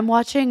like, I'm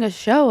watching a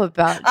show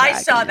about I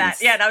dragons. saw that.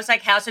 Yeah, and I was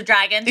like, House of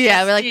Dragons. Yeah,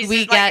 Yes, we're like, Jesus,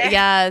 we get,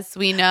 yes,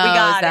 we know,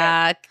 got it.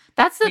 Zach.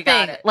 That's the We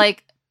got thing. it.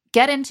 Like,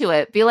 get into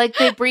it. Be like,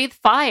 they breathe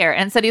fire.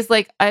 And instead he's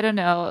like, I don't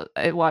know.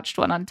 I watched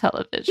one on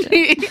television.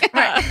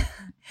 Right.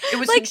 It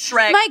was Like, in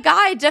Shrek. my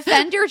guy,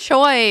 defend your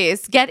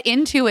choice. Get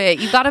into it.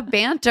 You got to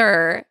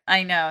banter.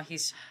 I know. He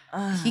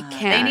He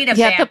can't. They need a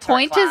Yeah, the banter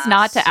point is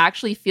not class. to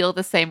actually feel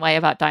the same way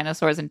about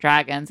dinosaurs and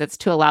dragons. It's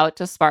to allow it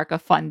to spark a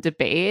fun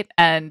debate.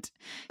 And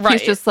Right.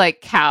 he's just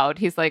like cowed.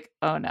 He's like,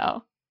 oh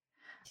no,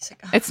 He's like,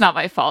 "Oh, it's not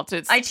my fault.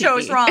 It's I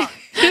chose TV." wrong.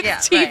 Yeah,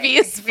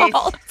 TV's right.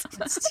 fault.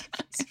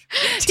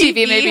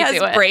 TV made me has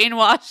do it.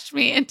 brainwashed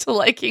me into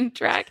liking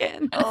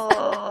dragons.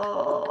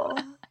 Oh.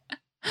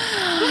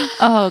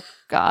 Oh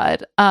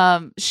God.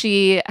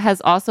 She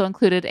has also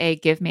included a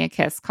give me a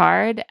kiss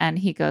card, and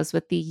he goes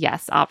with the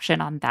yes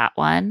option on that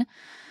one.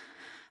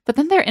 But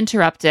then they're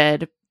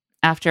interrupted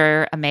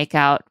after a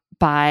makeout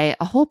by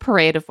a whole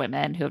parade of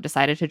women who have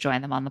decided to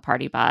join them on the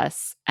party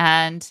bus.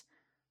 And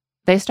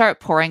they start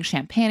pouring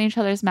champagne in each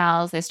other's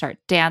mouths. They start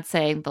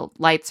dancing. The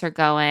lights are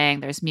going.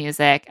 There's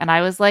music. And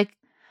I was like,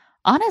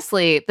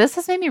 honestly, this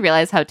has made me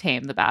realize how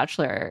tame The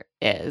Bachelor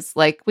is.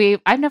 Like,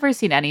 I've never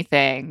seen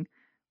anything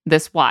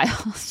this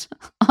wild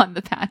on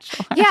The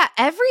Bachelor. Yeah,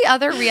 every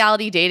other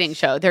reality dating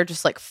show, they're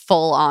just like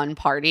full on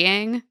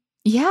partying.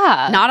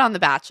 Yeah. Not on The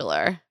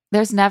Bachelor.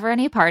 There's never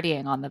any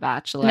partying on The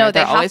Bachelor. No, they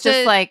They're have always to-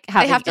 just like they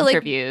having have to, like,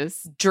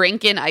 interviews.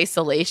 Drink in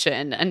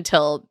isolation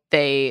until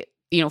they,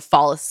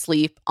 fall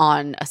asleep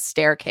on a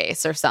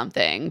staircase or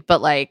something. But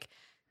like,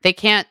 they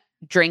can't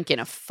drink in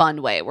a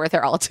fun way where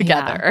they're all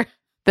together.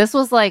 This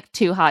was like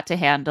too hot to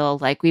handle.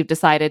 Like, we've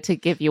decided to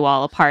give you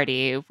all a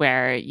party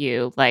where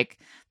you, like,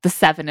 the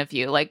 7 of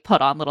you, like,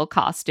 put on little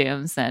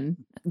costumes and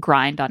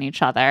grind on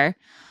each other.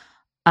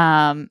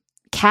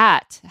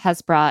 Kat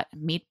has brought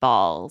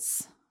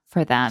meatballs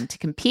for them to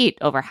compete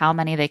over how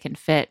many they can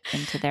fit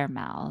into their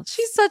mouths.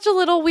 She's such a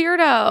little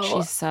weirdo.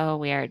 She's so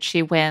weird.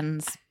 She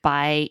wins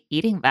by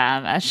eating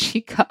them as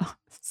she goes.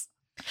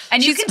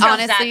 And you She's can tell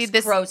honestly,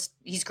 Zach's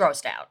he's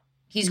grossed out.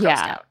 He's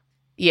grossed out.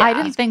 Yeah. I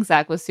didn't think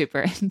Zach was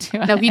super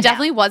into it. No, he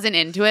definitely wasn't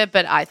into it,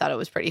 but I thought it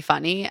was pretty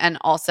funny. And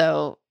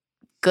also,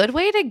 good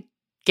way to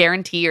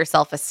guarantee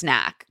yourself a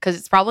snack because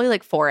it's probably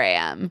like 4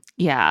 a.m.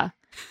 Yeah.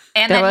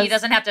 And There then he was-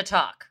 doesn't have to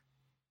talk.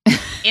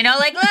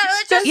 Like,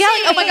 let's just Yeah,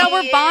 see. like, oh my God,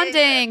 we're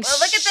bonding. Well,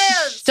 look at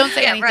this. Shh, don't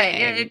say Yeah, anything.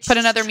 right. Put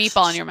another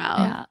meatball in your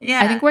mouth.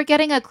 Yeah. I think we're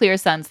getting a clear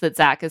sense that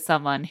Zach is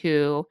someone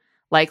who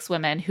likes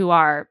women who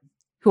are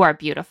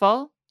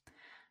beautiful,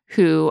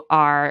 who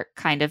are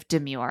kind of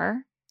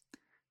demure,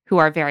 who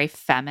are very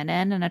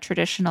feminine in a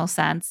traditional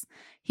sense.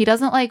 He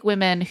doesn't like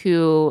women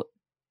who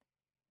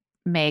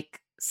make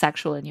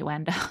sexual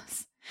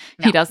innuendos.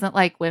 No. He doesn't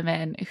like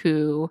women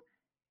who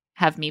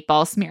have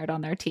meatballs smeared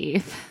on their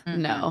teeth.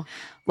 No.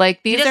 Like,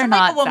 He these doesn't are not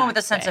like a woman with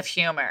a Zach's sense thing. of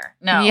humor.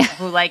 No, Yeah.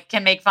 who like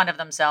can make fun of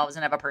themselves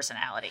and have a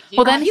personality.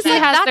 Well, then wants he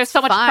that. has- That's there's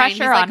so much fine. pressure He's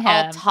like, on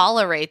I'll him.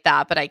 tolerate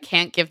that, but I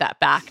can't give that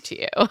back to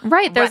you.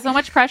 Right. There's Right. so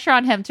much pressure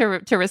on him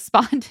to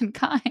respond in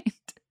kind.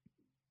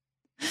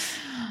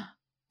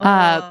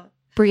 Oh.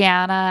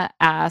 Brianna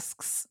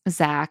asks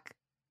Zach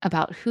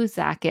about who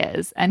Zach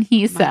is, and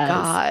he My says,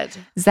 God.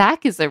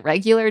 Zach is a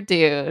regular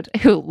dude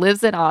who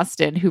lives in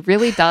Austin who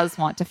really does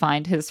want to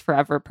find his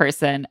forever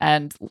person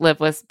and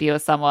be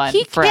with someone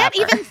He forever. can't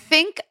even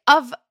think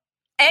of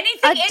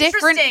Anything a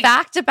different interesting.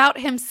 fact about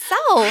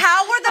himself.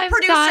 How were the I'm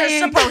producers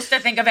dying. supposed to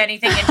think of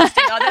anything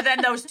interesting other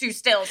than those two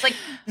stills? Like,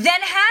 then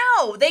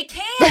how? They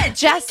can't.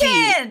 Jesse. They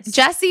can't.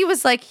 Jesse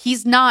was like,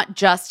 he's not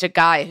just a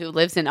guy who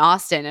lives in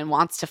Austin and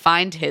wants to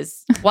find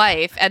his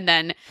wife. And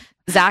then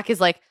Zach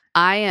is like,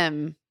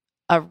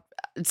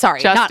 Just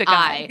not a guy.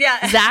 I.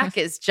 Yeah. Zach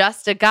is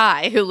just a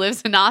guy who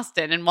lives in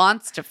Austin and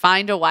wants to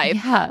find a wife.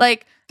 Yeah.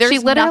 Like, there's she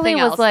literally nothing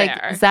was else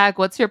like, there. Zach,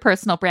 what's your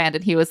personal brand?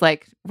 And he was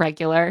like,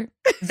 regular.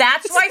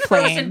 That's why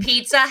Plain. frozen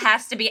pizza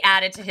has to be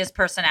added to his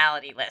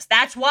personality list.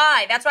 That's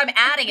why. That's why I'm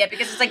adding it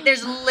because it's like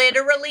there's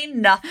literally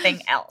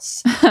nothing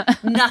else.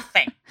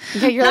 Nothing.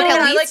 Yeah, you're Look like, at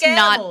at I least like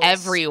not animals.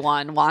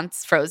 everyone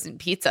wants frozen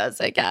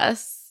pizzas, I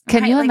guess.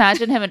 Can Right, you like-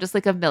 imagine him in just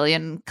like a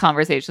million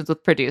conversations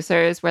with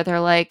producers where they're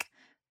like,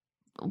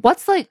 what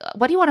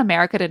do you want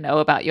America to know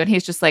about you? And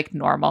he's just like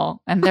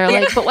normal. And they're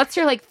like, but what's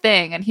your like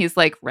thing? And he's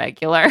like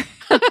regular.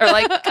 They're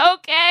like,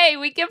 okay,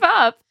 we give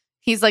up.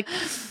 He's like,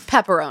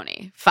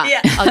 pepperoni. Fine.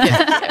 Yeah. I'll give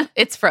it to you.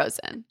 It's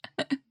frozen.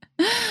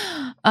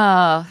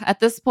 At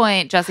this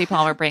point, Jesse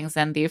Palmer brings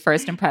in the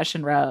first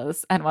impression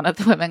rose, and one of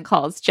the women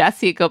calls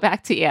Jesse, go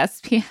back to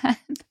ESPN.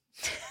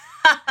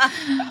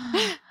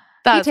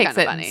 That He was takes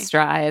kinda it funny. in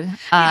stride.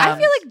 I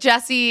feel like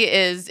Jesse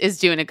is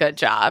doing a good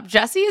job.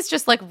 Jesse is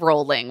just like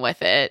rolling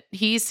with it.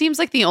 He seems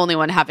like the only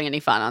one having any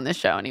fun on this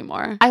show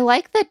anymore. I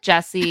like that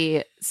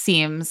Jesse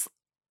seems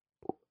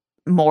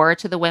more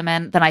to the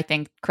women than I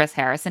think Chris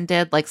Harrison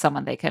did, like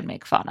someone they can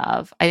make fun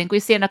of. I think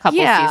we've seen a couple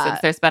seasons,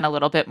 there's been a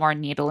little bit more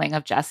needling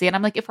of Jesse. And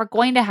I'm like, if we're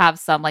going to have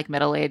some like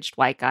middle-aged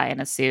white guy in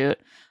a suit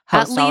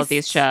host all of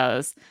these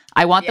shows,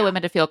 I want the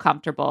women to feel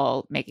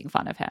comfortable making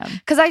fun of him.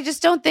 Because I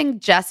just don't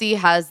think Jesse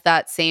has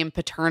that same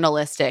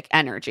paternalistic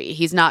energy.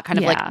 He's not kind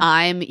of like,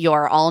 I'm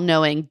your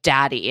all-knowing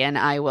daddy and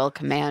I will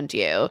command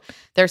you.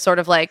 They're sort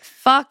of like,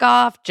 fuck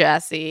off,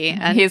 Jesse.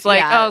 And he's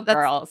like,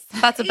 girls.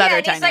 That's a better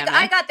and he's dynamic.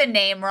 like, I got the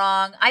name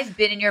wrong. I've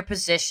been in your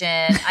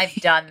position. I've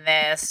done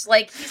this.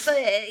 Like,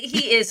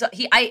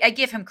 I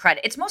give him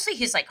credit. It's mostly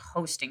his like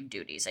hosting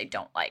duties I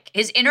don't like.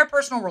 His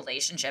interpersonal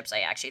relationships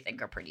I actually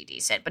think are pretty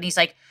decent. But he's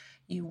like,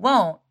 you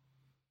won't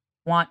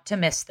want to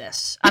miss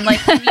this. I'm like,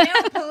 can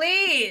you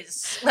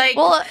please? Like,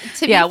 well,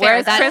 to be fair,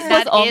 whereas Chris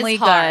was only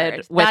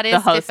good with the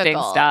hosting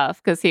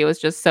stuff because he was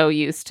just so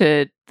used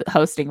to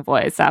hosting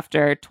voice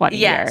after 20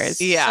 years.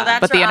 Yeah, so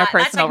but the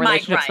interpersonal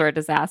relationships were a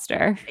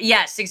disaster.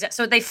 Yes, exactly.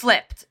 So they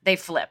flipped.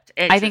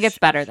 I think it's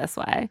better this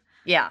way.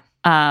 Yeah.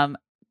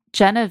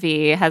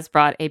 Genevieve has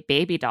brought a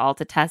baby doll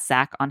to test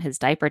Zach on his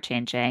diaper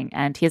changing,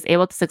 and he is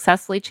able to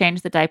successfully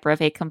change the diaper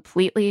of a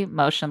completely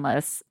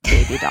motionless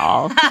baby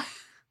doll.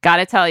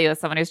 Gotta tell you, as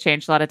someone who's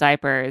changed a lot of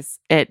diapers,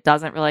 it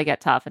doesn't really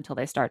get tough until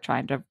they start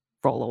trying to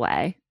roll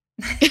away.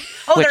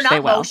 They're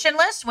not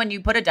motionless when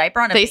you put a diper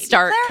on a baby? They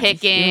start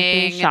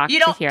kicking. You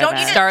don't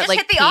start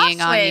like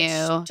peeing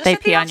on you. They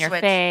pee on your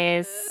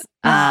face.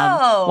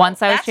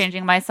 Once I was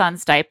changing my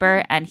son's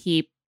diaper and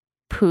he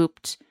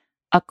pooped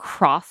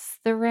across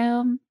the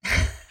room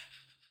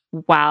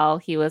while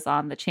he was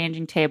on the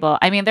changing table.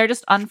 I mean, they're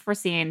just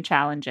unforeseen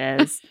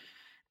challenges.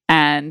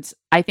 And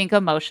I think a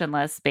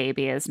motionless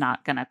baby is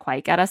not going to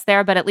quite get us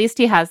there, but at least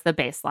he has the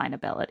baseline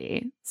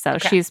ability. So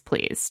she's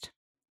pleased.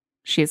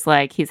 She's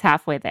like, he's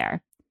halfway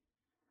there.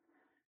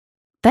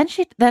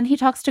 Then he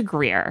talks to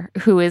Greer,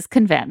 who is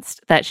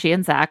convinced that she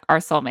and Zach are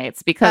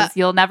soulmates because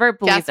you'll never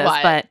believe this,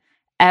 but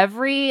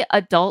every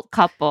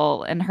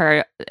couple in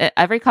her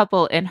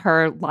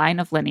line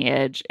of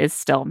lineage is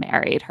still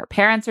married. Her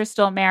parents are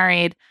still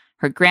married.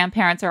 Her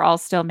grandparents are all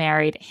still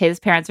married. His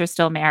parents are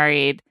still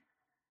married.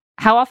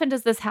 How often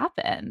does this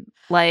happen?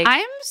 Like,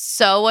 I'm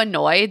so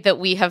annoyed that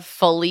we have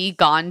fully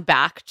gone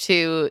back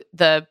to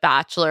the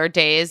Bachelor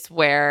days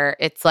where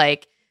it's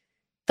like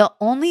the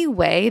only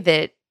way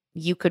that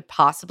you could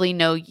possibly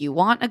know you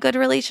want a good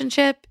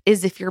relationship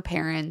is if your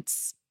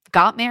parents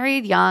got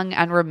married young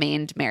and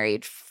remained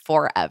married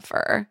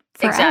forever.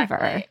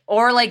 Exactly.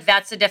 Or like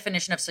that's the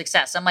definition of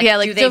success. I'm like, yeah,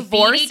 like do they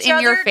divorce feed each in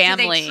other? your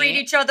family. Do they treat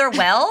each other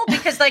well?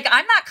 Because like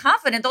I'm not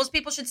confident those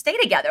people should stay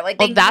together. Like,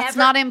 that's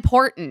not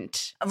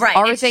important. Right.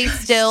 Are they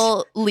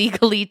still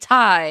legally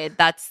tied?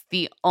 That's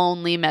the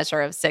only measure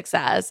of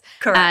success.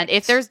 Correct. And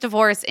if there's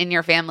divorce in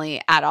your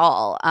family at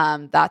all,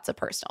 that's a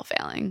personal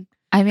failing.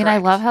 I mean, I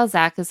love how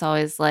Zach is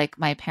always like,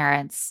 my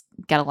parents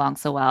get along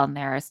so well and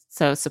they're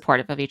so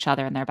supportive of each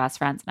other and they're best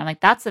friends. And I'm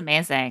like, that's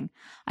amazing.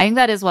 I think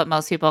that is what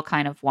most people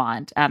kind of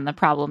want. And the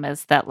problem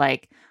is that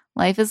like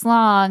life is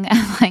long and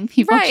like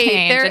people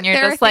change and you're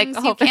just like,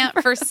 you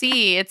can't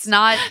foresee. It's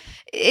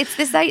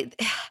this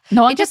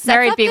no one gets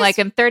married being like,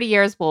 in 30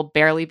 years we'll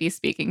barely be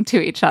speaking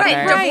to each other.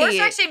 Right. Divorce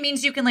actually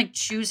means you can like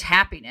choose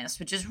happiness,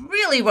 which is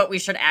really what we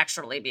should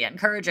actually be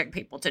encouraging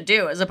people to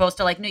do, as opposed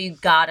to like, no, you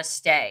gotta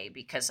stay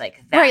because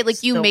like that's right,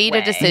 like you made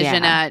a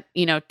decision at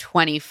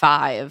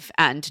 25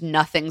 and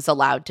nothing's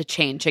allowed to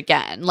change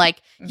again.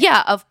 Like,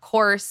 yeah, of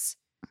course,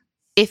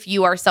 if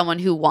you are someone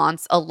who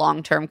wants a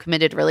long-term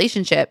committed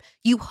relationship,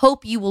 you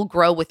hope you will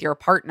grow with your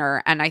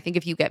partner. And I think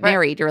if you get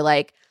married, you're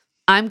like,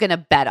 I'm going to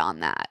bet on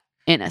that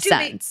in a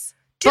sense.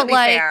 To be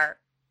fair,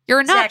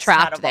 you're not Zach's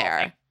trapped not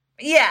there.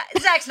 Yeah,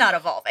 Zach's not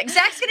evolving.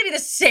 Zach's going to be the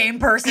same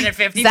person at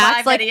 55.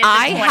 Zach's like,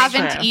 I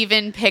haven't True.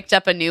 even picked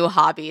up a new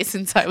hobby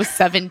since I was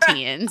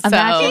 17. So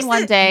Imagine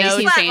one day no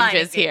he's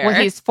changes here.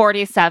 When he's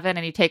 47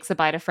 and he takes a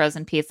bite of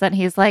frozen pizza and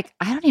he's like,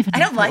 I don't even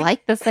know if I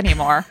like this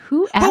anymore.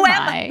 Who am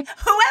I?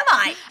 Who am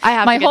I? I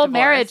have My to get whole divorced.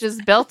 marriage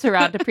is built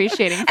around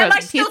appreciating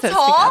frozen pizzas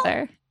tall?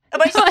 together.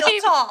 Am I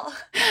still tall?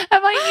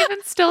 Am I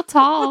even still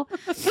tall?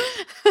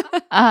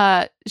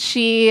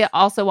 She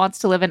also wants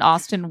to live in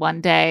Austin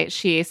one day.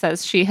 She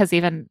says she has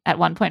even at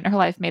one point in her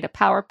life made a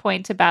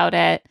PowerPoint about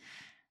it.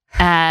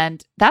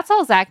 And that's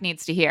all Zach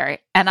needs to hear.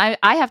 And I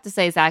have to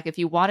say, Zach, if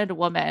you wanted a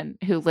woman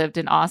who lived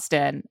in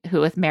Austin who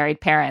with married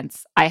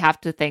parents, I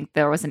have to think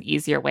there was an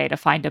easier way to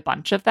find a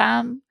bunch of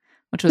them,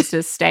 which was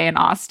to stay in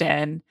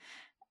Austin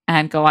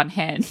and go on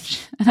Hinge.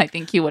 And I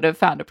think you would have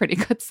found a pretty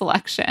good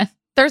selection.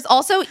 There's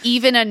also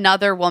even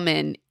another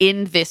woman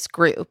in this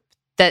group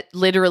that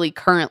literally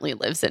currently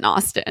lives in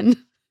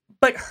Austin.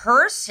 But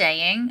her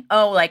saying,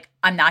 oh, like,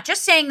 I'm not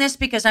just saying this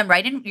because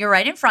you're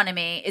right in front of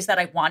me, is that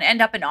I want to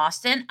end up in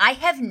Austin. I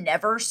have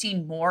never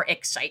seen more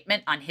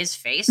excitement on his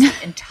face the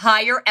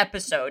entire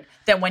episode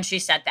than when she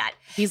said that.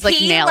 He's like,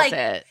 nails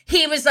it.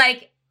 He was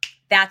like,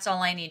 that's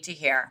all I need to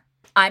hear.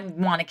 I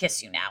want to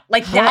kiss you now.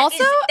 Like, that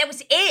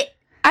was it.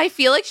 I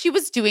feel like she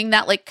was doing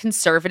that like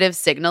conservative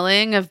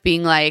signaling of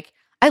being like,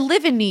 I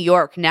live in New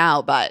York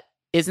now, but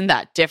isn't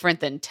that different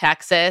than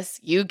Texas?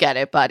 You get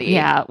it, buddy.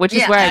 Yeah, which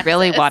is where I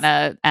really want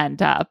to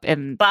end up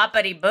in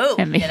boppity boo.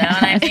 You know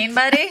what I mean,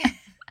 buddy?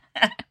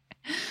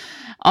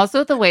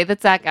 Also, the way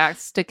that Zach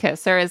asks to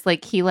kiss her is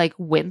like he like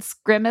wince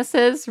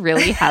grimaces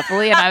really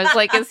heavily. And I was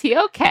like, is he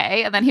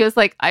okay? And then he was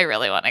like, I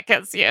really want to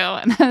kiss you.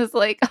 And I was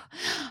like,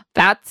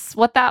 that's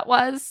what that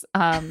was.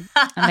 And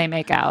they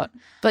make out.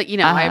 But, you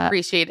know, I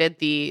appreciated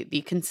the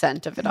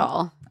consent of it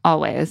all.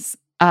 Always.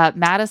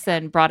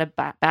 Madison brought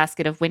a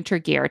basket of winter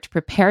gear to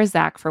prepare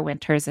Zach for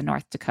winters in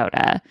North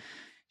Dakota.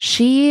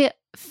 She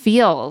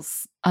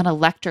feels an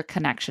electric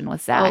connection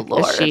with Zach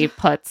as she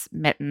puts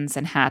mittens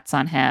and hats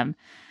on him.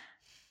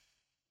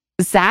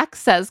 Zach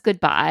says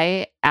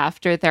goodbye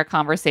after their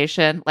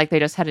conversation like they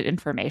just had an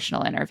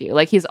informational interview.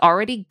 Like he's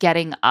already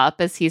getting up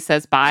as he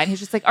says bye, and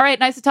he's just like, all right,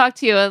 nice to talk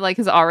to you, and like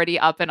is already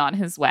up and on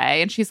his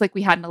way. And she's like,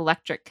 we had an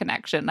electric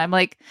connection. I'm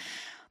like,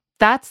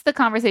 that's the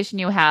conversation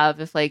you have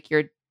if like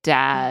your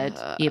dad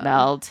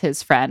emailed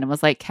his friend and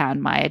was like,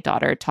 can my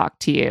daughter talk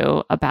to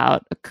you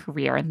about a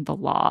career in the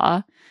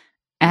law?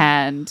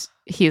 And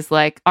he's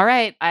like, all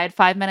right, I had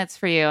 5 minutes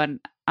for you and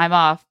I'm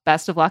off.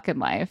 Best of luck in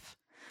life.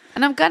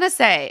 And I'm going to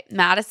say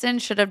Madison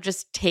should have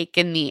just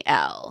taken the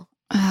L.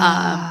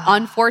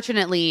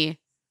 Unfortunately,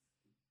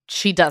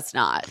 she does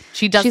not.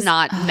 She's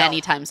not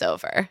many times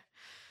over.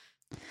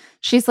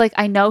 She's like,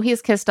 I know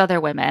he's kissed other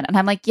women. And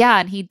I'm like, yeah,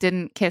 and he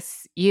didn't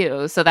kiss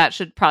you. So that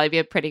should probably be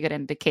a pretty good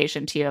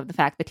indication to you of the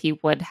fact that he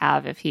would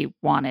have if he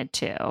wanted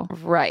to.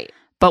 Right.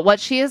 But what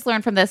she has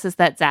learned from this is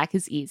that Zach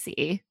is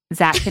easy.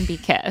 Zach can be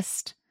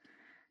kissed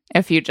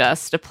if you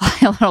just apply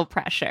a little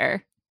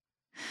pressure.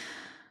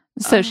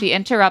 So she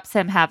interrupts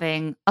him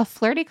having a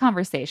flirty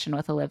conversation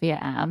with Olivia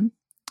M.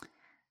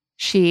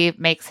 She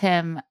makes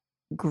him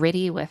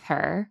gritty with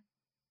her,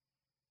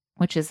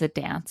 which is a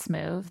dance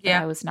move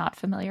that I was not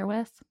familiar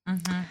with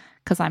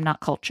because I'm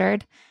not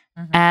cultured.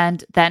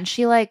 And then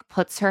she like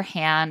puts her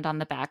hand on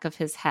the back of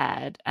his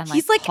head and like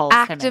he's like pulls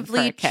actively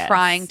him in for a kiss.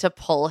 trying to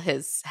pull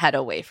his head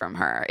away from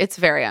her. It's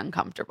very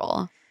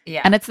uncomfortable.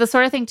 Yeah. And it's the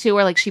sort of thing too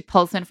where like she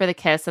pulls him for the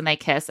kiss and they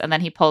kiss and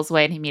then he pulls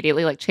away and he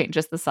immediately like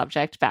changes the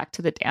subject back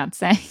to the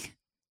dancing.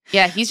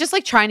 Yeah, he's just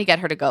like trying to get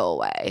her to go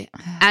away.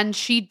 And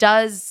she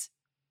does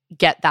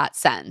get that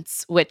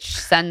sense, which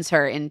sends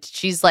her in.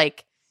 She's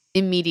like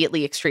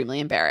immediately extremely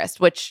embarrassed,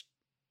 which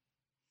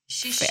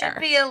she fair.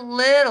 should be a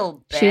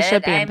little bit. She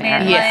should be I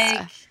embarrassed. mean, Yeah.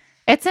 like,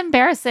 It's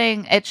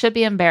embarrassing. It should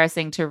be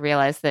embarrassing to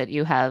realize that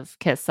you have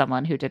kissed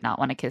someone who did not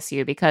want to kiss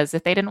you, because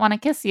if they didn't want to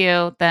kiss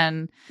you,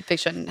 then they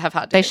shouldn't have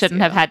had to they kiss shouldn't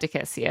you. have had to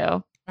kiss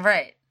you.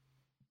 right.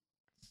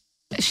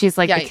 She's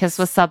like, Yikes. the kiss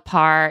was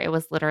subpar. It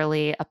was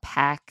literally a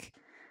peck.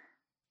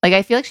 Like,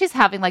 I feel like she's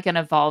having like an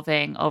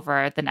evolving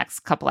over the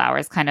next couple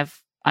hours kind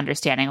of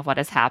understanding of what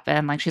has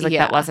happened. Like, she's like, Yeah.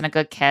 that wasn't a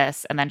good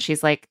kiss. And then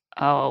she's like,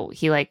 oh,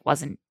 he like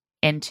wasn't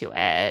into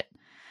it.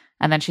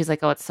 And then she's like,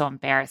 oh, it's so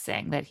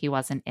embarrassing that he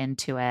wasn't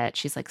into it.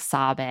 She's like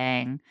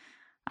sobbing.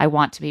 I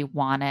want to be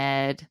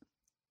wanted.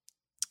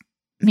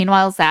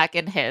 Meanwhile, Zach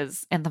in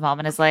the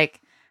moment is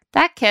like,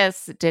 that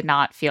kiss did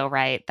not feel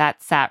right.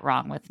 That sat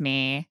wrong with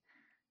me.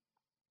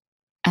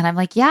 And I'm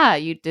like, yeah,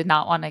 you did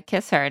not want to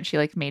kiss her. And she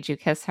like made you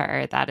kiss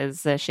her. That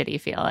is a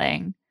shitty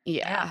feeling.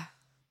 Yeah.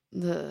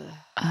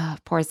 Ugh.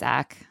 Poor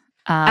Zach.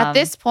 At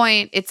this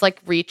point, it's like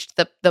reached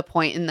the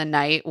point in the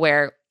night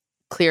where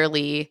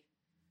clearly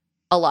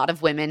a lot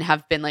of women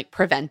have been like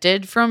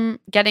prevented from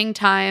getting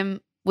time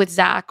with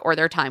Zach, or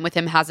their time with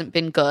him hasn't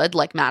been good,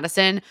 like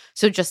Madison.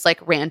 So just like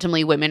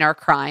randomly women are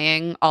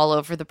crying all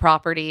over the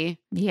property.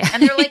 Yeah.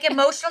 And they're like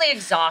emotionally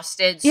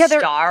exhausted, Yeah,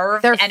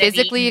 starved. They're and have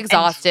physically eaten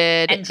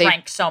exhausted. And They-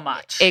 drank so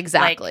much.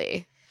 Exactly.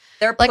 Like,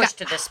 they're Like, pushed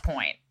to this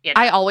point. You know?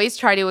 I always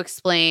try to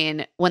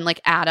explain when like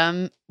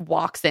Adam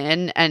walks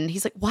in and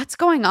he's like, what's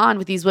going on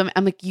with these women?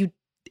 I'm like,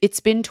 it's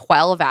been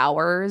 12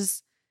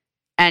 hours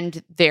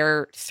and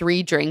they're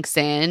 3 drinks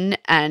in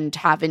and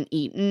haven't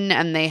eaten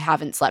and they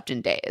haven't slept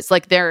in days.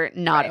 Like, they're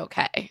not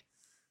okay.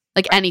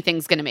 Like,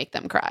 anything's going to make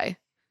them cry.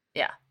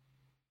 Yeah.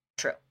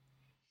 True.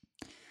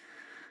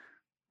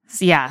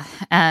 Yeah.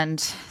 And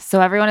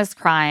so everyone is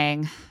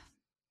crying.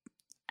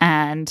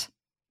 And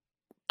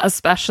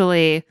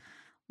especially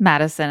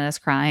Madison is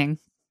crying.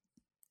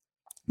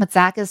 But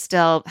Zach is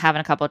still having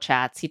a couple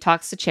chats. He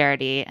talks to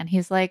Charity and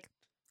he's like,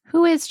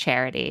 who is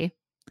Charity?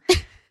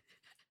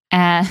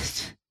 And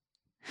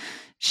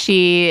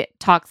she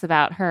talks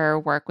about her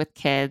work with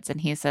kids, and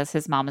he says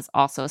his mom is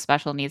also a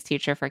special needs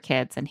teacher for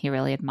kids, and he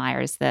really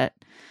admires that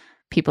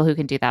people who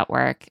can do that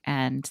work,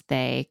 and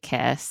they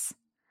kiss.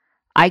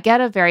 I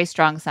get a very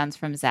strong sense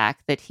from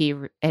Zach that he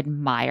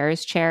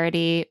admires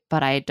Charity,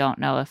 but I don't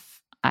know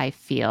if I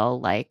feel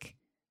like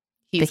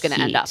He's the going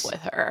to end heat. up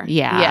with her.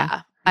 Yeah.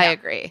 Yeah, I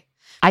agree.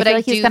 I But feel I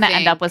like he's do going to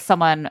end up think- with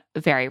someone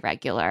very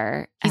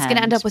regular. He's going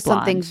to end and up with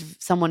blonde.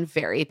 someone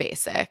very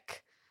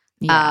basic.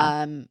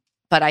 Yeah,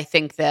 But I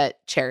think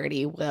that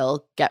Charity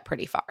will get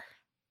pretty far.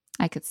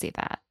 I could see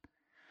that.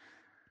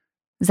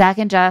 Zach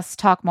and Jess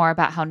talk more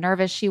about how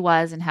nervous she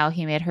was and how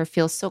he made her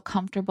feel so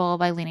comfortable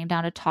by leaning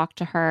down to talk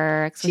to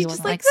her. She's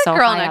just like the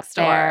girl next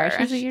door.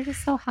 She's like, you're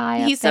just so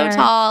high up He's there. so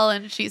tall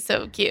and she's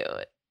so cute.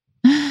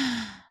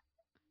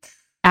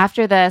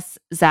 After this,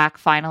 Zach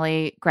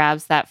finally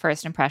grabs that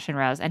first impression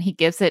rose and he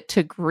gives it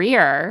to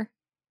Greer.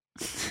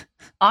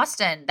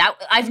 Austin,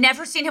 I've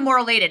never seen him more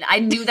elated. I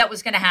knew that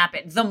was going to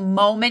happen. The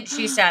moment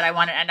she said, I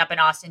want to end up in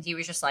Austin, he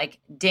was just like,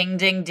 ding,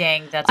 ding,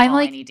 ding. That's all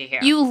I need to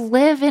hear. You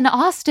live in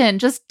Austin.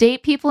 Just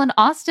date people in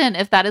Austin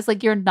if that is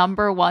like your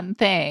number one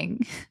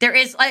thing. There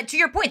is, to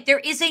your point, there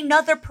is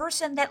another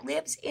person that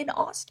lives in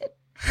Austin.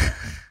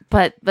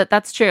 But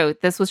that's true.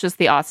 This was just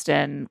the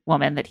Austin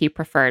woman that he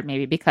preferred,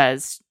 maybe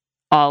because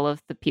all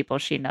of the people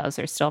she knows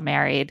are still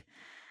married.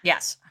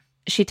 Yes.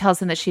 She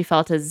tells him that she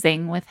felt a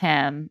zing with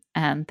him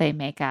and they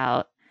make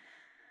out.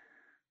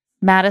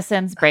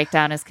 Madison's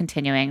breakdown is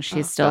continuing.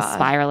 She's still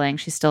spiraling.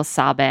 She's still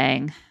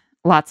sobbing.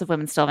 Lots of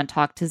women still haven't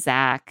talked to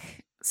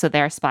Zach, so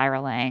they're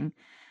spiraling.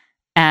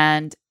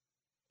 And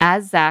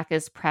as Zach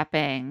is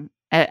prepping,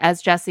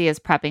 as Jesse is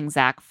prepping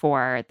Zach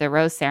for the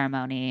rose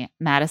ceremony,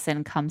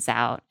 Madison comes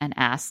out and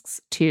asks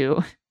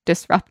to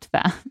disrupt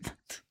them.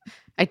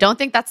 I don't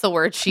think that's the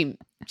word she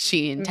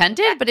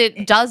intended, but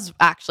it does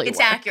actually It's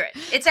work. accurate.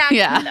 It's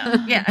accurate,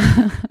 though.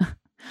 Yeah.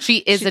 She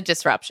is a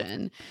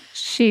disruption.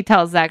 She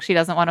tells Zach she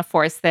doesn't want to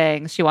force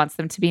things. She wants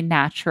them to be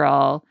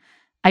natural.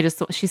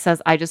 She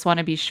says, I just want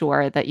to be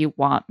sure that you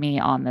want me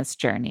on this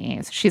journey.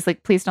 So she's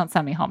like, please don't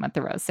send me home at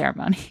the rose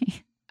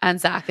ceremony.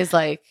 And Zach is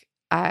like,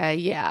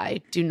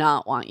 I do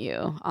not want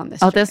you on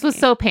this journey. This was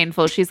so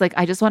painful. She's like,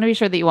 I just want to be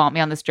sure that you want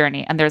me on this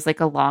journey. And there's like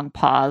a long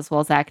pause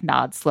while Zach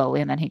nods slowly.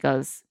 And then he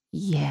goes,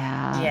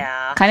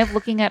 yeah. Kind of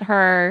looking at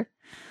her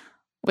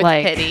with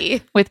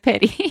pity. With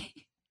pity.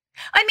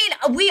 I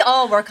mean, we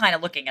all were kind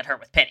of looking at her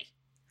with pity.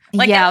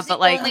 Like, yeah, that was but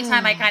the only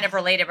time I kind of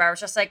related where I was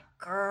just like,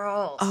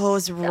 girl. Oh, it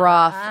was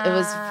rough. It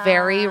was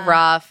very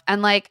rough.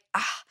 And like,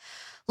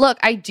 look,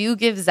 I do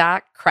give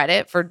Zach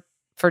credit for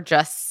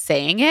just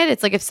saying it.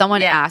 It's like if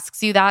someone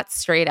asks you that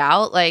straight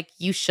out, like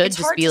you should it's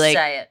just hard be to like,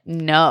 say it.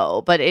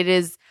 No. But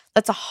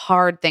that's a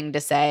hard thing to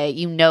say.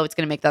 You know it's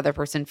going to make the other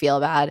person feel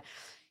bad.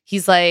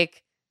 He's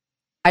like,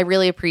 I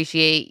really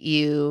appreciate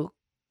you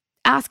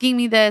asking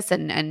me this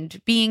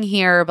and being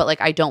here, but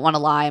like I don't want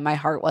to lie. My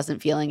heart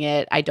wasn't feeling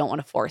it. I don't want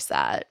to force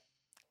that.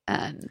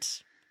 And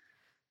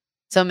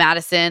so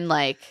Madison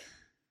like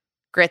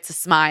grits a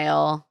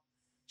smile.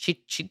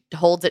 She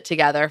holds it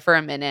together for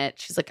a minute.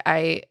 She's like,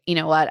 you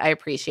know what? I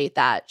appreciate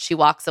that. She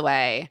walks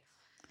away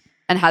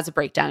and has a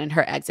breakdown in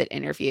her exit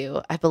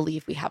interview. I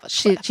believe we have a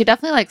clip. She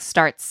definitely like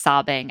starts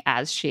sobbing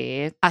as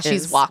she's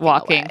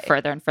walking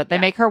further and further. They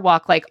make her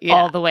walk like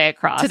all the way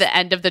across to the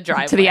end of the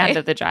driveway. To the end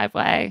of the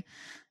driveway.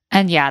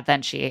 And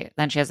then she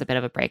has a bit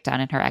of a breakdown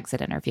in her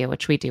exit interview,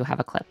 which we do have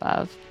a clip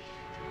of.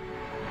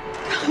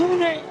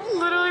 God, I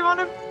literally want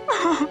to.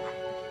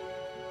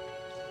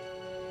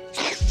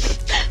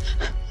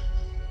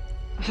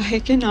 I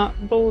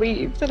cannot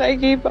believe that I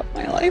gave up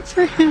my life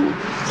for him.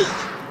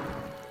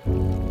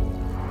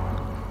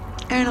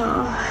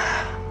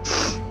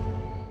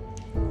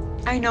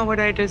 I know what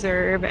I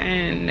deserve,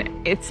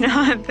 and it's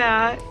not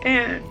that.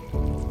 And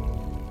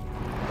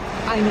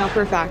I know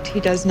for a fact he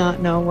does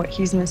not know what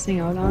he's missing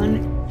out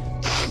on.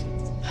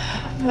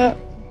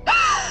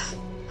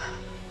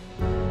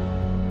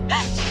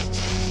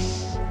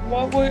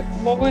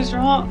 What was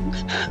wrong?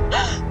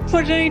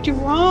 What did I do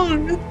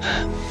wrong?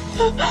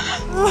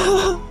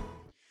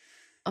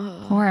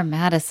 Poor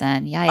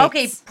Madison. Yikes.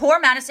 Okay, poor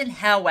Madison.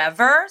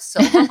 However,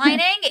 silver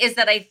lining is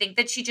that I think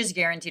that she just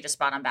guaranteed a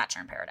spot on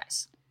Bachelor in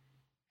Paradise.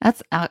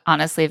 That's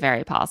honestly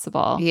very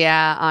possible.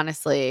 Yeah,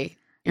 honestly.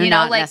 You're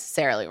not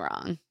necessarily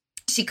wrong.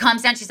 She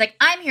comes down. She's like,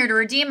 I'm here to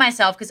redeem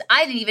myself because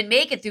I didn't even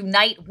make it through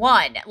night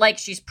one. Like,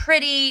 she's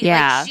pretty.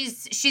 Yeah. Like,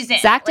 she's in.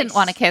 Zach didn't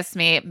want to kiss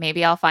me.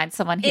 Maybe I'll find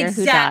someone here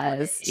who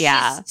does.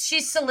 Yeah.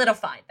 She's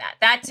solidified that.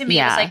 That to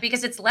me is like,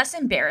 because it's less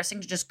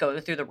embarrassing to just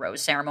go through the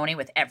rose ceremony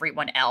with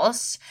everyone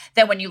else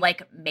than when you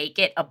like make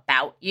it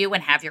about you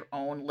and have your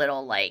own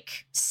little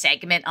like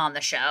segment on the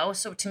show.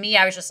 So to me,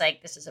 I was just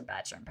like, this is a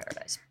Bachelor in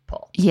Paradise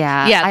pull.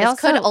 Yeah. Yeah. This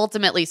could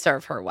ultimately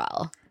serve her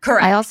well.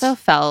 Correct. I also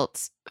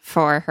felt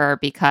for her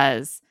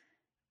because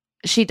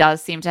she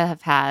does seem to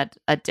have had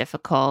a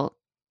difficult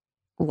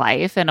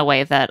life in a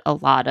way that a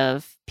lot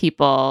of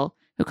people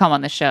who come on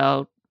the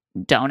show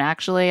don't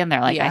actually. And they're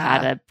like, I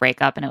had a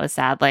breakup and it was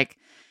sad. Like,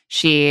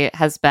 she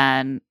has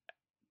been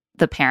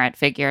the parent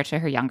figure to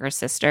her younger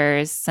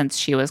sisters since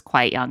she was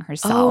quite young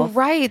herself. Oh,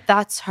 right.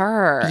 That's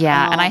her.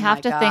 Yeah. Oh, and I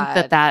have to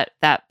think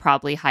that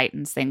probably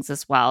heightens things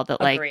as well.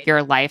 That like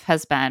your life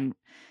has been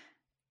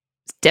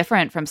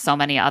different from so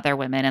many other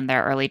women in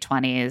their early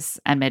 20s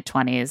and mid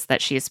 20s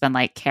that she's been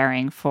like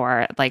caring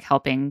for, like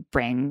helping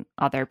bring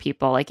other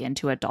people like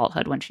into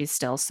adulthood when she's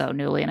still so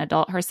newly an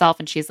adult herself.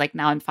 And she's like,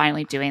 now I'm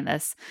finally doing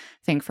this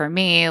thing for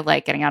me,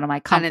 like getting out of my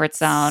comfort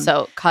zone.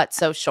 So cut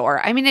so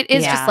short. I mean, it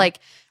is just like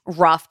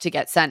rough to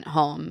get sent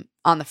home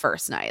on the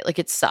first night. Like,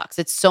 it sucks.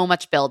 It's so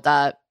much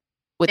buildup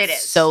with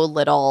so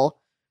little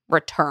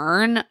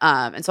return.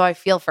 And so I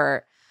feel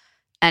for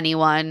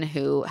anyone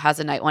who has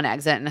a night one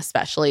exit, and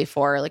especially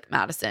for like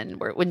Madison,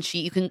 where when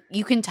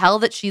you can tell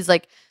that she's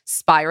like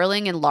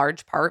spiraling in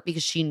large part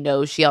because she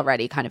knows she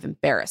already kind of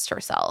embarrassed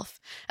herself.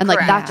 And like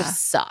that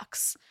just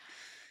sucks.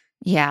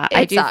 Yeah,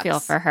 I do feel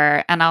for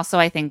her. And also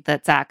I think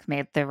that Zach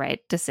made the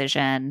right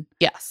decision.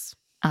 Yes.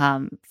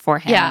 For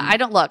him. Yeah, I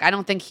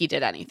don't think he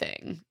did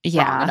anything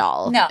wrong at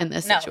all in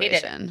this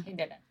situation. He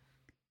didn't.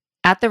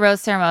 At the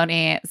rose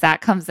ceremony,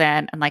 Zach comes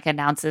in and like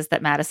announces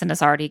that Madison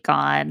is already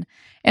gone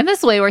in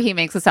this way where he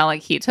makes it sound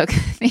like he took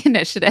the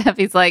initiative.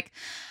 He's like,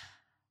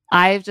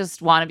 I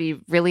just want to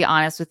be really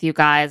honest with you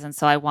guys. And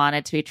so I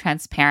wanted to be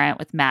transparent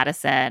with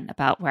Madison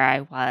about where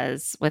I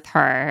was with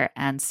her.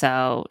 And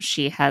so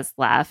she has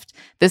left.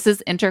 This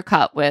is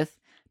intercut with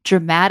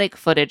dramatic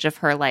footage of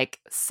her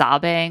like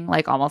sobbing,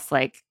 like almost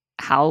like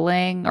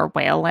howling or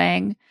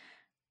wailing.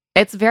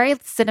 It's very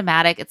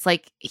cinematic. It's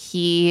like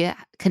he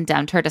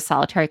condemned her to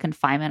solitary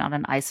confinement on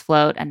an ice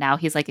float, and now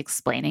he's like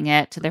explaining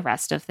it to the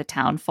rest of the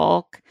town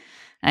folk.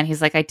 And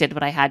he's like, I did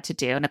what I had to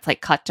do. And it's like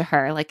cut to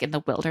her like in the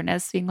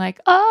wilderness being like,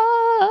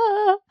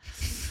 ah.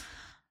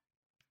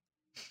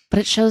 But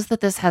it shows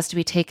that this has to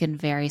be taken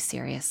very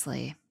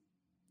seriously.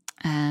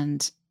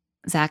 And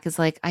Zach is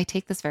like, I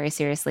take this very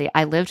seriously.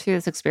 I lived through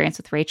this experience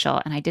with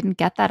Rachel and I didn't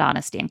get that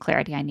honesty and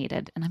clarity I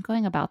needed. And I'm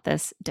going about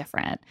this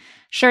different.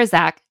 Sure,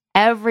 Zach,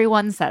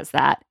 everyone says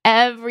that.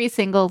 Every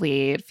single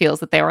lead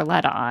feels that they were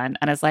led on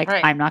and is like,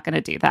 I'm not going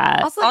to do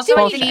that. Also did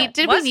we need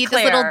this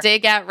little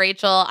dig at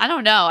Rachel? I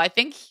don't know. I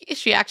think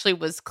she actually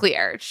was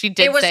clear. She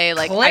did say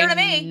like,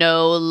 I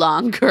no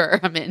longer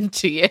am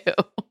into you.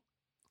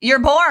 You're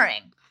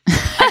boring.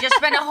 I just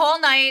spent a whole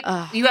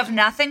night. You have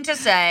nothing to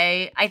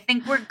say. I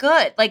think we're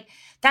good. Like,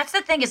 that's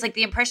the thing is like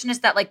the impression is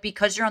that like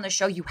because you're on the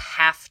show, you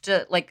have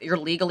to like you're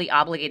legally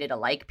obligated to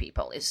like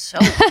people is so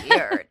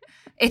weird.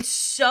 It's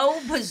so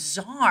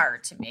bizarre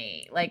to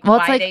me. Like why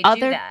like they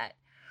do that.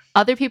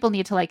 Other people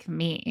need to like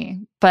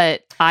me,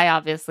 but I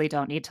obviously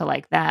don't need to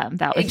like them.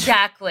 That would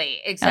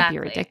exactly that'd be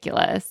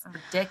ridiculous.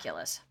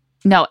 Ridiculous.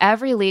 No,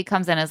 every lead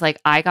comes in as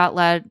like I got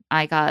led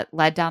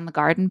down the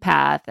garden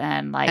path,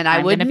 and like I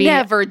would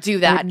never do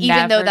that,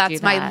 even though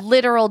that's my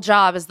literal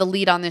job as the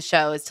lead on the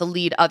show is to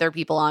lead other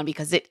people on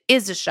because it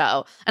is a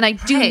show, and I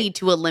do need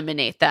to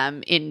eliminate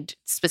them in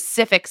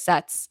specific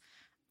sets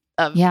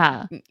of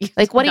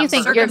Like, what do you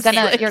think you're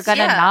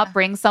gonna not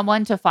bring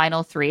someone to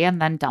final 3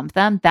 and then dump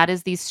them? That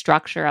is the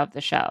structure of the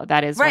show.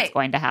 That is what's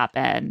going to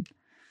happen.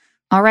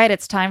 All right,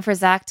 it's time for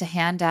Zach to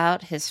hand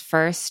out his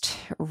first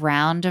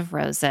round of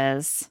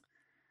roses.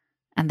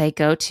 And they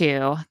go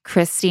to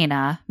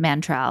Christina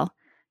Mantrell,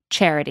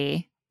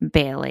 Charity,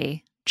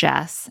 Bailey,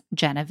 Jess,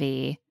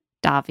 Genevieve,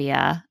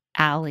 Davia,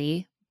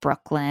 Allie,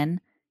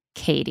 Brooklyn,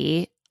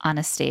 Katie,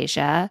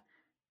 Anastasia,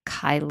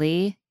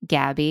 Kylie,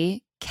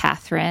 Gabby,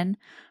 Catherine,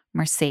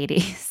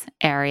 Mercedes,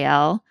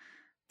 Ariel,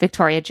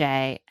 Victoria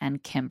J,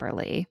 and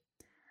Kimberly.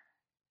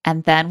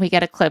 And then we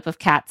get a clip of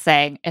Kat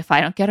saying, if I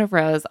don't get a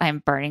rose, I'm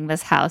burning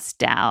this house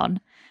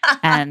down.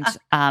 And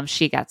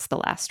she gets the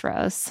last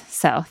rose.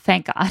 So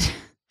thank God.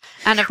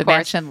 And of the course,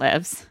 mansion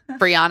lives.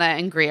 Brianna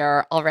and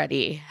Greer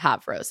already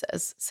have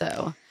roses.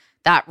 So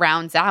that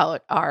rounds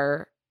out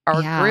our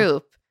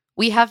group.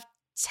 We have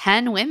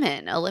 10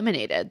 women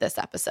eliminated this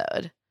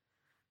episode.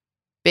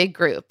 Big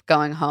group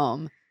going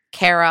home.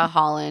 Kara,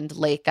 Holland,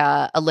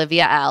 Leica,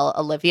 Olivia L,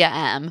 Olivia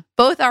M.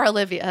 Both are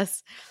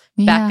Olivias.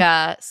 Yeah.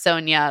 Becca,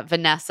 Sonia,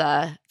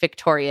 Vanessa,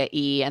 Victoria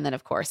E, and then,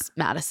 of course,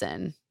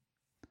 Madison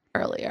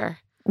earlier.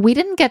 We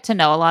didn't get to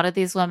know a lot of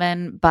these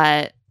women,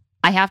 but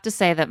I have to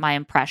say that my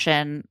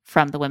impression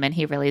from the women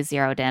he really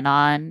zeroed in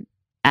on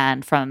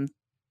and from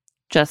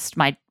just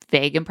my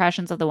vague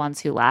impressions of the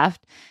ones who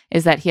left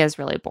is that he has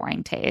really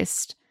boring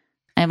taste.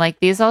 I'm like,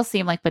 these all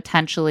seem like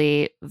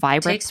potentially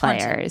vibrant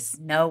players.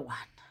 No one.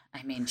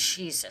 I mean,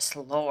 Jesus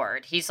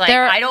Lord. He's like,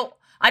 I don't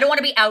want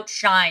to be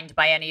outshined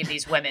by any of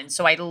these women,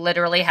 so I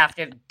literally have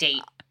to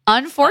date.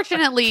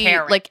 Unfortunately,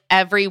 like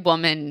every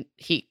woman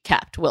he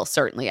kept will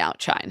certainly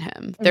outshine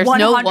him. There's 100%.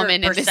 No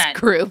woman in this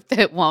group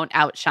that won't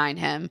outshine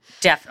him.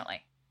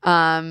 Definitely.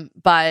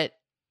 But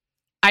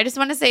I just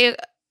want to say,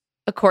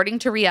 according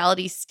to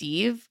Reality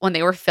Steve, when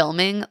they were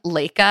filming,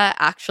 Leica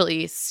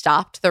actually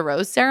stopped the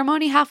rose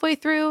ceremony halfway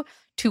through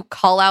to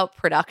call out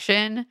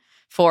production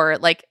for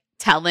like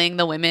telling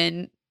the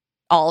women,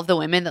 all of the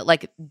women, that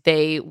like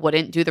they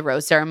wouldn't do the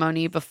rose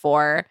ceremony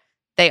before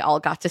they all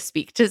got to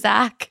speak to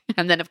Zach.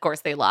 And then, of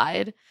course, they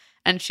lied.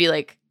 And she,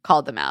 like,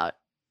 called them out.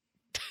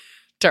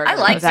 I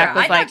liked her.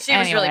 I thought she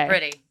was really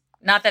pretty.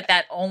 Not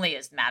that only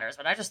matters,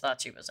 but I just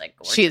thought she was, like,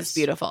 gorgeous. She is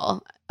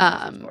beautiful.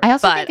 I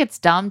also think it's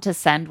dumb to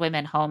send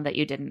women home that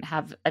you didn't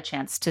have a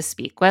chance to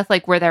speak with.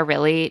 Like, were there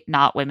really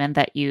not women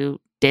that you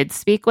did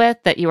speak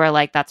with that you were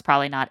like, that's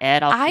probably not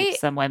it? I'll keep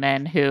some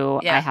women who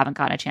I haven't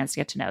gotten a chance to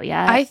get to know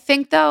yet. I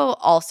think, though,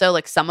 also,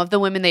 like, some of the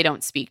women they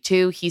don't speak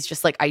to, he's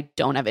just like, I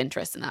don't have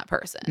interest in that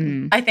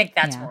person. I think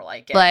that's more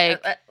like it.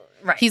 Like,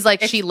 he's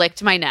like, she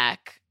licked my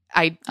neck.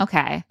 I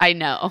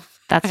know.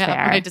 That's I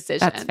fair. my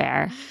decision. That's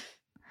fair.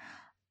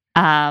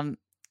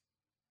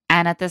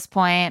 And at this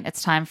point,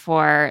 it's time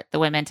for the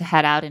women to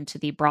head out into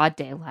the broad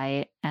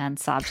daylight and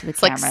sob to the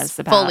cameras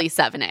about fully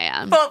 7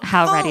 a.m.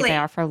 how ready they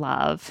are for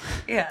love.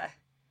 Yeah.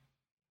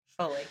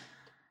 Fully.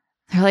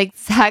 They're like,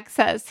 Zach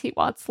says he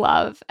wants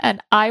love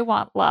and I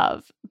want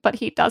love, but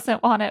he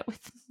doesn't want it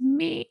with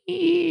me.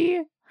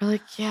 We're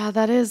like, yeah,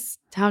 that is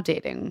how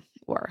dating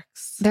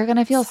works. They're going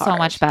to feel so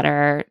much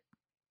better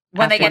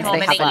when they get home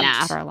and they they slept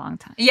eat for a long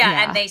time.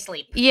 Yeah, and they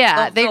sleep.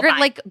 Yeah, They'll they're fine.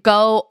 gonna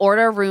go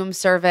order room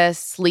service,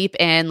 sleep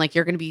in. Like,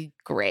 you're gonna be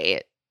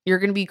great. You're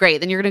gonna be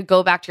great. Then you're gonna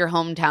go back to your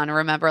hometown and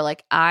remember,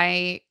 like,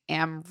 I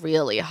am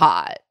really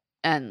hot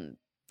and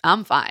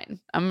I'm fine.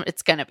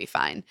 It's gonna be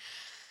fine.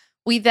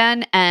 We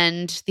then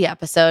end the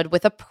episode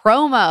with a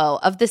promo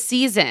of the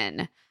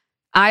season.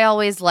 I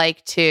always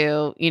like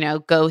to,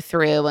 go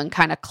through and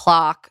kind of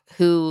clock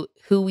who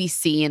we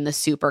see in the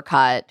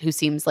supercut, who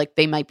seems like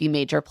they might be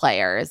major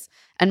players.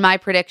 And my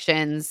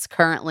predictions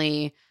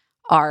currently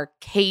are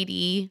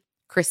Katie,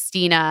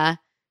 Christina,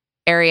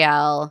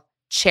 Ariel,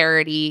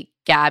 Charity,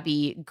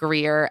 Gabby,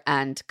 Greer,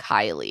 and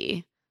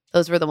Kylie.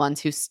 Those were the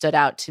ones who stood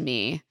out to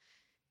me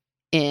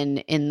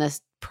in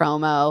this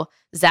promo.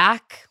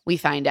 Zach, we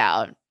find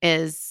out,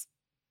 is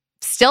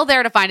still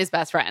there to find his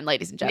best friend,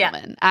 ladies and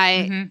gentlemen.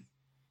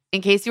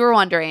 In case you were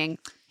wondering,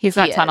 he's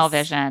got tunnel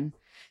vision.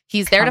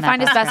 He's there to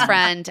find his best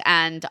friend,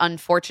 and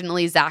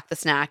unfortunately, Zach the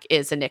Snack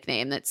is a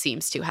nickname that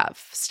seems to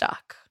have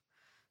stuck.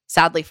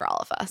 Sadly for all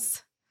of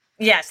us.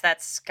 Yes,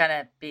 that's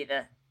gonna be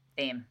the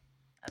theme.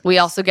 We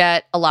also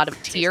get a lot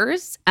of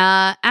tears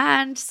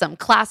and some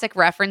classic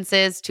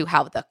references to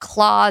how the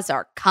claws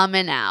are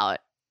coming out.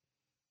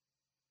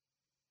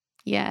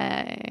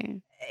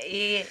 Yay.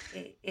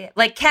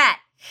 Like cat.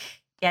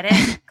 Get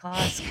it?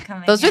 Claws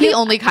coming Those are the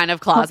only kind of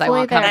claws I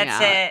want coming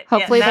out. It.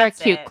 Hopefully yeah, they're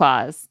cute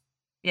claws.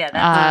 Yeah,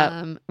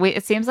 that's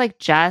it seems like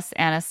Jess,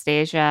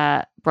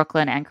 Anastasia,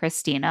 Brooklyn, and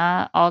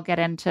Christina all get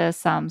into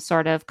some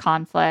sort of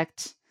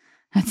conflict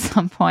at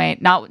some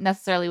point. Not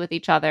necessarily with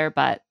each other,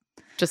 but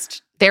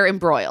just they're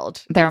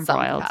embroiled. They're in some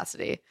embroiled.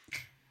 Capacity.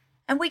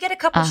 And we get a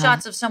couple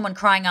shots of someone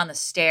crying on the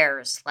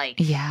stairs, like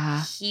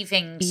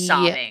heaving,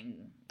 sobbing.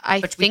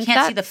 But we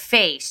can't see the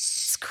face.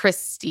 It's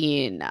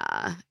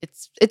Christina.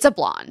 It's a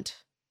blonde.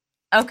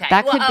 Okay.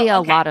 That could be a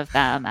lot of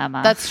them,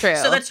 Emma. That's true.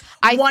 So that's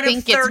I one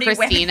think of 30 it's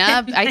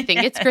Christina. women. I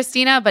think it's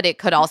Christina, but it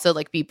could also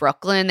be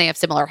Brooklyn. They have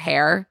similar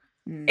hair.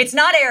 It's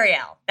not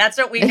Ariel. That's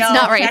what we know. It's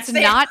not right. That's It's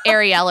not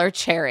Ariel or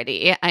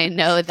Charity. I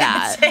know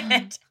that.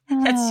 That's it.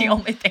 That's the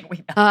only thing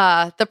we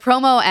know. The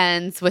promo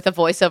ends with a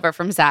voiceover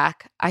from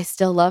Zach. I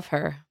still love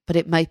her, but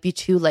it might be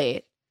too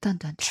late. Dun,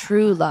 dun, dun.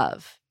 True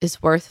love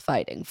is worth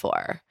fighting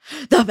for.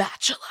 The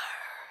Bachelor.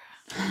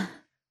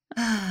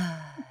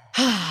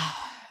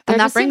 There And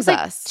that just brings seems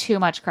like us. too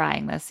much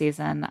crying this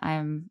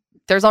season.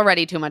 There's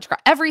already too much.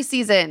 Every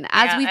season,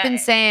 as Yeah, we've been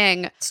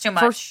saying, it's too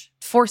much.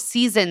 For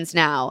seasons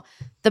now,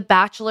 The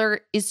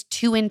Bachelor is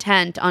too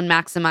intent on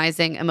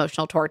maximizing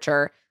emotional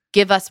torture.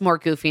 Give us more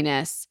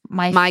goofiness.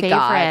 My God.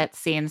 favorite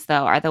scenes,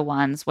 though, are the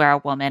ones where a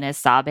woman is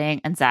sobbing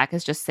and Zach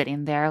is just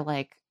sitting there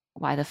like,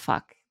 why the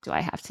fuck do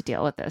I have to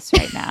deal with this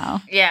right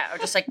now? Yeah, or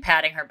just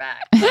patting her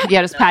back.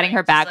 Yeah, just patting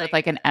her back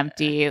with an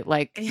empty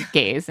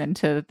gaze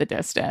into the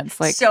distance.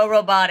 So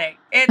robotic.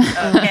 It's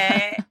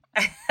okay.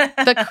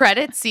 The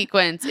credit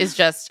sequence is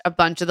just a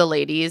bunch of the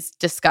ladies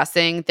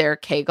discussing their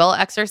Kegel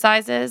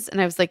exercises. And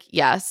I was like,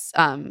 yes,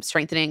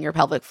 strengthening your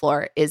pelvic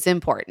floor is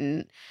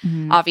important.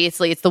 Mm-hmm.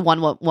 Obviously, it's the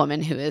one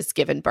woman who has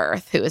given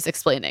birth who is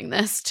explaining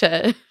this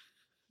to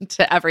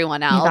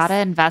everyone else. You gotta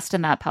invest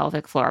in that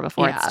pelvic floor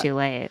before it's too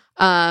late.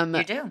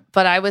 You do.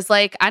 But I was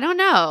like, I don't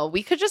know.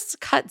 We could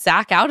just cut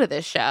Zach out of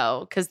this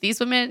show because these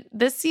women,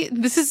 this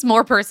is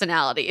more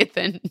personality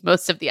than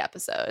most of the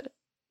episode.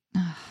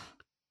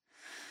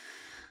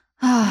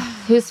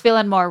 Who's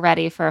feeling more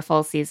ready for a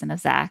full season of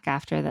Zach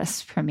after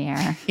this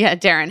premiere? Yeah,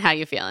 Darren, how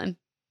you feeling?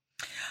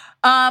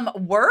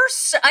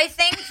 Worse, I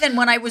think, than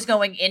when I was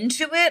going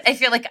into it.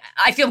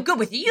 I feel good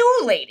with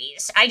you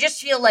ladies. I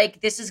just feel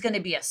like this is going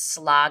to be a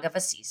slog of a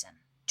season.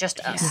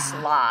 Just a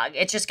slog.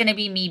 It's just going to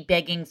be me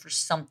begging for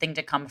something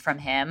to come from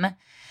him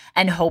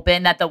and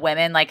hoping that the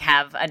women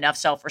have enough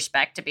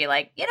self-respect to be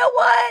like, you know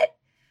what?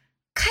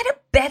 Kind of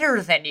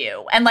better than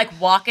you. And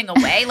walking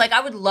away. I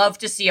would love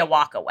to see a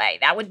walk away.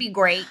 That would be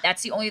great.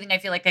 That's the only thing I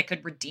feel like that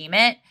could redeem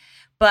it.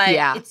 But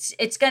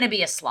it's going to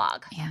be a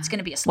slog. Yeah. It's going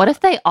to be a slog. What if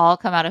they all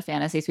come out of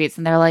Fantasy Suites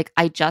and they're like,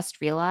 I just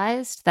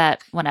realized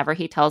that whenever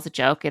he tells a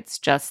joke, it's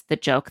just the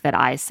joke that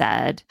I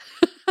said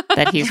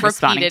that he's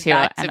responding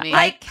to. And me.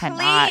 I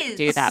cannot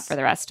do that for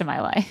the rest of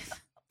my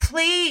life.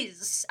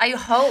 Please. I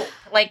hope.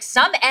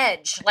 Some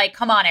edge.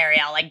 Come on,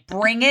 Ariel.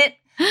 Bring it.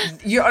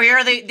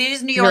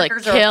 These New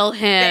Yorkers are kill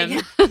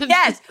him.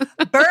 Yes.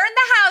 Burn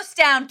the house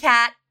down,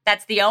 Kat.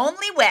 That's the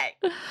only way.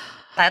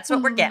 That's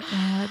what we're getting.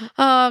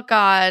 Oh,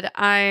 God.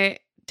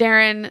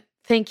 Darren,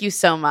 thank you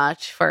so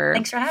much for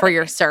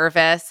your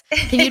service.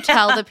 Can you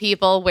tell the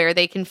people where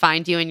they can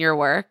find you in your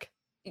work?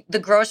 the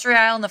grocery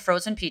aisle and the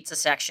frozen pizza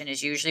section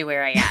is usually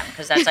where I am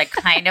because that's like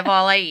kind of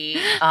all I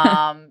eat.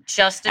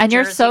 Just a And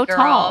you're Jersey so girl.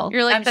 tall.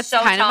 You're like, I'm that's so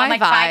kind of tall. my I'm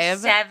like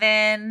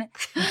vibe.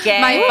 5'7",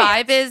 gay. My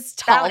vibe is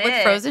tall About with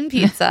it. frozen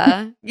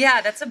pizza. Yeah,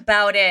 that's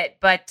about it.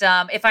 But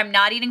if I'm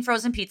not eating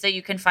frozen pizza,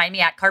 you can find me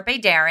at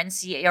Carpe Daryn,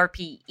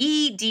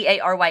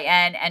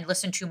 CarpeDaryn, and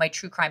listen to my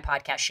true crime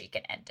podcast,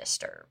 Shaken and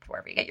Disturbed,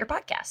 wherever you get your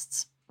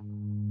podcasts.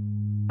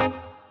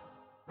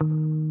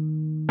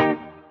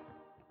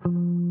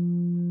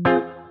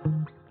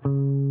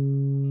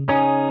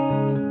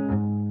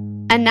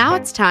 And now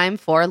it's time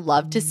for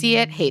Love to See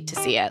It, Hate to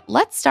See It.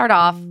 Let's start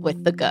off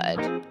with the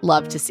good.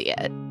 Love to see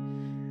it.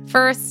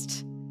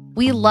 First,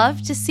 we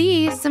love to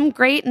see some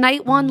great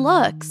night one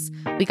looks.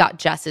 We got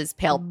Jess's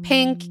pale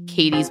pink,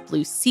 Katie's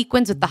blue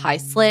sequins with the high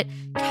slit,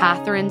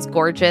 Catherine's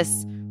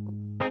gorgeous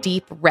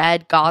deep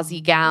red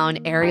gauzy gown,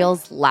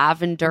 Ariel's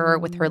lavender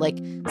with her like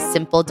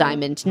simple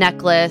diamond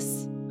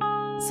necklace.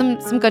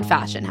 Some good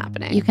fashion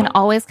happening. You can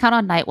always count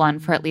on night one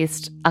for at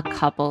least a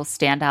couple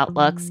standout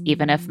looks,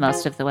 even if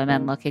most of the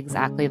women look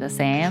exactly the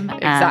same.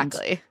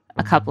 Exactly. And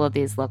a couple of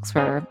these looks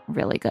were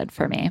really good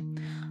for me.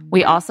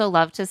 We also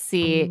love to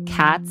see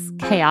Kat's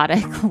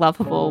chaotic,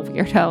 lovable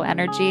weirdo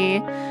energy,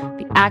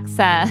 the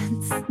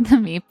accents, the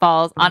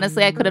meatballs.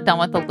 Honestly, I could have done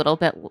with a little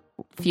bit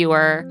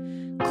fewer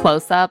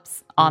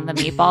close-ups on the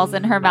meatballs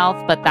in her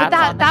mouth, but that's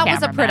on the that was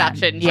a cameraman.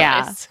 production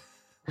choice.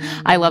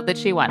 Yeah. I love that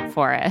she went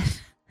for it.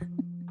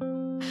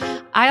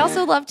 I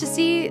also love to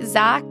see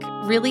Zach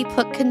really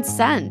put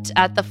consent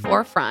at the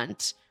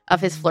forefront of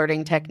his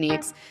flirting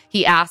techniques.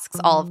 He asks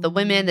all of the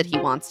women that he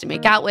wants to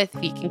make out with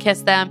if he can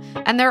kiss them,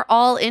 and they're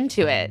all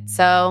into it.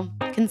 So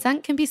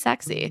consent can be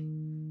sexy.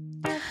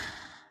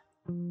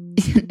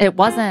 It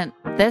wasn't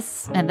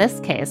this in this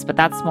case, but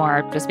that's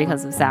more just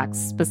because of Zach's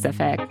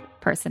specific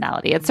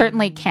personality. It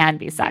certainly can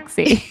be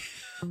sexy.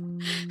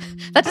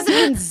 That doesn't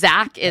mean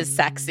Zach is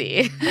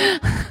sexy.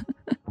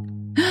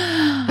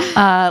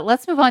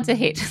 Let's move on to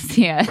Hate to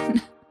See It.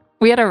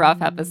 We had a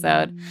rough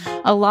episode.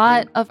 A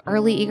lot of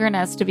early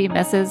eagerness to be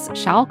Mrs.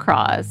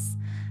 Shallcross.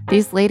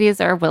 These ladies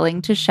are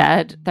willing to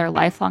shed their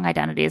lifelong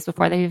identities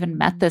before they've even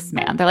met this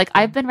man. They're like,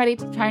 I've been ready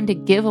to trying to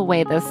give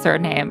away this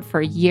surname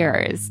for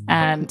years.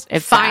 And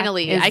if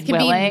finally, I can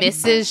willing, be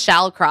Mrs.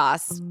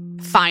 Shallcross.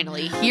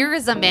 Finally, here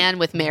is a man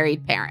with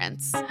married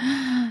parents.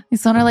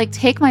 These women are like,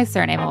 take my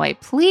surname away,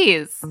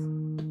 please.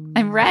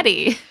 I'm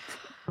ready.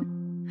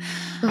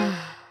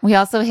 We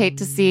also hate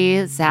to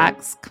see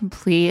Zach's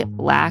complete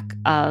lack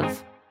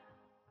of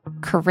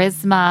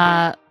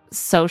charisma,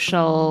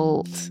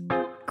 social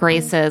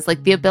graces,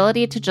 like the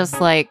ability to just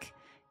like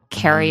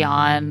carry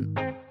on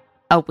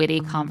a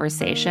witty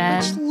conversation.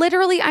 Which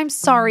literally, I'm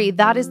sorry,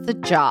 that is the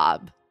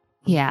job.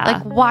 Yeah.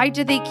 Like, why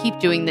do they keep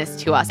doing this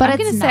to us? But I'm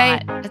going to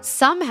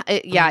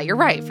say, yeah, you're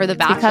right. For The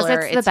Bachelor, because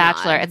it's The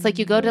Bachelor. not. It's like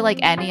you go to like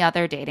any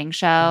other dating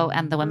show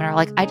and the women are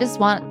like, I just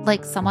want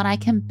like someone I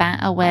can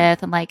banter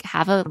with and like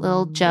have a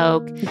little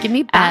joke. Give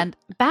me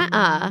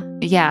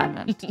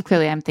Yeah,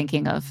 clearly I'm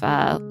thinking of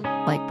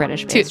like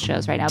British-based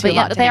shows right now. But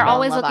yeah, Love they're Tangle,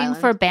 always Love looking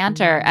Island. for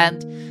banter.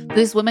 And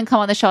these women come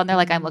on the show and they're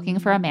like, I'm looking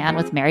for a man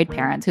with married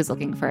parents who's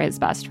looking for his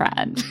best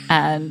friend.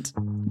 And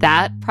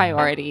that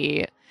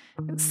priority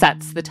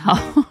sets the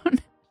tone.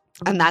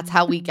 And that's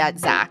how we get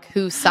Zach,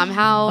 who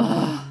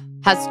somehow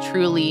has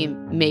truly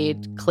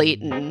made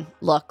Clayton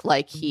look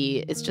like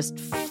he is just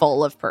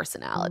full of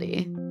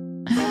personality.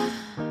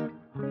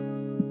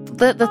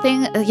 The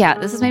thing, yeah,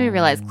 this has made me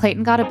realize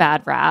Clayton got a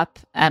bad rap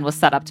and was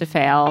set up to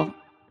fail.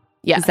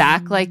 Yeah,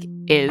 Zach like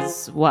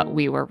is what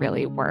we were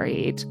really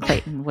worried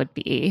Clayton would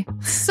be.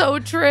 So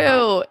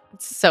true.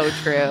 So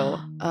true.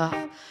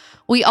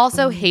 We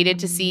also hated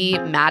to see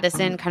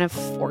Madison kind of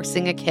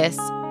forcing a kiss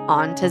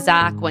onto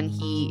Zach when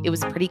it was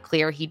pretty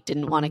clear he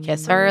didn't want to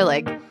kiss her.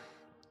 Like,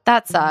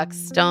 that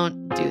sucks.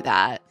 Don't do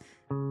that.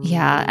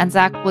 Yeah, and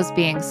Zach was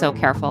being so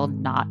careful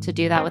not to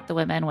do that with the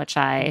women, which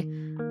I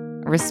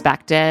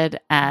respected,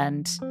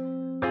 and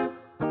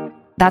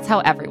that's how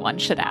everyone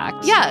should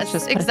act. Yes,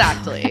 Just put it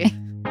exactly.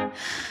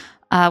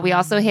 that way. We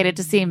also hated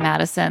to see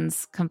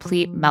Madison's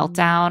complete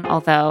meltdown,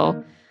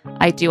 although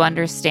I do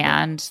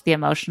understand the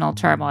emotional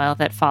turmoil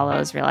that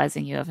follows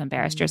realizing you have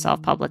embarrassed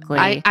yourself publicly.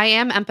 I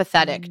am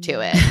empathetic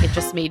to it. It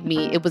just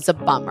it was a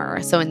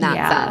bummer. So in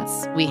that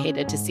sense, we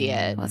hated to see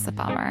it. It was a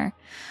bummer.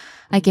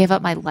 I gave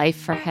up my life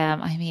for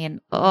him. I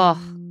mean,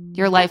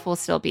 your life will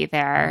still be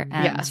there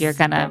and you're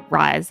going to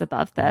rise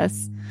above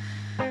this.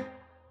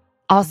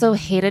 Also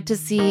hated to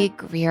see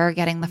Greer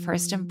getting the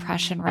first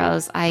impression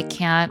rose. I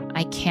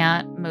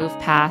can't move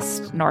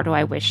past, nor do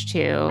I wish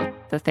to,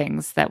 the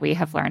things that we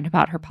have learned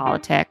about her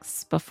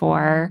politics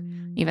before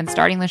even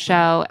starting the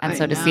show. And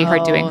so to see her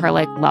doing her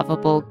like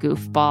lovable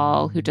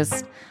goofball who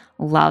just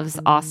loves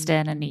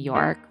Austin and New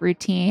York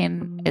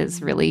routine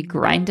is really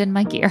grinding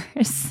my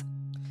gears.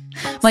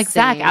 Like,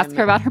 Zach, ask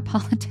her about her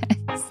politics.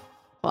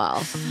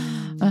 Well,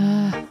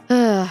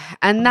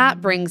 and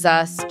that brings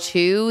us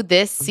to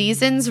this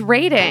season's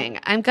rating.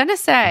 I'm going to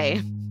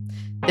say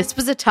this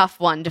was a tough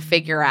one to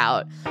figure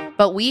out,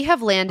 but we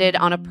have landed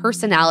on a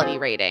personality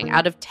rating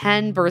out of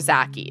 10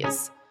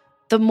 Berzakis.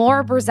 The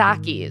more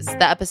Berzakis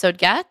the episode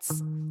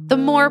gets, the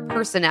more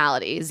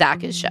personality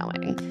Zach is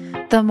showing.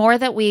 The more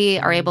that we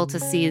are able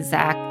to see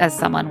Zach as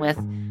someone with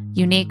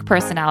unique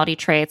personality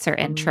traits or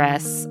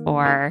interests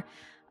or,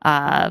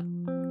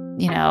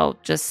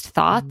 just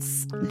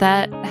thoughts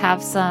that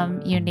have some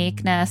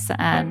uniqueness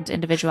and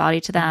individuality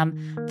to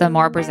them, the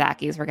more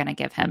Berzakis we're going to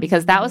give him,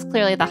 because that was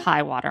clearly the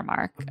high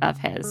watermark of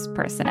his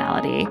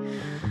personality.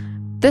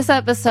 This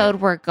episode,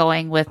 we're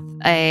going with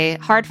a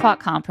hard-fought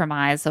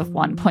compromise of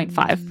 1.5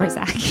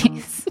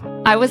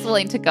 Berzakis. I was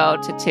willing to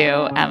go to 2.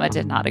 Emma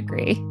did not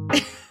agree.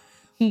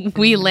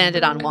 We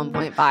landed on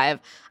 1.5.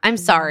 I'm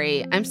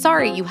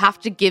sorry. You have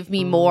to give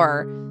me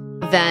more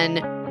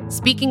than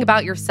speaking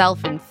about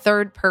yourself in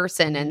third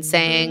person and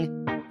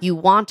saying you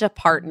want a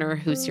partner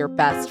who's your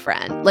best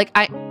friend. Like,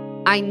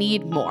 I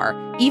need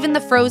more. Even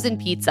the frozen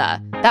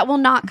pizza, that will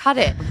not cut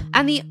it.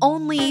 And the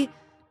only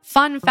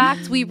fun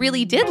facts we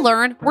really did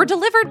learn were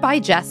delivered by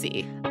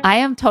Jesse.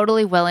 I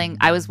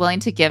was willing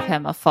to give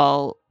him a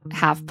full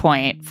half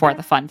point for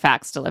the fun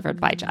facts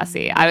delivered by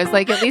Jesse. I was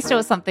like, at least it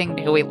was something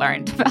new we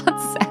learned about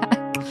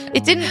Zach.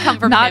 It didn't come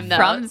from not him, though.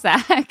 From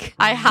Zach.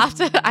 I have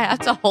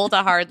to hold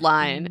a hard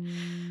line.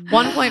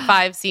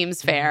 1.5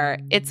 seems fair.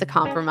 It's a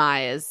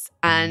compromise.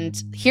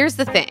 And here's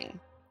the thing.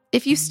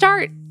 If you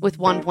start with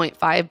 1.5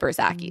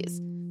 Berzakis,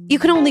 you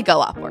can only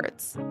go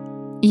upwards.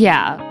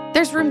 Yeah.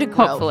 There's room to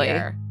grow. Hopefully.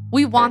 Here.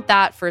 We want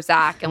that for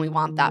Zach and we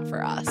want that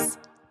for us.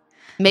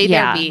 May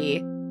there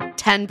be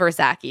 10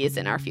 Berzakis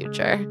in our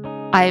future.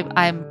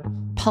 I'm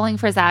pulling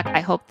for Zach.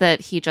 I hope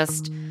that he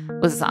just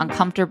was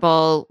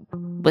uncomfortable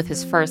with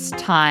his first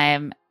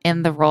time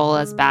in the role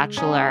as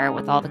Bachelor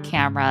with all the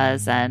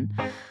cameras and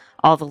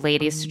all the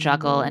ladies to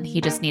juggle, and he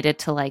just needed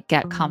to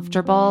get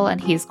comfortable,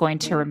 and he's going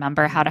to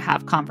remember how to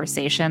have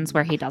conversations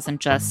where he doesn't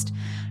just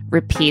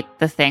repeat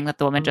the thing that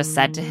the woman just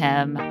said to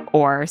him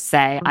or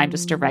say, I'm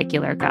just a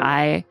regular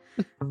guy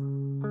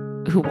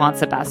who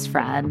wants a best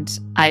friend.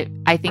 I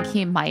think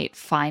he might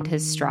find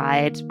his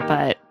stride,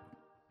 but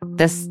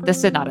this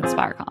did not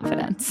inspire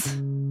confidence.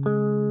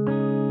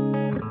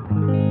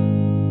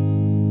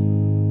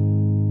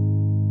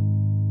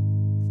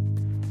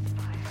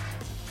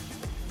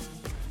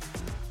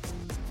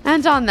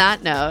 And on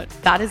that note,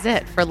 that is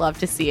it for Love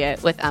to See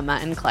It with Emma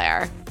and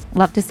Claire.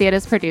 Love to See It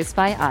is produced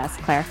by us,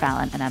 Claire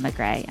Fallon and Emma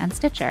Gray, and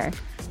Stitcher.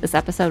 This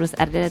episode was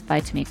edited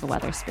by Tamika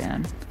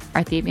Weatherspoon.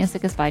 Our theme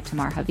music is by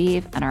Tamar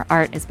Haviv, and our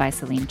art is by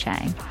Celine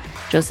Chang.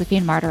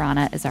 Josephine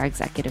Martirana is our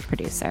executive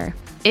producer.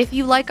 If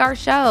you like our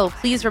show,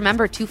 please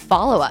remember to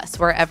follow us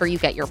wherever you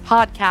get your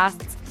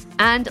podcasts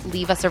and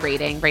leave us a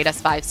rating. Rate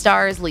us 5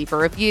 stars, leave a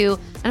review,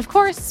 and of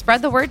course,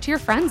 spread the word to your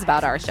friends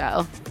about our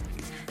show.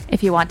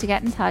 If you want to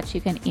get in touch,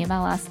 you can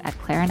email us at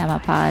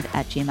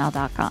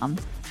claireandemmapod@gmail.com.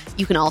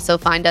 You can also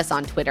find us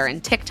on Twitter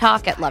and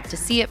TikTok at Love to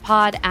See It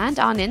Pod and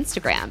on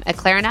Instagram at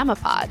Claire and Emma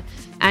Pod.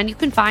 And you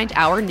can find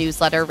our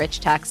newsletter, Rich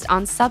Text,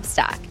 on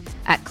Substack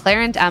at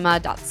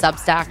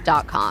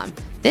claireandemma.substack.com.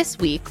 This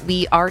week,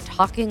 we are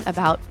talking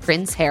about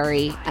Prince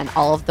Harry and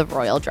all of the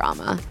royal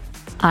drama.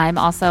 I'm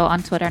also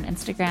on Twitter and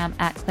Instagram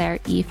at Claire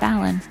E.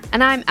 Fallon.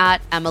 And I'm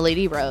at Emma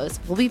Lady Rose.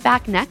 We'll be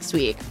back next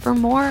week for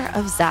more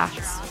of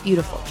Zach's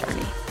beautiful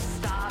journey.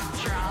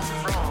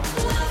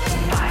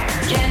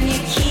 Can you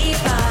keep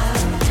up?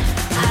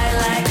 I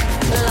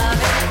love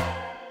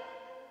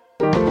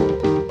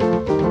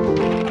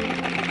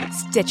it.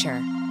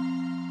 Stitcher.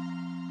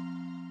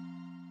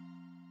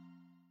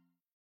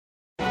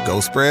 Go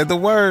spread the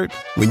word.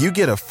 When you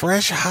get a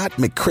fresh, hot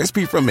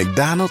McCrispy from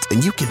McDonald's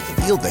and you can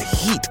feel the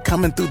heat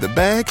coming through the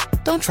bag,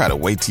 don't try to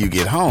wait till you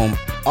get home.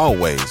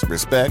 Always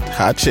respect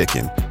hot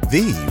chicken.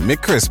 The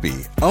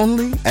McCrispy,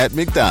 only at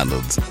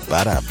McDonald's.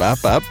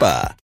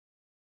 Ba-da-ba-ba-ba.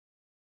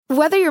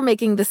 Whether you're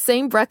making the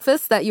same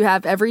breakfast that you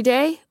have every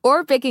day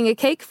or baking a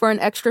cake for an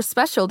extra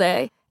special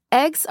day,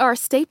 eggs are a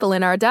staple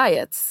in our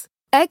diets.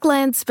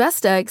 Eggland's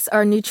Best Eggs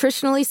are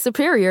nutritionally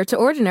superior to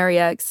ordinary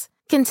eggs,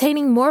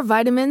 containing more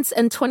vitamins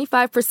and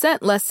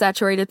 25% less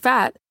saturated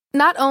fat.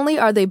 Not only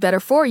are they better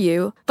for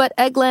you, but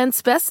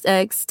Eggland's Best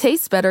Eggs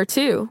taste better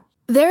too.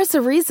 There's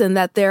a reason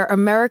that they're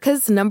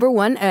America's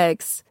 #1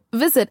 eggs.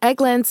 Visit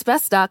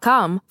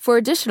egglandsbest.com for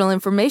additional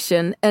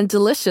information and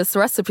delicious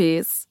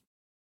recipes.